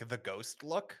all like the ghost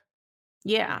look,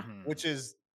 Yeah. which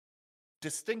is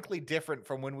distinctly different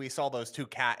from when we saw those two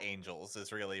cat angels.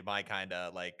 Is really my kind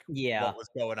of like Yeah. what was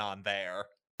going on there.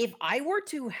 If I were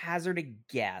to hazard a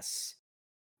guess,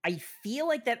 I feel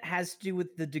like that has to do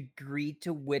with the degree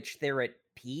to which they're at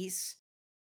peace,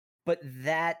 but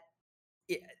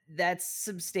that's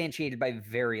substantiated by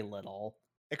very little.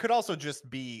 It could also just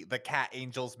be the cat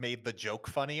angels made the joke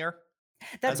funnier.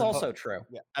 That's As oppo- also true.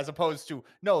 Yeah, as opposed to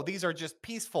no, these are just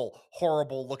peaceful,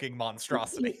 horrible looking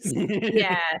monstrosities.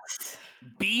 Yes.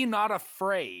 Be not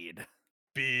afraid.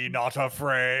 Be not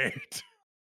afraid.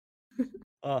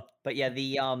 But yeah,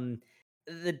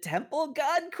 the temple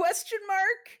god question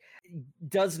mark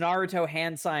does Naruto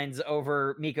hand signs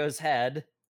over Miko's head.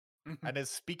 And is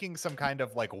speaking some kind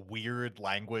of like weird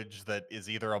language that is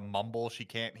either a mumble she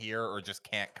can't hear or just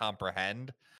can't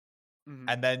comprehend.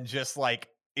 And then just like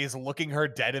is looking her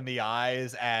dead in the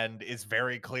eyes and is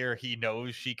very clear he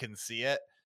knows she can see it.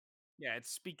 Yeah, it's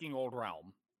speaking Old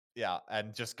Realm. Yeah,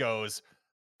 and just goes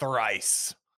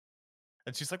thrice.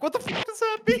 And she's like, what the fuck does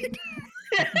that mean?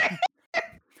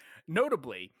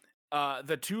 Notably,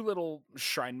 the two little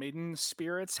shrine maiden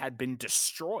spirits had been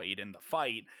destroyed in the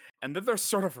fight, and then they're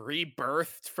sort of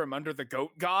rebirthed from under the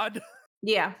goat god.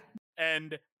 Yeah.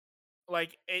 And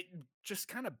like it just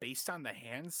kind of based on the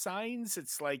hand signs,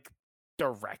 it's like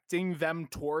directing them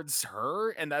towards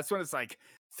her, and that's when it's like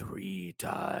 3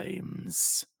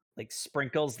 times. Like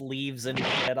sprinkles leaves and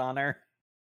shit on her.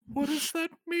 What does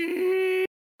that mean?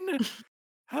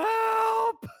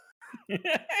 Help!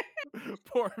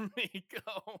 Poor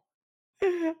Miko.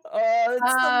 It's the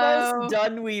Oh. most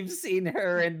done we've seen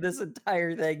her in this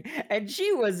entire thing. And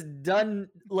she was done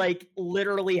like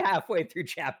literally halfway through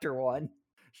chapter 1.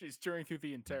 She's tearing through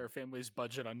the entire family's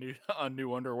budget on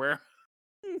new underwear.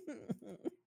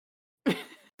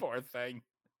 Poor thing.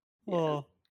 Oh.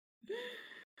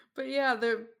 But yeah,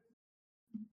 they're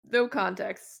no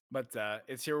context. But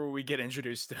it's here where we get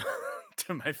introduced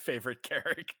to my favorite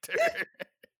character.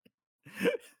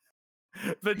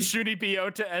 The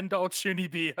Chunibyo to end all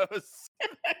Chunibyo's.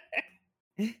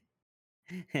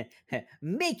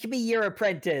 Make me your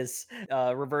apprentice.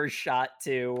 Reverse shot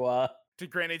to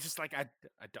Granny, just like I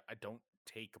don't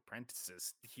take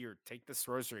apprentices. Here, take this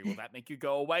rosary. Will that make you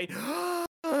go away?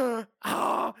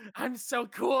 Oh, I'm so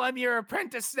cool. I'm your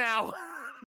apprentice now.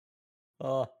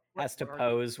 has to what are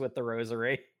you? pose with the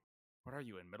rosary. What are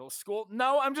you, in middle school?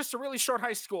 No, I'm just a really short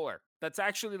high schooler. That's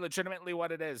actually legitimately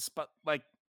what it is. But like,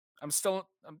 I'm still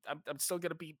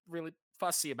gonna be really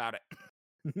fussy about it.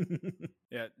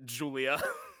 Yeah, Julia.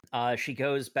 She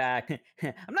goes back.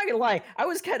 I'm not gonna lie, I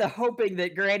was kind of hoping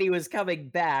that Granny was coming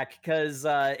back because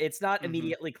it's not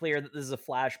immediately clear that this is a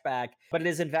flashback, but it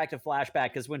is in fact a flashback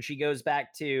because when she goes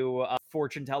back to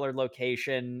fortune teller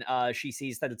location, she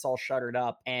sees that it's all shuttered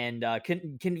up, and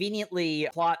conveniently,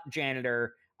 plot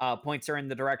janitor points her in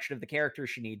the direction of the character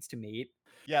she needs to meet.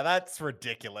 Yeah, that's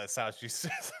ridiculous how she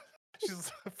says.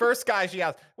 She's the first guy she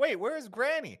asks, wait, where's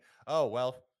Granny? Oh,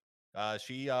 well,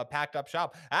 she packed up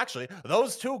shop. Actually,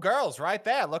 those two girls right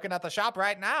there looking at the shop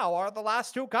right now are the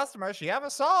last two customers she ever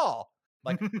saw.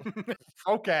 Like,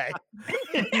 okay.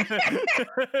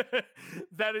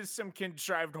 That is some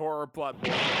contrived horror plot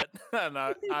bullshit. And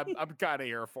I'm kind of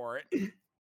here for it.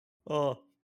 Oh,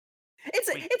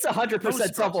 Wait, it's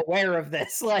 100% self-aware of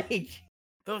this. Like,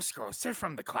 those girls, they're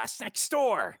from the class next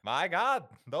door. My God,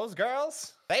 those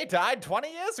girls, they died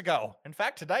 20 years ago. In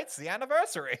fact, tonight's the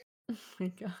anniversary. Oh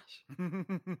my gosh.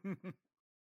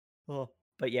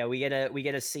 But yeah, we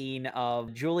get a scene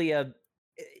of Julia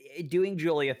doing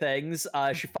Julia things.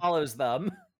 She follows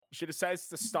them. She decides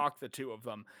to stalk the two of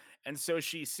them, and so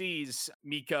she sees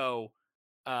Miko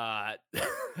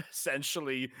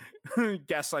essentially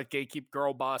gaslight gatekeep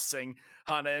girl bossing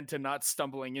Hana into not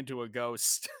stumbling into a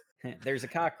ghost. There's a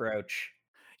cockroach.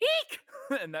 Eek!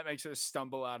 And that makes her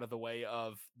stumble out of the way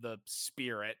of the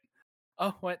spirit.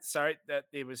 Oh, what? Sorry, that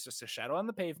it was just a shadow on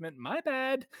the pavement. My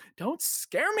bad. Don't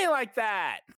scare me like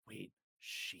that. Wait,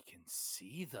 she can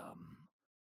see them.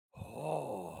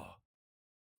 Oh.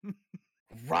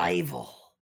 Rival.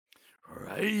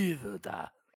 Rival.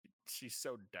 She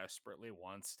so desperately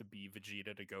wants to be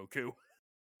Vegeta to Goku.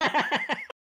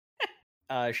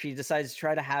 She decides to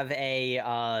try to have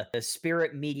a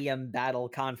spirit medium battle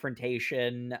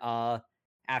confrontation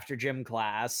after gym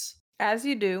class. As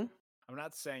you do. I'm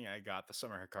not saying I got the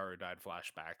Summer Hikaru died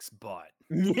flashbacks, but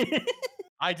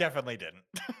I definitely didn't.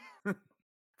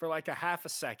 for like a half a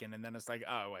second, and then it's like,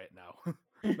 oh wait, no,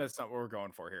 that's not what we're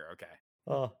going for here. Okay.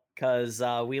 Because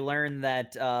we learn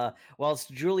that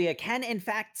whilst Julia can in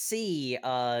fact see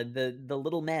the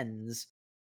little men's,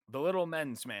 The little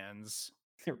men's mans.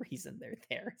 the reason they're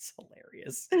there is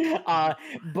hilarious.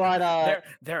 But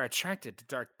They're attracted to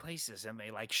dark places and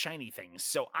they like shiny things.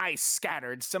 So I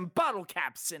scattered some bottle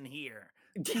caps in here.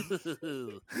 she just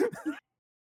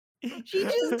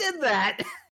did that.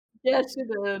 Yeah, she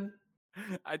did.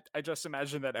 I just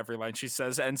imagine that every line she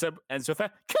says ends with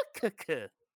a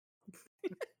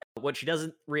What she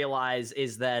doesn't realize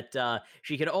is that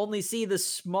she can only see the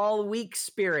small, weak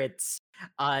spirits,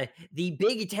 the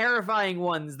big, terrifying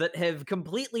ones that have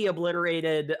completely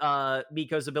obliterated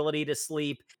Miko's ability to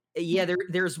sleep. Yeah,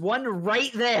 there's one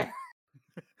right there.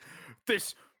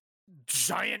 This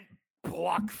giant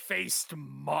block-faced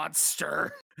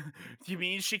monster. You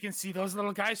mean she can see those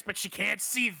little guys, but she can't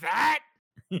see that?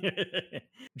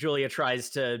 Julia tries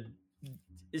to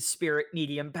spirit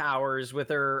medium powers with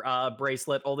her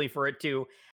bracelet, only for it to,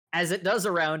 as it does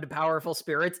around powerful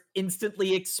spirits,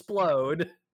 instantly explode.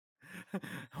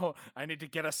 Oh, I need to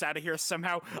get us out of here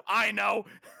somehow. I know!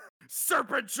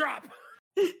 Serpent drop!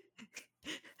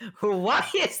 Why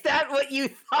is that what you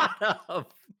thought of?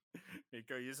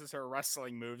 Miko uses her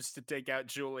wrestling moves to take out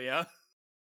Julia.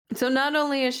 So not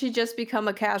only has she just become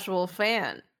a casual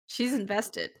fan, she's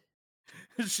invested.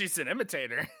 She's an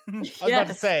imitator. I was about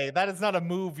to say, that is not a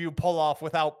move you pull off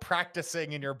without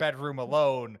practicing in your bedroom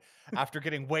alone after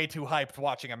getting way too hyped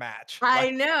watching a match. I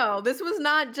know. This was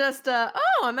not just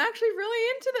I'm actually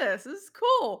really into this. This is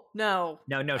cool. No.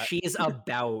 No, she's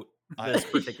about this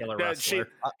particular wrestler.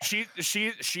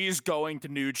 She's going to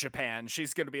New Japan.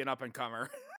 She's going to be an up-and-comer.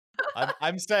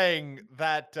 I'm saying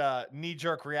that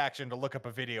knee-jerk reaction to look up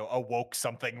a video awoke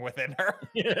something within her.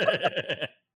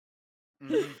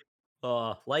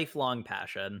 Lifelong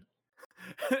passion.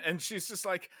 And she's just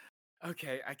like,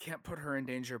 okay, I can't put her in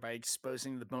danger by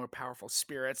exposing the more powerful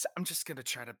spirits. I'm just going to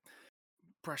try to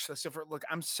brush this over. Look,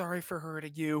 I'm sorry for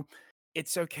hurting you.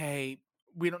 It's okay.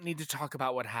 We don't need to talk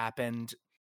about what happened.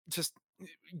 Just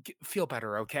feel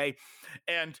better, okay?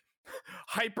 And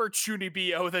hyper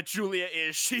chunibyo that Julia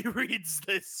is, she reads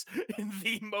this in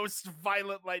the most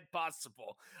violent light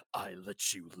possible. I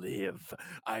let you live.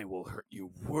 I will hurt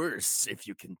you worse if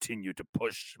you continue to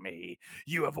push me.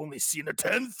 You have only seen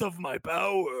 1/10 of my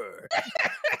power.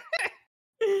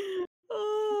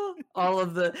 all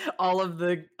of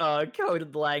the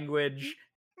coded language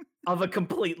of a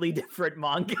completely different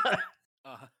manga.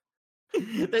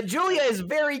 That Julia is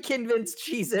very convinced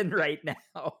she's in right now.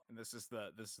 And this is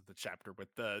the chapter with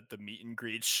the meet and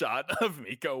greet shot of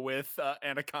Miko with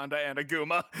Anaconda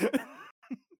Anaguma.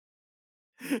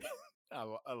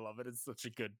 I love it. It's such a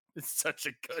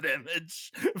good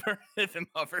image for him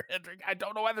over entering. I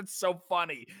don't know why that's so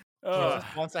funny. He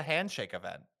just wants a handshake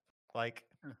event. Like,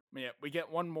 yeah, we get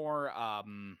one more.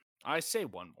 I say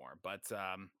one more, but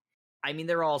I mean,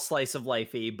 they're all slice of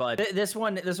lifey, but this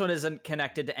one isn't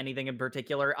connected to anything in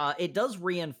particular. It does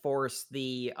reinforce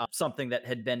the something that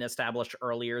had been established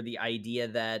earlier, the idea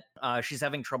that she's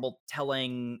having trouble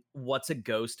telling what's a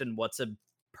ghost and what's a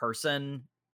person.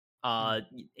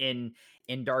 In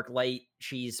Dark Light,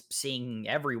 she's seeing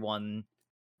everyone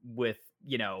with,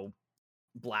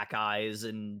 black eyes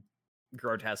and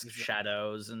grotesque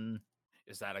shadows. And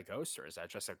is that a ghost or is that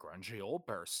just a grungy old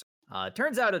person?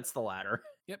 Turns out it's the latter.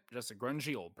 Yep, just a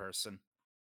grungy old person.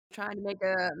 Trying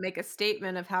to make a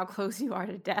statement of how close you are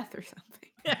to death or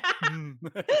something.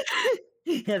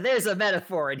 Yeah, there's a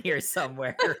metaphor in here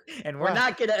somewhere, and we're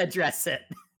not going to address it.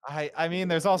 I mean,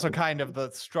 there's also kind of the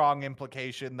strong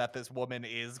implication that this woman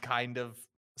is kind of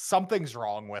something's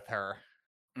wrong with her.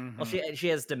 Mm-hmm. Well, she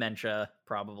has dementia,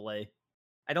 probably.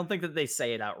 I don't think that they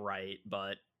say it outright,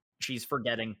 but she's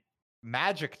forgetting.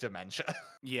 Magic dementia.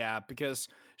 Yeah, because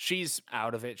she's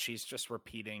out of it. She's just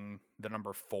repeating the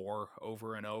number 4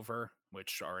 over and over,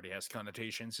 which already has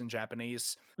connotations in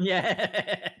Japanese.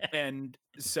 Yeah. And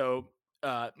so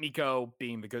Miko,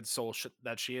 being the good soul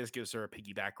that she is, gives her a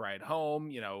piggyback ride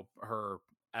home. Her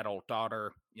adult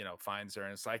daughter, finds her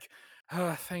and it's like,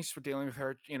 thanks for dealing with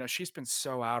her. She's been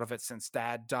so out of it since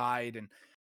Dad died, and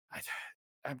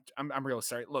I'm real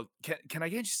sorry. Look, can I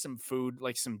get you some food,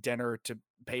 like some dinner to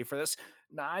pay for this?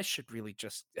 No, I should really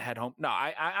just head home. No,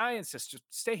 I insist. Just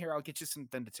stay here. I'll get you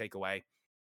something to take away.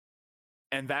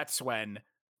 And that's when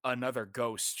another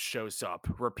ghost shows up,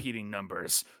 repeating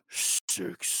numbers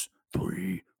 6,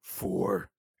 3, 4,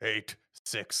 8,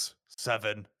 6,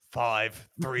 7, 5,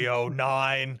 3, 0,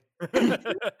 9.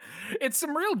 It's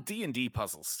some real D&D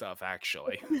puzzle stuff,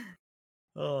 actually.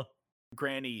 Oh.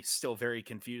 Granny, still very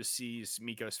confused, sees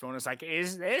Miko's phone. Is like,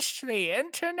 "Is this the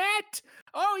internet?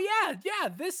 Oh yeah,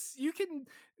 this you can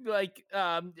like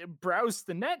browse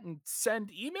the net and send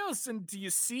emails. And do you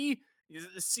see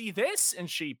this?" And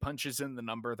she punches in the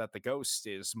number that the ghost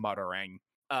is muttering,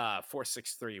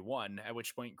 4631. At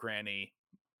which point, Granny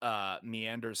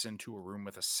meanders into a room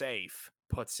with a safe,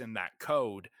 puts in that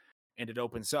code, and it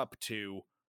opens up to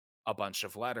a bunch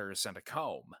of letters and a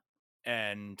comb.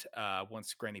 And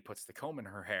once Granny puts the comb in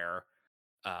her hair,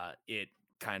 it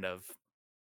kind of,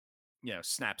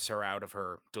 snaps her out of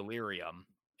her delirium.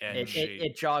 And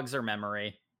It jogs her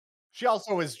memory. She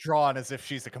also is drawn as if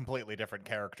she's a completely different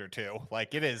character too.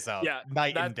 Like it is yeah,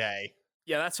 night and day.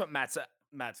 yeah, that's what Matt's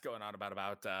going on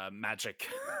about magic,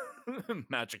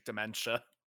 magic dementia.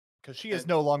 Because she is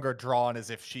no longer drawn as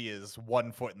if she is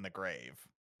 1 foot in the grave.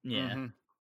 Yeah. Mhm.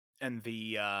 And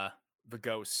the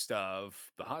ghost of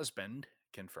the husband,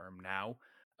 confirmed now,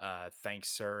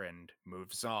 thanks her and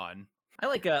moves on. I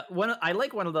like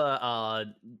one of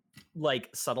the like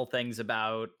subtle things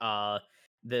about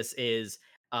this is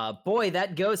boy,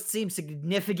 that ghost seems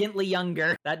significantly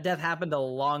younger. That death happened a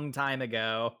long time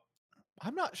ago.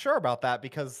 I'm not sure about that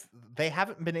because they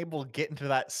haven't been able to get into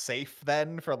that safe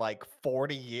then for like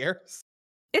 40 years.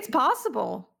 It's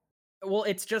possible. Well,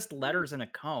 it's just letters and a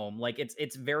comb. Like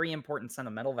it's very important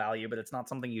sentimental value, but it's not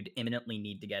something you'd imminently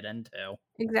need to get into.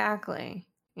 Exactly.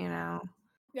 You know.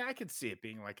 Yeah, I could see it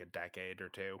being like a decade or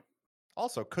two.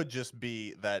 Also, could just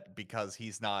be that because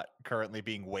he's not currently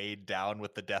being weighed down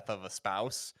with the death of a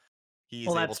spouse, he's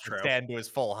Well, able that's to true. stand to his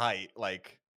full height.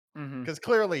 Like, Mhm. because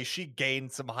clearly she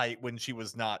gained some height when she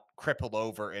was not crippled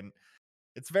over, and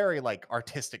it's very like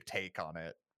artistic take on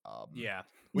it. Yeah.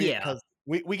 Because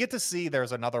we get to see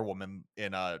there's another woman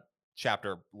in a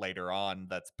chapter later on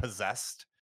that's possessed,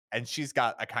 and she's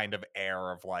got a kind of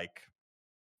air of like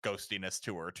ghostiness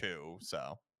to her too.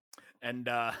 So And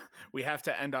we have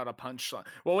to end on a punchline.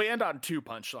 Well, we end on two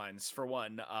punchlines. For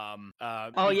one,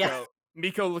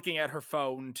 Miko looking at her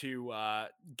phone to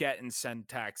get and send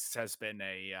texts has been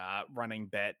a running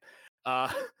bit.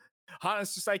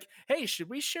 Hana's just like, "Hey, should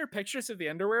we share pictures of the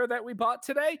underwear that we bought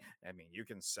today? I mean, you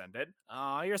can send it.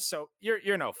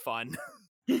 You're no fun."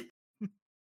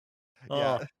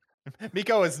 yeah,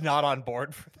 Miko is not on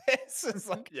board for this. It's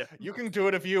like, Yeah. you can do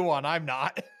it if you want. I'm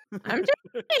not. I'm just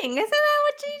saying, isn't that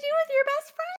what you do with your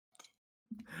best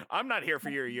friend? I'm not here for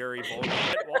your Yuri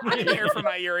bullshit. Well, I'm here for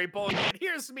my Yuri bullshit.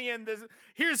 Here's me in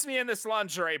this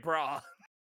lingerie bra.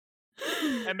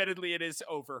 Admittedly, it is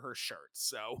over her shirt,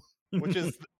 so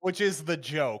which is the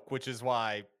joke, which is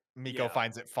why Miko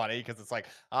finds it funny because it's like,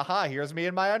 aha, here's me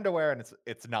in my underwear, and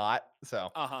it's not. So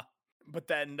But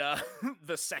then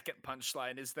the second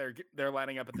punchline is they're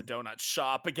lining up at the donut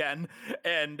shop again,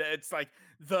 and it's like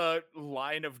the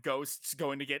line of ghosts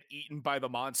going to get eaten by the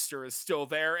monster is still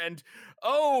there, and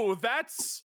oh,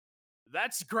 that's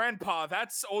Grandpa,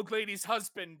 that's old lady's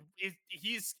husband.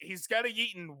 He's getting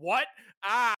eaten. What?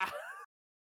 Ah.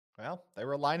 Well, they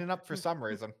were lining up for some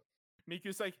reason.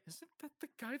 Miku's like, isn't that the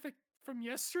guy from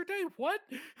yesterday? What?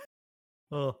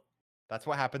 Oh. That's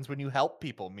what happens when you help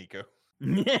people, Miku. Why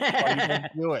you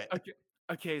don't do it?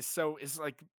 Okay, so is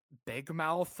like Big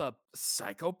Mouth a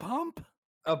psychopomp?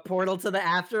 A portal to the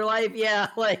afterlife? Yeah,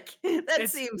 like that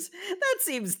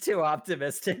seems too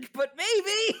optimistic, but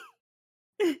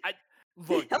maybe.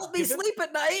 Look, help me sleep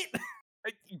at night.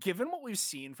 Given what we've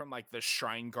seen from like the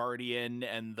Shrine Guardian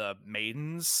and the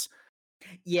Maidens,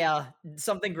 yeah,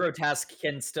 something grotesque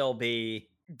can still be.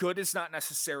 Good is not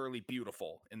necessarily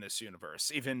beautiful in this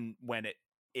universe, even when it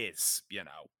is,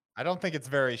 I don't think it's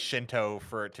very Shinto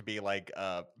for it to be like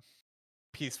a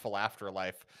peaceful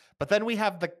afterlife. But then we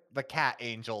have the cat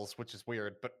angels, which is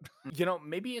weird. But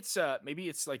maybe it's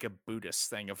like a Buddhist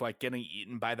thing of like getting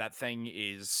eaten by that thing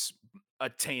is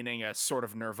attaining a sort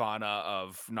of nirvana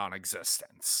of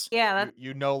non-existence. Yeah,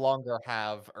 you no longer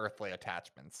have earthly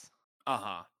attachments.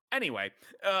 Anyway,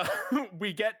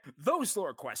 we get those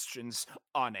lore questions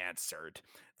unanswered.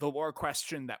 The lore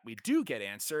question that we do get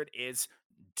answered is,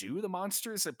 do the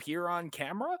monsters appear on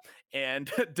camera? And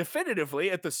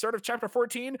definitively, at the start of chapter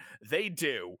 14, they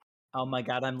do. Oh my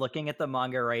god, I'm looking at the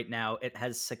manga right now. It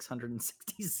has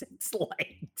 666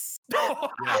 likes. God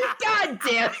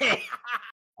damn it!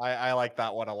 I like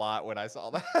that one a lot when I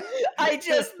saw that. I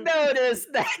just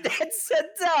noticed that. That's so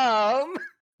dumb.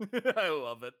 I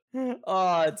love it.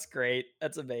 Oh, it's great.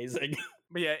 That's amazing.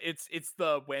 But yeah, it's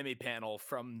the whammy panel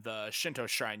from the Shinto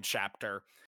Shrine chapter.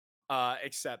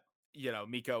 Except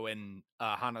Miko and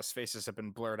Hana's faces have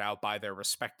been blurred out by their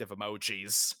respective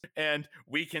emojis. And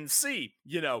we can see,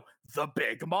 the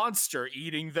big monster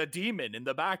eating the demon in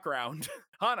the background.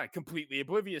 Hana completely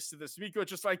oblivious to this. Miko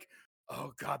just like,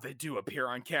 oh God, they do appear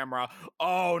on camera.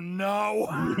 Oh no.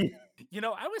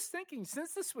 I was thinking,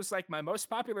 since this was like my most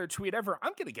popular tweet ever,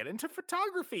 I'm going to get into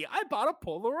photography. I bought a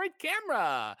Polaroid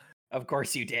camera. Of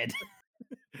course you did.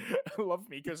 I love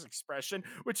Miko's expression,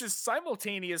 which is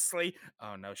simultaneously,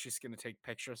 oh no, she's going to take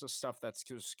pictures of stuff that's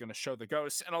just going to show the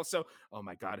ghosts. And also, oh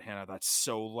my God, Hannah, that's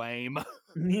so lame.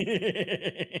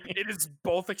 It is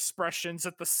both expressions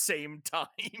at the same time.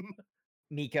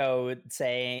 Miko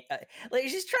saying, like,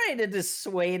 she's trying to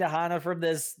dissuade Hana from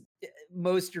this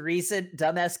most recent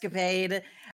dumb escapade.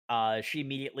 Hana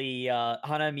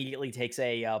immediately takes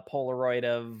a Polaroid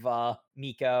of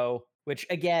Miko, which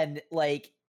again,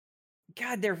 like,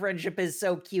 God, their friendship is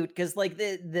so cute because, like,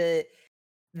 the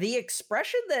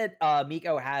expression that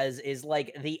Miko has is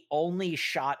like the only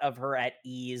shot of her at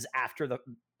ease after the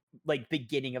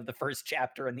beginning of the first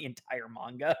chapter in the entire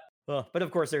manga. But of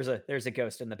course, there's a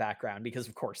ghost in the background because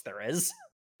of course there is.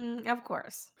 Of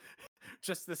course.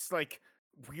 Just this like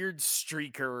weird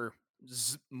streaker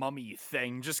mummy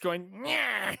thing, just going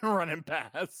running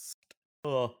past.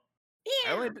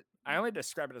 I only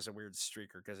describe it as a weird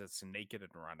streaker because it's naked and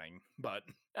running, but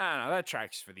I don't know, that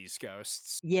tracks for these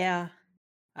ghosts. Yeah,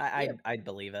 I'd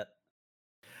believe it.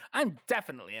 I'm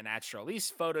definitely a natural. These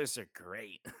photos are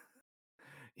great.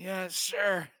 Yeah,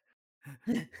 sure.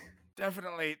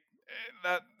 Definitely.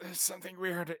 There's something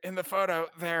weird in the photo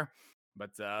there.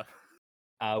 But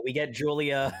we get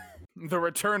Julia. The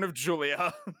return of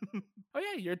Julia. Oh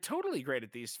yeah, you're totally great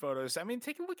at these photos. I mean,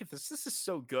 take a look at this. This is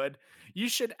so good. You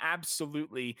should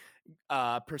absolutely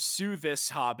pursue this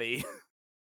hobby.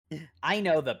 I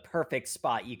know the perfect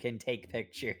spot you can take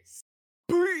pictures.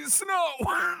 Please, no!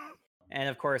 And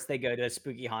of course, they go to a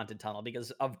spooky haunted tunnel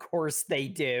because of course they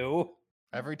do.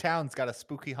 Every town's got a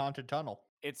spooky haunted tunnel.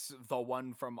 It's the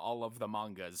one from all of the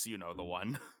mangas. You know the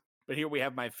one. But here we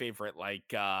have my favorite,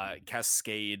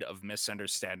 cascade of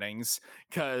misunderstandings.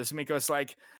 Because Miko's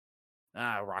like,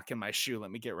 rocking my shoe. Let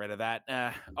me get rid of that.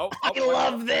 I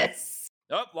love this.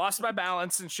 Oh, lost my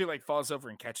balance. And she falls over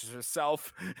and catches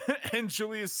herself. And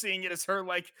Julia's seeing it as her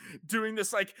doing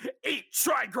this 8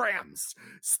 trigrams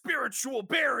spiritual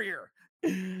barrier.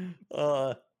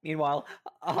 Meanwhile,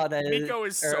 Miko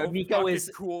is so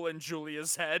cool in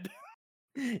Julia's head.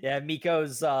 Yeah,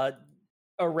 Miko's a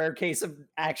rare case of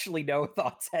actually no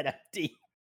thoughts head empty.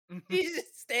 She's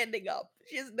just standing up.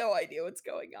 She has no idea what's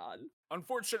going on.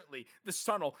 Unfortunately, this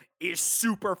tunnel is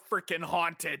super freaking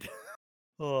haunted.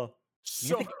 So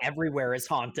I think everywhere is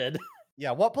haunted.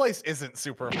 Yeah, what place isn't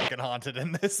super freaking haunted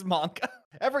in this manga?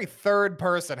 Every third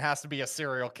person has to be a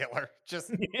serial killer.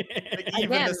 Just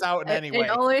even this out in any way. It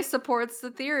always supports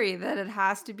the theory that it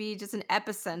has to be just an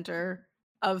epicenter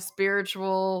of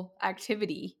spiritual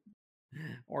activity.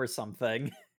 Or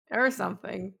something.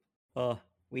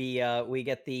 We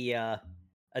get the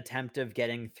attempt of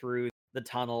getting through the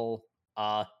tunnel.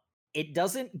 It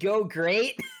doesn't go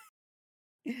great.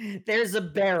 There's a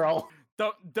barrel.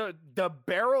 The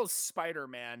barrel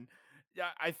Spider-Man.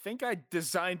 Yeah, I think I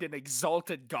designed an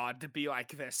exalted god to be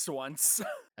like this once.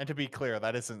 And to be clear,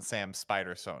 that isn't Sam's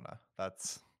Spider Sona.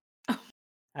 That's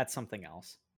something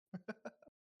else.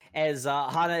 As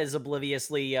Hana is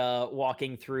obliviously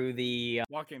walking through the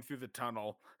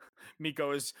tunnel,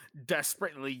 Miko is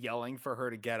desperately yelling for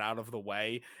her to get out of the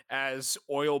way as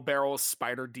Oil Barrel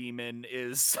Spider Demon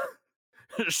is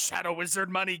Shadow Wizard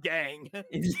Money Gang.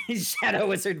 Shadow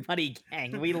Wizard Money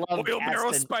Gang. We love Oil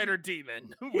Barrel Spider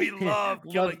Demon. We love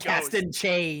killing casting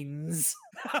chains.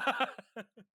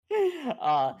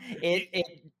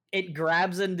 It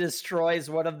grabs and destroys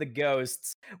one of the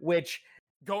ghosts, which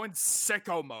go in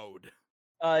sicko mode.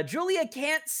 Julia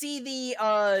can't see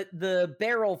the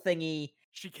barrel thingy.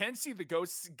 She can see the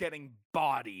ghosts getting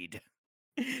bodied.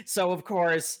 So of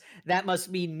course that must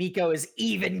mean Miko is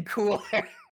even cooler.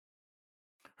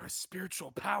 Her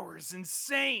spiritual power is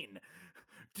insane.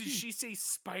 Did she say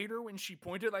spider when she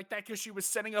pointed like that because she was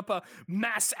setting up a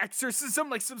mass exorcism,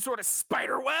 like some sort of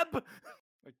spider web?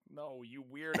 No, you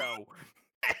weirdo.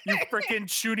 You freaking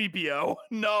Chunibyo.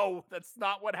 No, that's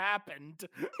not what happened.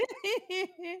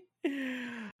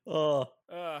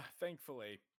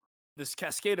 Thankfully, this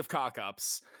cascade of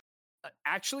cock-ups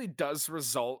actually does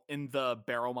result in the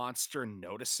barrel monster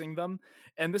noticing them.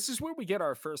 And this is where we get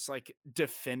our first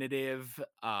definitive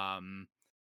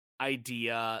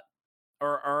idea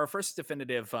or our first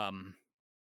definitive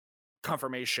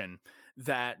confirmation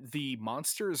that the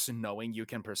monsters knowing you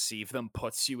can perceive them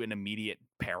puts you in immediate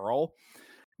peril.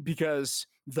 because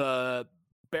the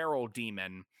barrel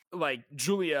demon, like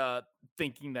Julia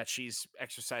thinking that she's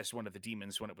exorcised one of the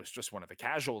demons when it was just one of the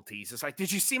casualties, is like,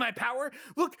 did you see my power?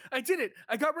 Look, I did it.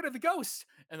 I got rid of the ghost.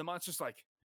 And the monster's like,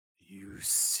 you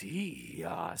see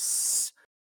us,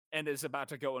 and is about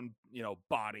to go and,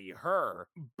 body her.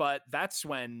 But that's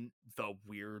when the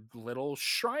weird little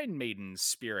shrine maiden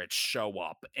spirits show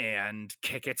up and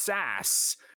kick its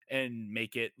ass and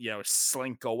make it,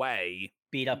 slink away.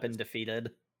 Beat up and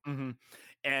defeated. Mm-hmm.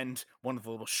 And one of the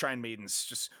little shrine maidens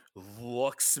just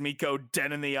looks Miko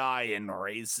dead in the eye and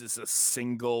raises a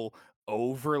single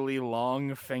overly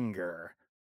long finger.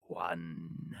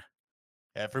 1.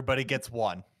 Everybody gets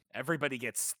 1. Everybody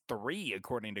gets 3,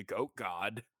 according to Goat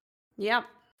God. Yep.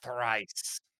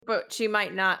 Thrice. But she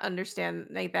might not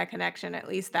make that connection. At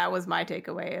least that was my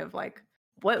takeaway of like,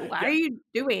 why Yeah. are you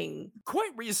doing?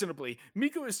 Quite reasonably,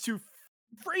 Miko is too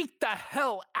freak the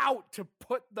hell out to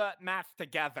put that math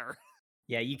together.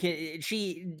 Yeah, you can.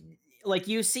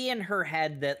 You see in her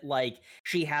head that like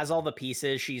she has all the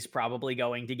pieces. She's probably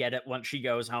going to get it once she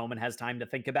goes home and has time to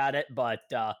think about it. But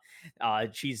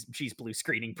she's blue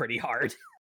screening pretty hard.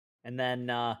 And then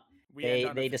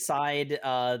they decide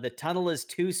the tunnel is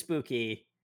too spooky.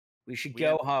 We should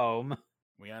go home.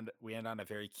 We end on a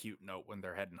very cute note when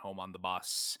they're heading home on the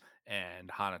bus,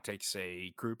 and Hana takes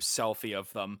a group selfie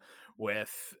of them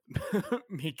with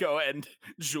Miko and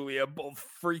Julia both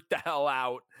freaked the hell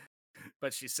out.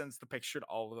 But she sends the picture to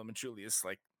all of them, and Julia's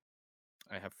like,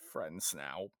 I have friends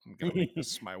now. I'm gonna make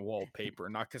this my wallpaper,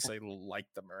 not because I like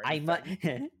them or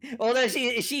anything. Well, no,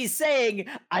 she's saying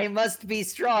I must be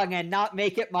strong and not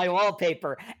make it my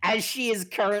wallpaper, as she is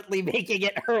currently making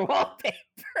it her wallpaper.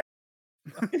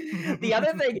 The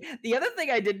other thing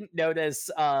I didn't notice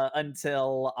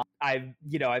until I've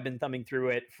been thumbing through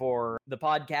it for the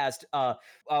podcast.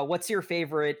 What's your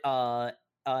favorite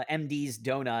MD's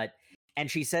donut? And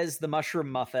she says the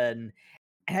mushroom muffin.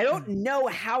 And I don't know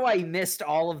how I missed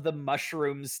all of the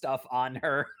mushroom stuff on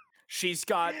her. She's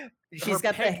got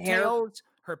the hair.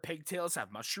 Her pigtails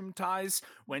have mushroom ties.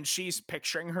 When she's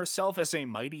picturing herself as a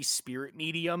mighty spirit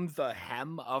medium, the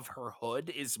hem of her hood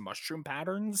is mushroom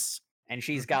patterns. And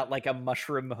she's got like a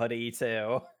mushroom hoodie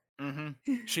too.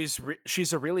 Mm-hmm.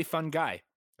 She's a really fun guy.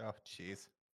 Oh, jeez.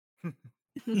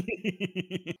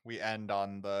 We end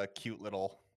on the cute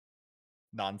little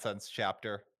nonsense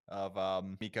chapter of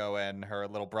Miko and her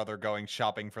little brother going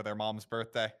shopping for their mom's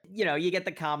birthday. You get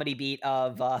the comedy beat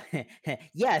of,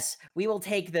 yes, we will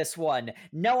take this one.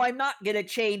 No, I'm not going to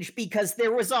change because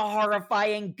there was a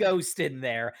horrifying ghost in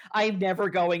there. I'm never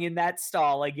going in that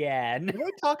stall again. Can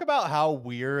we talk about how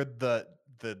weird the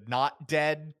not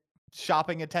dead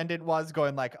shopping attendant was,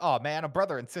 going like, oh man, a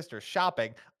brother and sister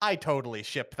shopping. I totally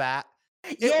ship that.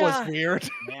 It was weird.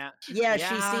 Yeah,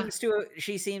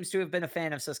 she seems to have been a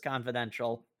fan of Sis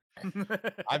Confidential.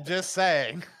 I'm just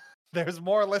saying, there's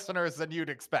more listeners than you'd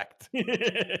expect.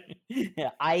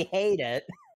 I hate it.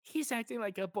 He's acting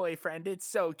like a boyfriend. It's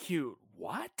so cute.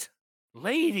 What?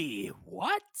 Lady,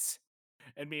 what?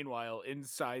 And meanwhile,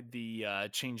 inside the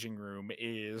changing room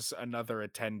is another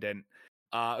attendant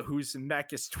whose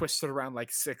neck is twisted around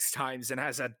like 6 times and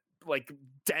has a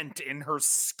dent in her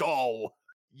skull.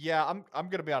 Yeah, I'm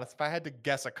gonna be honest. If I had to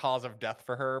guess a cause of death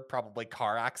for her, probably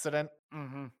car accident.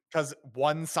 Mm-hmm. Because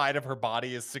one side of her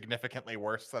body is significantly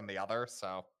worse than the other.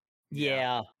 So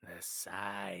yeah. The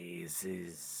size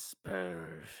is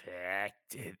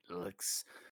perfect. It looks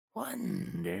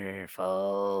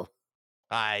wonderful.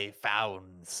 I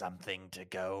found something to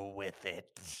go with it.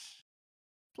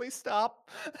 Please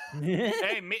stop.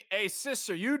 Hey,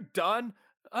 sister, you done?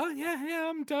 Oh yeah,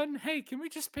 I'm done. Hey, can we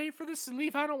just pay for this and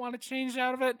leave? I don't want to change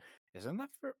out of it. Isn't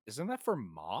that for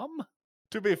mom?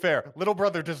 To be fair, little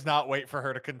brother does not wait for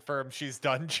her to confirm she's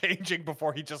done changing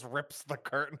before he just rips the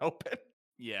curtain open.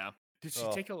 Yeah. Did she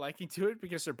take a liking to it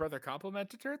because her brother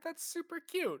complimented her? That's super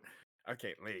cute.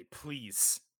 Okay, lady,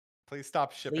 please. Please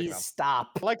stop shipping them.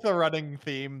 Stop. I like the running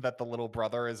theme that the little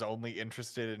brother is only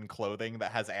interested in clothing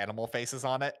that has animal faces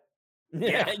on it.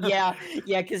 Yeah,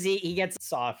 because he gets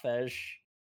sawfish.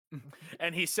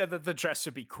 And he said that the dress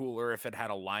would be cooler if it had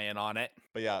a lion on it.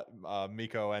 But yeah,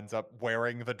 Miko ends up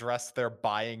wearing the dress they're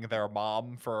buying their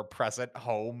mom for a present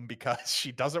home because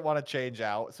she doesn't want to change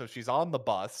out. So she's on the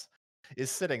bus, is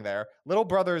sitting there. Little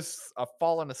brother's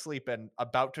fallen asleep and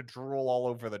about to drool all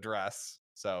over the dress.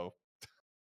 So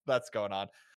that's going on.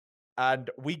 And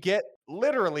we get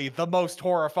literally the most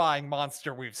horrifying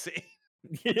monster we've seen.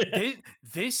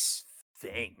 This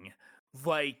thing,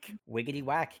 like, wiggity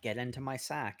whack, get into my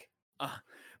sack.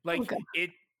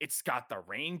 It's got the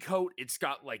raincoat. It's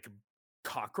got like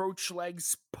cockroach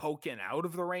legs poking out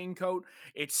of the raincoat.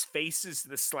 Its face is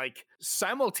this like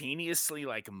simultaneously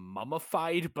like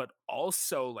mummified, but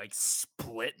also like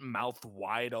split mouth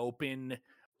wide open,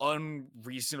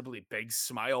 unreasonably big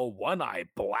smile, one eye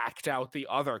blacked out, the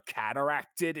other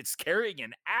cataracted. It's carrying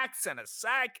an axe and a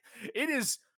sack. It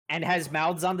is And has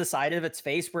mouths on the side of its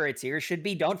face where its ears should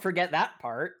be. Don't forget that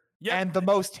part. Yep. And the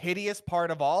most hideous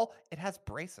part of all, it has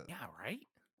braces. Yeah, right?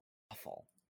 Awful.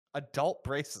 Adult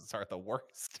braces are the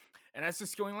worst. And as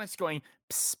it's going,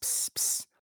 psst, psst, psst,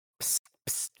 psst,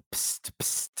 psst, psst,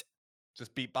 psst.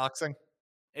 Just beatboxing.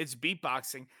 It's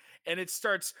beatboxing, and it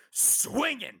starts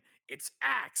swinging its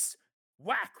axe,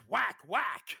 whack, whack,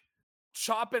 whack,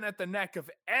 chopping at the neck of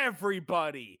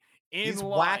everybody in He's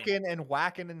line.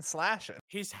 whacking and slashing.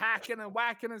 He's hacking and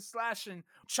whacking and slashing,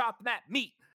 chopping that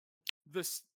meat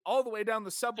this all the way down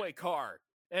the subway car.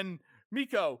 And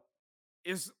Miko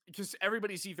is, because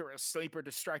everybody's either asleep or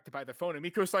distracted by their phone, and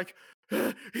Miko's like,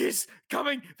 he's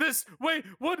coming this way.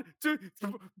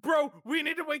 Bro, we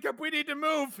need to wake up. We need to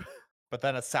move. But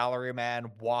then a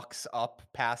salaryman walks up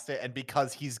past it, and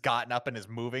because he's gotten up and is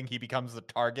moving, he becomes the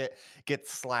target,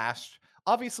 gets slashed.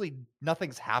 Obviously,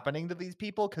 nothing's happening to these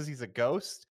people because he's a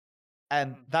ghost.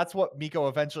 And that's what Miko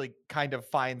eventually kind of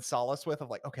finds solace with, of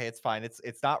like, okay, it's fine.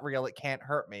 It's not real. It can't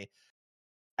hurt me.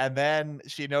 And then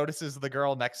she notices the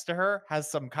girl next to her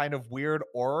has some kind of weird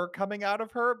aura coming out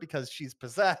of her because she's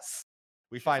possessed.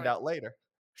 She's find out later.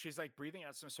 She's like breathing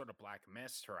out some sort of black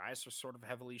mist. Her eyes are sort of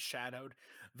heavily shadowed.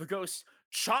 The ghost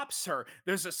chops her.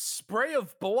 There's a spray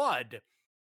of blood.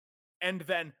 And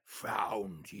then,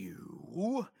 found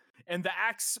you. And the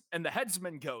axe and the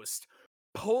headsman ghost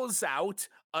pulls out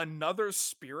another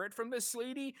spirit from this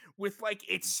lady with like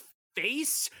its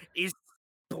face is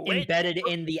embedded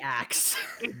in the axe.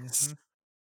 It's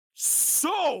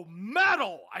so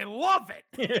metal. I love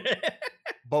it.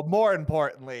 But more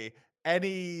importantly,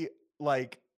 any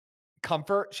like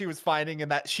comfort she was finding in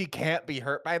that she can't be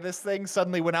hurt by this thing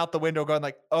suddenly went out the window, going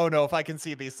like, oh no, if I can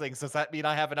see these things, does that mean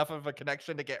I have enough of a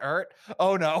connection to get hurt?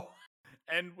 Oh no.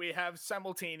 And we have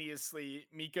simultaneously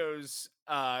Miko's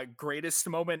greatest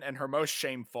moment and her most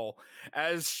shameful,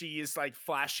 as she is like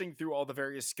flashing through all the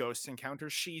various ghost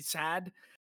encounters she's had.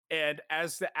 And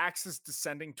as the axe is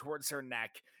descending towards her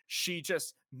neck, she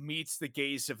just meets the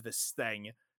gaze of this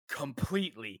thing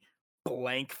completely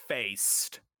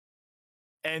blank-faced.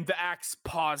 And the axe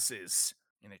pauses,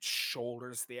 and it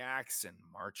shoulders the axe and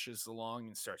marches along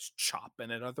and starts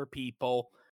chopping at other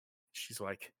people. She's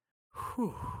like,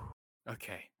 whew,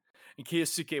 okay. And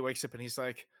Kiyosuke wakes up and he's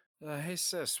like, hey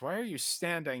sis, why are you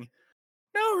standing?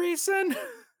 No reason.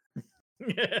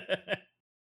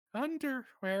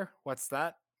 Underwear. What's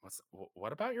that?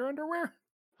 What about your underwear?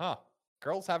 Huh.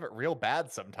 Girls have it real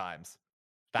bad sometimes.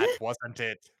 That wasn't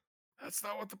it. That's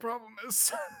not what the problem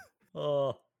is.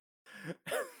 Oh.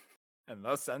 And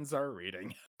thus ends our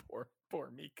reading.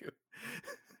 Poor Miku.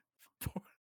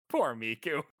 Poor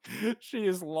Miku. She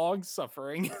is long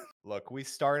suffering. Look, we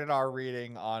started our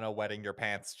reading on a wetting your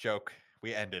pants joke.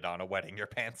 We ended on a wetting your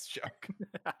pants joke.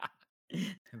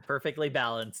 Perfectly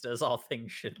balanced, as all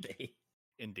things should be.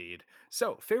 Indeed.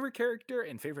 So, favorite character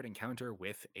and favorite encounter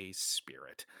with a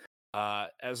spirit.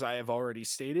 As I have already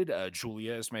stated,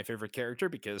 Julia is my favorite character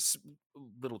because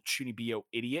little Chunibyo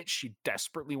idiot, she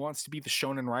desperately wants to be the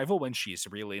shonen rival when she's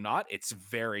really not. It's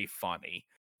very funny.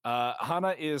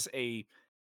 Hana is a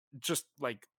just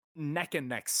like neck and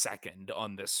neck second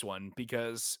on this one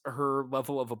because her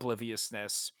level of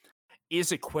obliviousness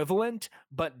is equivalent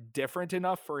but different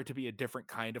enough for it to be a different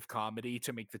kind of comedy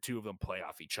to make the two of them play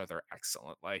off each other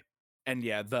excellently. And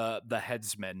yeah, the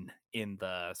headsman in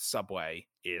the subway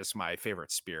is my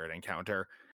favorite spirit encounter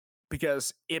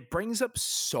because it brings up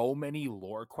so many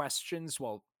lore questions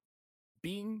while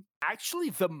being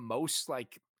actually the most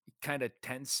like kind of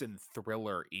tense and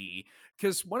thriller-y.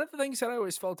 Because one of the things that I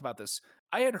always felt about this,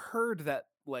 I had heard that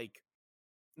like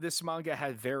this manga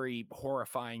had very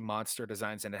horrifying monster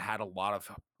designs and it had a lot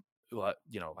of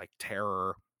like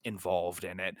terror involved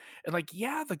in it. And like,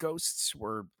 yeah, the ghosts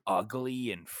were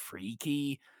ugly and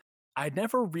freaky. I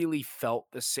never really felt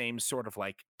the same sort of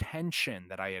like tension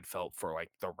that I had felt for like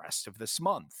the rest of this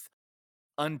month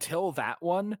until that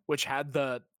one, which had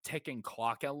the ticking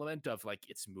clock element of like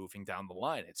it's moving down the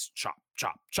line. It's chop,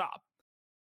 chop, chop.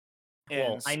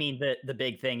 Well, I mean, the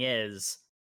big thing is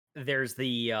there's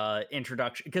the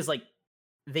introduction, because like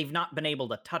they've not been able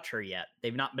to touch her yet.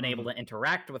 They've not been able to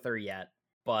interact with her yet.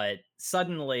 But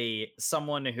suddenly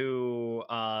someone who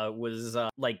was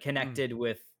like connected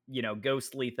with,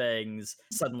 ghostly things,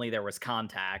 suddenly there was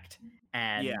contact.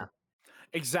 And yeah,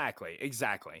 exactly.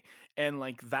 And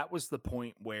like that was the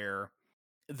point where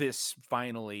this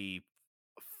finally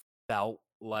felt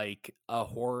like a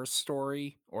horror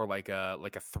story or like a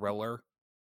thriller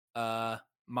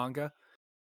manga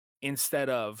instead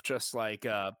of just like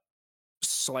a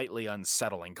slightly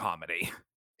unsettling comedy.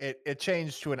 It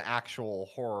changed to an actual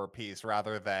horror piece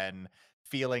rather than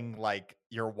feeling like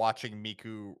you're watching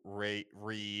Miku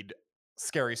read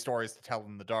scary stories to tell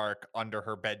in the dark under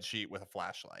her bed sheet with a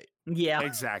flashlight. Yeah.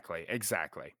 Exactly.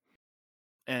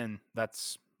 And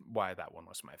that's why that one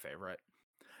was my favorite.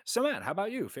 So Matt, how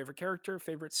about you? Favorite character,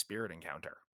 favorite spirit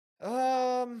encounter?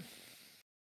 That's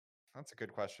a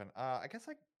good question. I guess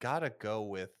I gotta go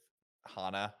with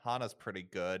Hana. Hana's pretty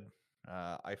good.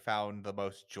 I found the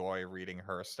most joy reading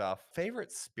her stuff.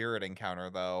 Favorite spirit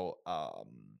encounter, though,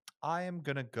 I am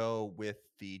gonna go with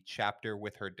the chapter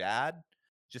with her dad,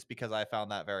 just because I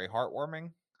found that very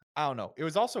heartwarming. I don't know. It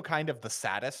was also kind of the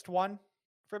saddest one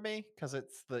for me, because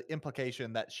it's the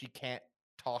implication that she can't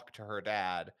talk to her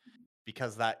dad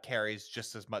because that carries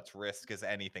just as much risk as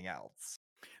anything else.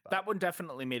 That one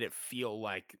definitely made it feel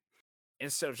like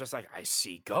instead of just like I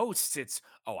see ghosts, it's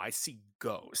I see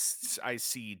ghosts. I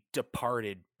see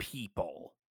departed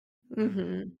people.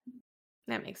 Mm-hmm.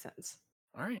 That makes sense.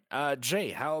 All right.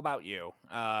 Jay, how about you?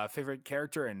 Favorite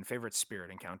character and favorite spirit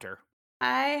encounter?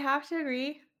 I have to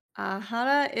agree.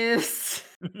 Hana is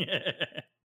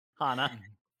Hana.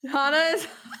 Hana is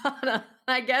Hana.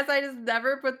 I guess I just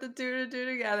never put the two to two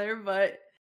together, but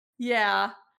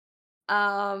yeah.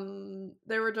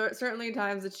 There were certainly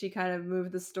times that she kind of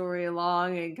moved the story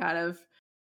along and kind of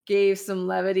gave some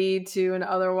levity to an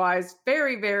otherwise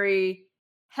very, very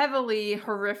heavily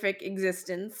horrific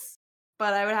existence.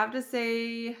 But I would have to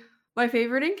say my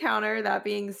favorite encounter, that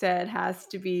being said, has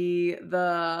to be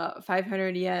the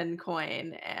 500 yen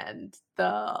coin and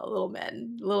the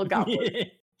little goblins.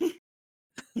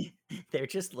 They're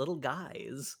just little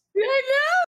guys. I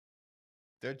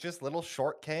They're just little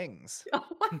short kings. know.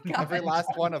 Oh my god. Every last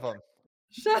one of them.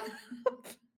 Shut up.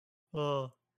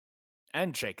 Oh.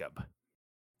 And Jacob.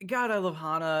 God, I love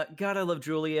Hana. God, I love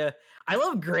Julia. I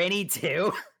love Granny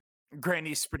too.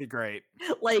 Granny's pretty great.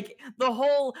 Like the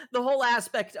whole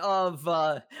aspect of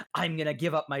I'm gonna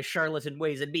give up my charlatan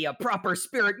ways and be a proper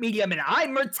spirit medium, and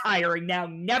I'm retiring now.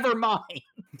 Never mind.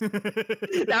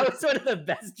 That was one of the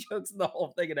best jokes in the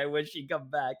whole thing, and I wish she'd come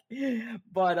back.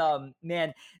 But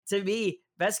man, to me,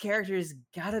 best character's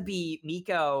gotta be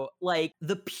Miko. Like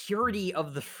the purity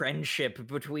of the friendship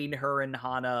between her and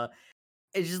Hana.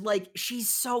 It's just like she's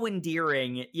so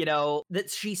endearing, that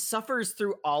she suffers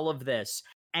through all of this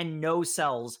and no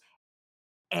sells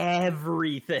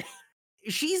everything.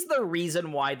 She's the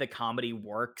reason why the comedy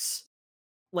works.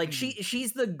 Like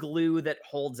she's the glue that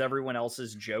holds everyone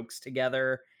else's jokes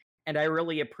together, and I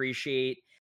really appreciate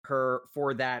her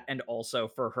for that, and also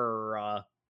for her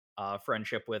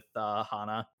friendship with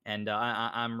Hana. And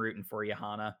I'm rooting for you,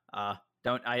 Hana. I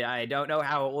don't know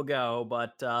how it will go,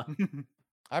 but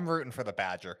I'm rooting for the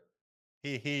Badger.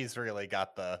 He's really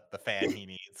got the fan he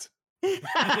needs.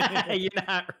 you're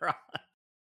not wrong.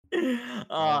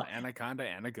 Anaconda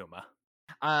Anaguma.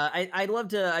 I'd love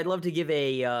to give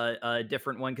a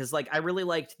different one, because like I really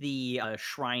liked the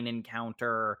shrine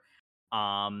encounter.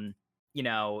 I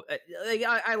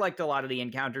liked a lot of the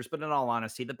encounters, but in all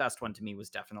honesty, the best one to me was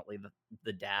definitely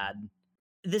the dad.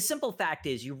 The simple fact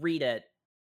is, you read it,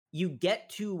 you get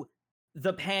to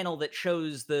the panel that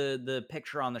shows the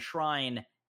picture on the shrine,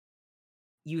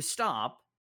 you stop,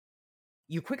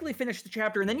 you quickly finish the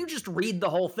chapter, and then you just read the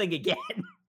whole thing again.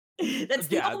 That's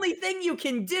the only thing you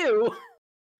can do.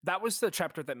 That was the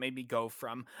chapter that made me go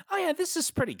from, oh yeah, this is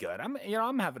pretty good.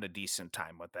 I'm having a decent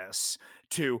time with this,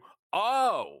 to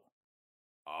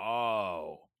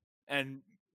and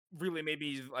really made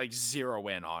me like zero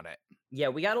in on it. Yeah,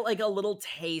 we got like a little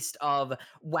taste of,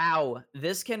 wow,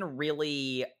 this can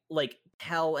really like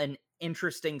tell an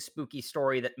interesting spooky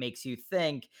story that makes you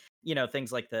think,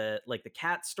 things like the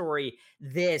cat story.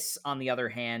 This, on the other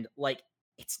hand, like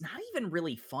it's not even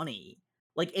really funny.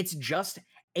 Like it's just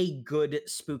a good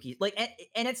spooky, like,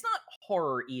 and it's not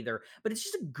horror either, but it's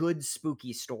just a good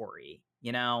spooky story,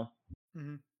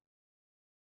 Mm-hmm.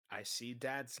 I see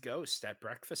Dad's ghost at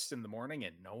breakfast in the morning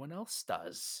and no one else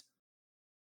does.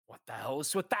 What the hell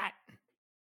is with that?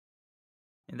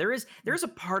 And there's a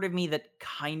part of me that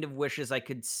kind of wishes I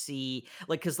could see,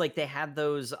 like, because like they had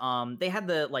those they had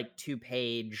the like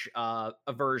 2-page a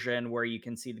version where you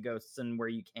can see the ghosts and where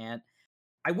you can't.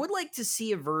 I would like to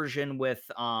see a version with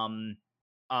none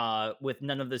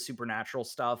of the supernatural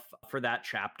stuff for that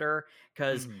chapter,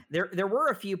 because there were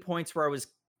a few points where I was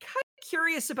kind of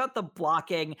curious about the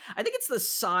blocking. I think it's the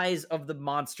size of the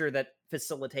monster that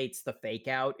facilitates the fake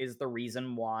out is the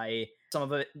reason why some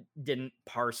of it didn't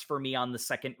parse for me on the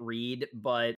second read,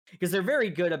 but because they're very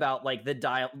good about like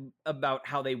about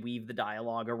how they weave the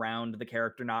dialogue around the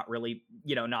character not really,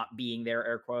 not being there,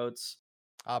 air quotes.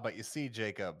 But you see,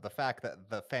 Jacob, the fact that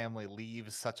the family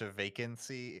leaves such a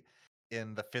vacancy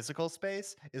in the physical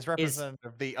space is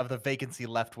representative of the vacancy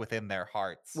left within their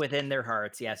hearts. Within their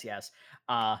hearts, yes.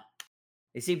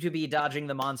 They seem to be dodging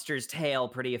the monster's tail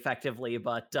pretty effectively,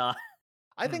 but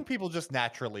I think people just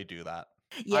naturally do that.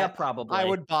 yeah, I probably.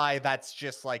 would buy that's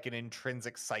just like an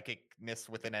intrinsic psychicness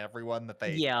within everyone that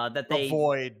they that they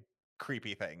avoid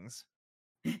creepy things.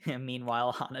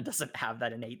 Meanwhile, Hana doesn't have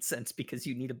that innate sense because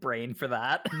you need a brain for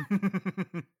that.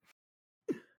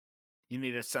 You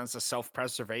need a sense of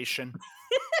self-preservation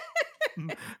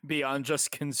beyond just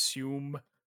consume.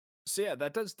 So yeah,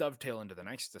 that does dovetail into the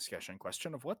next discussion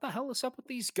question of what the hell is up with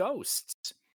these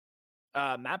ghosts.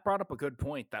 Matt brought up a good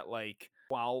point that like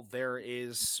while there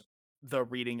is the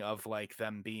reading of like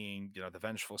them being the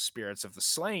vengeful spirits of the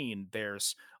slain,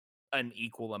 there's an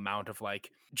equal amount of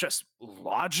like just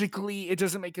logically it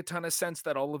doesn't make a ton of sense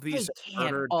that all of these They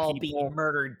can't murdered all people, be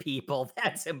murdered people.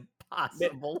 That's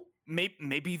impossible.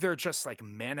 maybe they're just like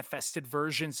manifested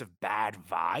versions of bad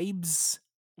vibes.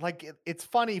 Like it's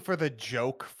funny for the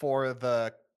joke for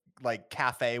the like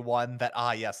cafe one that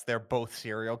yes, they're both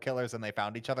serial killers and they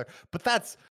found each other, but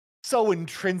that's so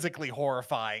intrinsically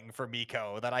horrifying for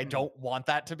Miko that I don't want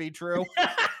that to be true.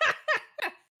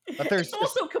 But there's it's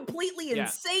also completely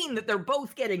insane that they're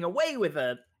both getting away with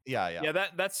it. Yeah,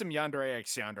 that's some yandere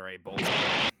x yandere bullshit.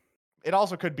 It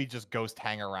also could be just ghost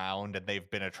hang around and they've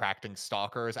been attracting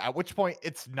stalkers, at which point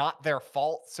it's not their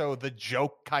fault, so the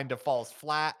joke kind of falls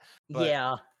flat.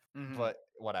 But, but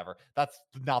whatever. That's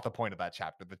not the point of that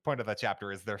chapter. The point of that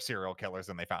chapter is they're serial killers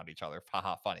and they found each other.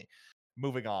 Haha, funny.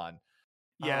 Moving on.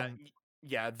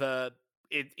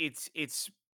 It's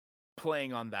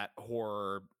playing on that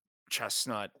horror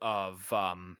chestnut of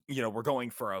we're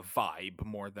going for a vibe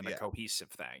more than a cohesive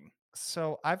thing.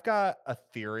 So I've got a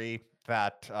theory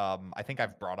that I think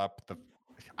I've brought up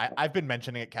I've been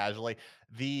mentioning it casually.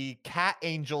 The cat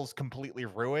angels completely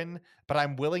ruin, but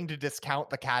I'm willing to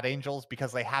discount the cat angels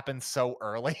because they happen so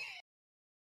early.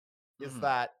 Is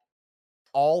that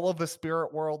all of the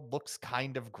spirit world looks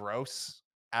kind of gross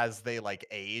as they like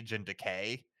age and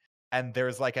decay, and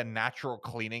there's like a natural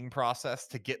cleaning process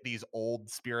to get these old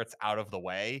spirits out of the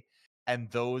way,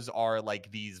 and those are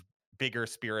like these bigger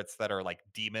spirits that are like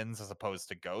demons as opposed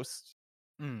to ghosts.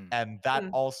 And that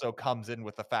also comes in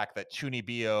with the fact that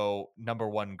Chunibyo, number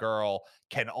one girl,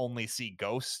 can only see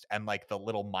ghosts and like the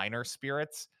little minor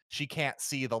spirits. She can't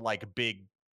see the like big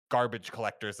garbage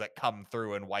collectors that come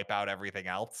through and wipe out everything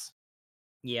else.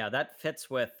 Yeah, that fits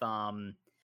with the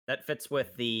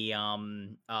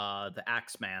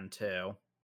Axeman too.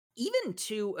 Even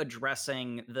to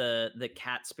addressing the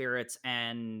cat spirits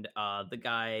and the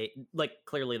guy, like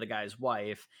clearly the guy's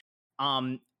wife.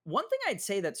 One thing I'd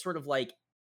say that's sort of like,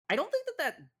 I don't think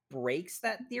that breaks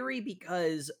that theory,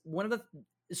 because one of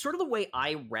the way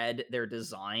I read their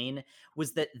design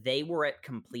was that they were at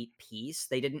complete peace.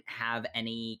 They didn't have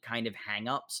any kind of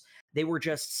hangups. They were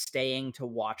just staying to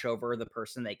watch over the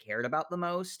person they cared about the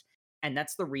most. And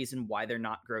that's the reason why they're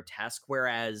not grotesque.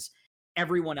 Whereas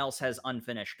everyone else has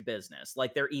unfinished business.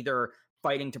 Like they're either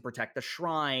fighting to protect the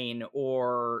shrine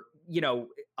or,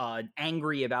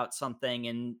 angry about something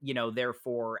and,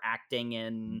 therefore acting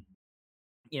in,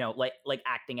 like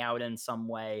acting out in some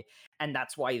way. And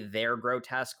that's why they're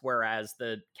grotesque, whereas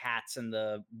the cats and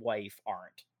the wife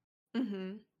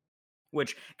aren't.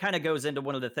 Which kind of goes into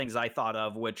one of the things I thought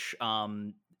of, which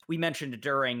we mentioned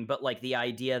during, but like the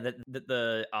idea that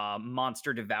the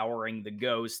monster devouring the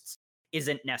ghosts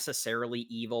isn't necessarily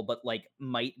evil, but like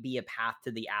might be a path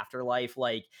to the afterlife.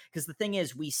 Like, because the thing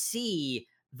is, we see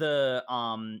the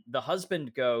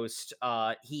husband ghost,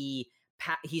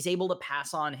 he's able to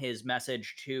pass on his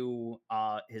message to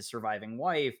his surviving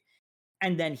wife,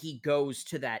 and then he goes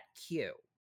to that queue.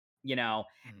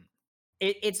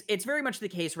 It's very much the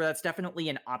case where that's definitely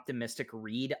an optimistic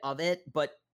read of it,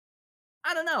 but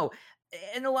I don't know.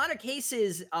 In a lot of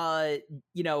cases, a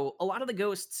lot of the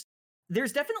ghosts,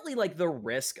 there's definitely like the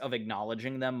risk of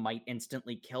acknowledging them might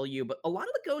instantly kill you, but a lot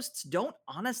of the ghosts don't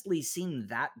honestly seem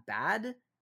that bad.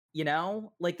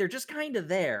 Like they're just kind of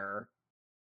there.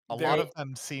 A lot of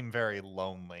them seem very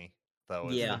lonely, though,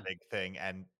 is the big thing,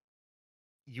 and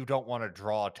you don't want to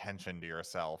draw attention to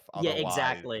yourself. Otherwise... Yeah,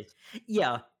 exactly.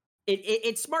 Yeah.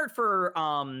 It's smart for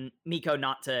Miko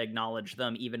not to acknowledge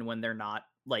them even when they're not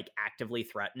like actively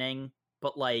threatening,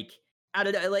 but like I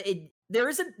don't know, there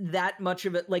isn't that much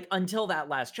of it, like, until that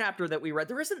last chapter that we read,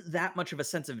 there isn't that much of a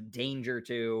sense of danger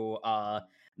to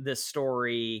this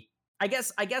story. I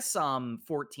guess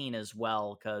 14 as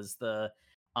well, because the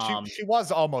She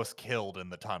was almost killed in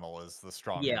the tunnel is the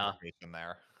strong yeah, implication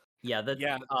there. yeah, that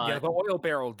Yeah, the oil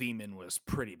barrel demon was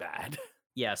pretty bad.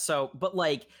 yeah, so but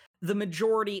like the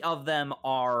majority of them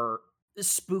are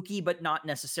spooky but not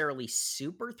necessarily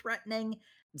super threatening.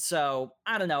 So,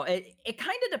 I don't know. It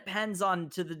kind of depends on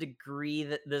to the degree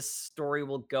that this story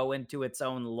will go into its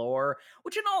own lore,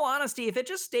 which in all honesty, if it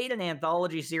just stayed an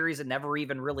anthology series and never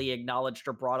even really acknowledged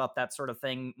or brought up that sort of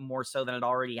thing more so than it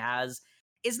already has,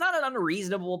 is not an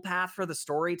unreasonable path for the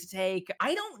story to take.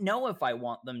 I don't know if I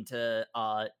want them to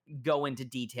go into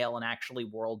detail and actually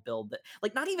world build that,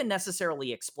 like, not even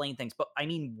necessarily explain things, but I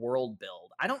mean world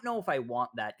build. I don't know if I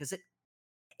want that because it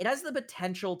has the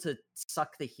potential to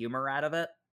suck the humor out of it.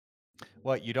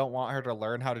 What, you don't want her to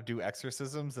learn how to do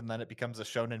exorcisms and then it becomes a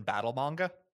shonen battle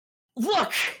manga?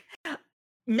 Look,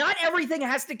 not everything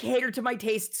has to cater to my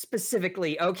taste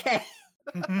specifically, okay?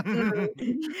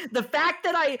 the fact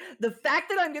that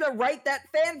I'm gonna write that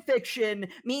fan fiction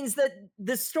means that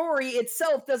the story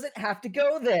itself doesn't have to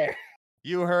go there.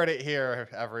 You heard it here,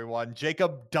 everyone.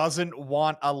 Jacob doesn't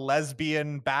want a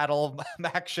lesbian battle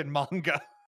action manga.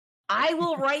 I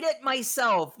will write it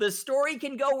myself. The story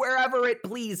can go wherever it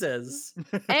pleases.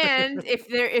 And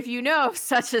if you know of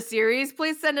such a series,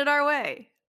 please send it our way.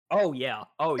 Oh yeah.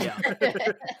 Oh yeah.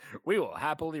 We will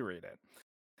happily read it.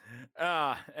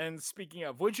 And speaking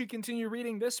of, would you continue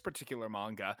reading this particular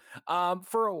manga?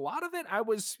 For a lot of it, I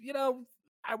was,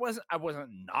 I wasn't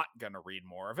not gonna read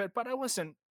more of it, but I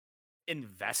wasn't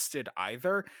invested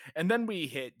either. And then we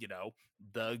hit,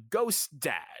 the ghost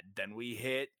dad. Then we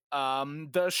hit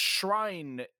the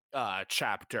shrine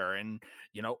chapter, and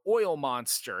oil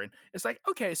monster, and it's like,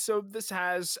 okay, so this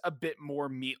has a bit more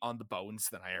meat on the bones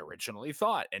than I originally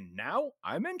thought, and now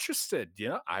I'm interested.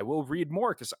 I will read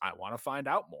more because I want to find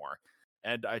out more,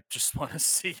 and I just want to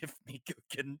see if Miko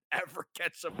can ever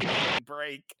catch a fucking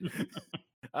break.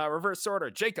 Reverse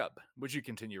order. Jacob, would you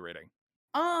continue reading?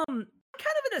 Kind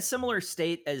of in a similar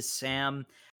state as Sam,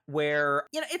 where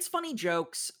it's funny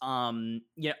jokes.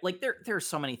 Like there's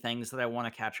so many things that I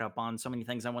want to catch up on, so many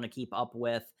things I want to keep up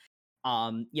with.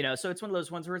 So it's one of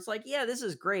those ones where it's like, yeah, this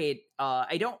is great.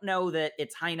 I don't know that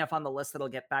it's high enough on the list that I'll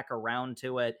get back around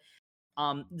to it.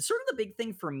 Sort of the big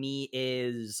thing for me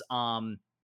is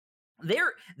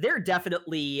they're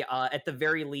definitely at the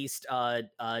very least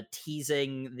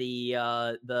teasing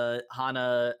the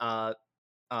Hana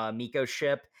Miko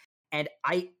ship, and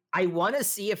I want to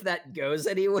see if that goes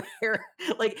anywhere.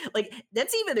 like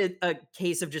that's even a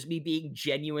case of just me being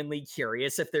genuinely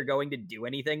curious if they're going to do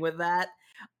anything with that.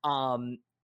 And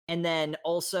then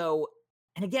also,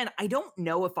 and again, I don't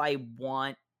know if I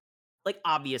want, like,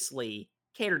 obviously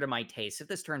cater to my taste. If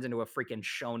this turns into a freaking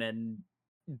shonen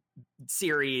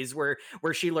series where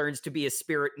she learns to be a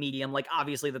spirit medium, like,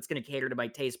 obviously that's going to cater to my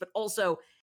taste, but also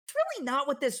it's really not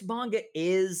what this manga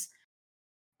is.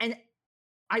 And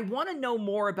I want to know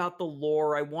more about the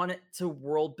lore. I want it to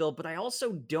world build, but I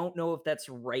also don't know if that's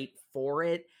right for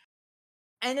it.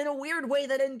 And in a weird way,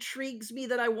 that intrigues me,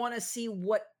 that I want to see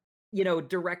what,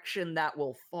 direction that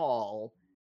will fall.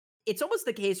 It's almost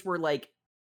the case where, like,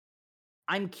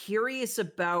 I'm curious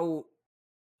about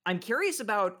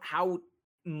how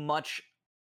much,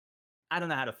 I don't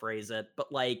know how to phrase it,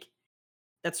 but like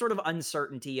that sort of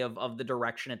uncertainty of the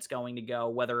direction it's going to go,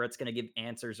 whether it's going to give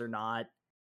answers or not,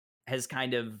 has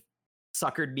kind of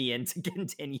suckered me into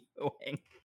continuing.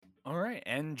 All right.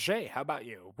 And Jay, how about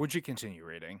you? Would you continue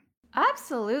reading?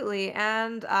 Absolutely.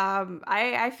 And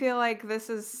I feel like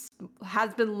this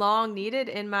has been long needed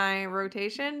in my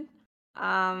rotation.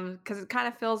 Because it kind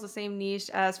of fills the same niche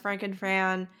as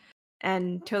Frankenfran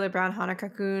and Taylor Brown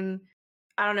Hanaka-kun.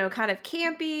 I don't know, kind of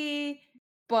campy,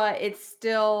 but it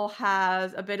still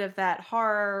has a bit of that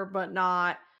horror, but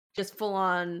not just full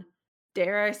on,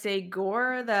 dare I say,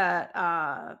 gore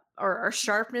that or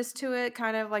sharpness to it,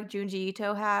 kind of like Junji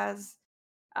Ito has.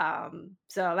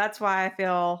 So that's why I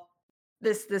feel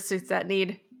this suits that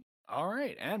need. All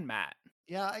right. And Matt.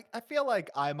 Yeah, I feel like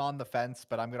I'm on the fence,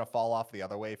 but I'm gonna fall off the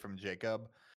other way from Jacob,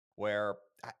 where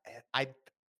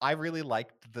I really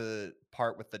liked the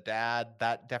part with the dad.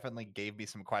 That definitely gave me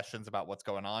some questions about what's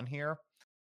going on here.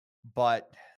 But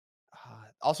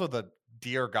also the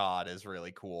dear God is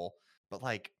really cool. But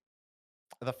like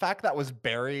the fact that was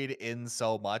buried in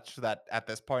so much that at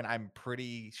this point I'm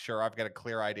pretty sure I've got a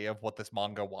clear idea of what this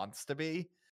manga wants to be.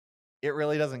 It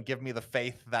really doesn't give me the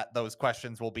faith that those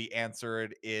questions will be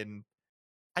answered in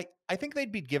I think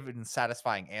they'd be given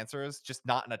satisfying answers, just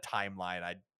not in a timeline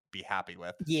I'd be happy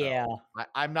with. Yeah. So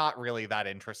I'm not really that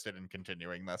interested in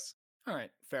continuing this. All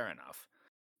right, fair enough.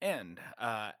 And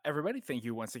everybody, thank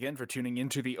you once again for tuning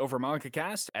into the Over Manga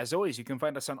Cast. As always, you can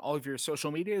find us on all of your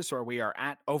social medias, where we are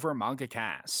at Over Manga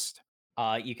Cast.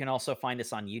 You can also find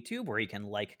us on YouTube, where you can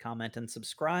like, comment, and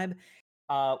subscribe.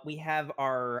 We have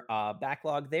our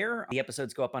backlog there. The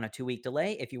episodes go up on a 2-week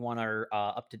delay. If you want our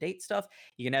up-to-date stuff,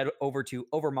 you can head over to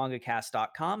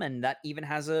overmangacast.com, and that even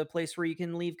has a place where you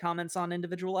can leave comments on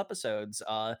individual episodes.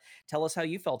 Tell us how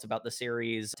you felt about the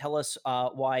series. Tell us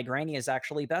why Granny is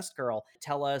actually Best Girl.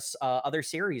 Tell us other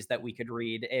series that we could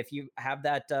read. If you have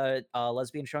that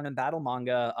lesbian shonen battle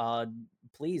manga,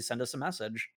 please send us a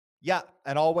message. Yeah,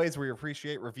 and always we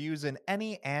appreciate reviews in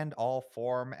any and all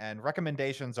form, and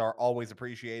recommendations are always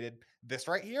appreciated. This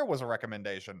right here was a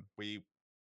recommendation. We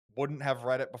wouldn't have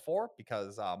read it before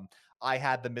because I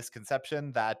had the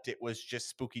misconception that it was just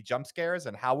spooky jump scares,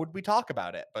 and how would we talk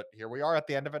about it? But here we are at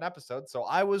the end of an episode, so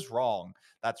I was wrong.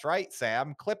 That's right,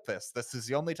 Sam. Clip this. This is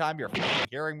the only time you're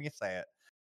hearing me say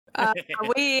it.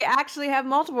 We actually have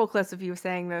multiple clips of you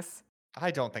saying this. I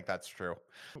don't think that's true.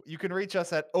 You can reach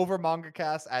us at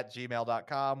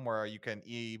overmangacast@gmail.com, where you can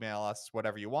email us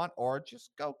whatever you want, or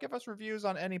just go give us reviews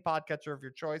on any podcatcher of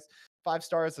your choice. 5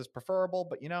 stars is preferable,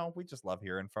 but we just love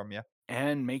hearing from you.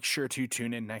 And make sure to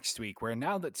tune in next week, where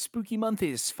now that Spooky Month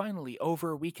is finally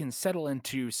over, we can settle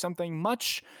into something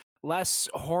much less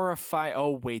horrifying.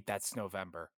 Oh, wait, that's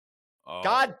November. Oh,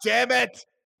 God damn it!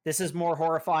 This is more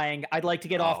horrifying. I'd like to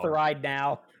get off the No. ride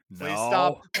now. Please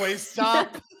stop. Please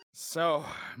stop. So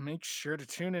make sure to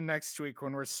tune in next week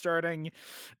when we're starting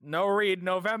No Read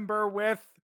November with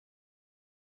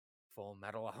Full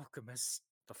Metal Alchemist,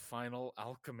 The Final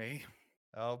Alchemy.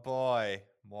 Oh boy,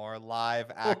 more live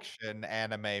action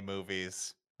anime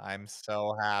movies. I'm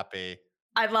so happy.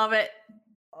 I love it.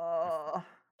 Uh,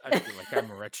 I feel like I'm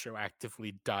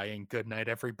retroactively dying. Good night,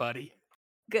 everybody.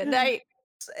 Good night.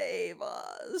 Save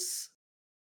us.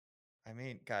 I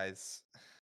mean, guys,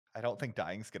 I don't think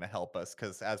dying's going to help us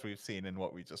because, as we've seen in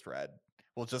what we just read,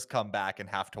 we'll just come back and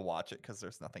have to watch it because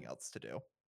there's nothing else to do.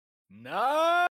 No!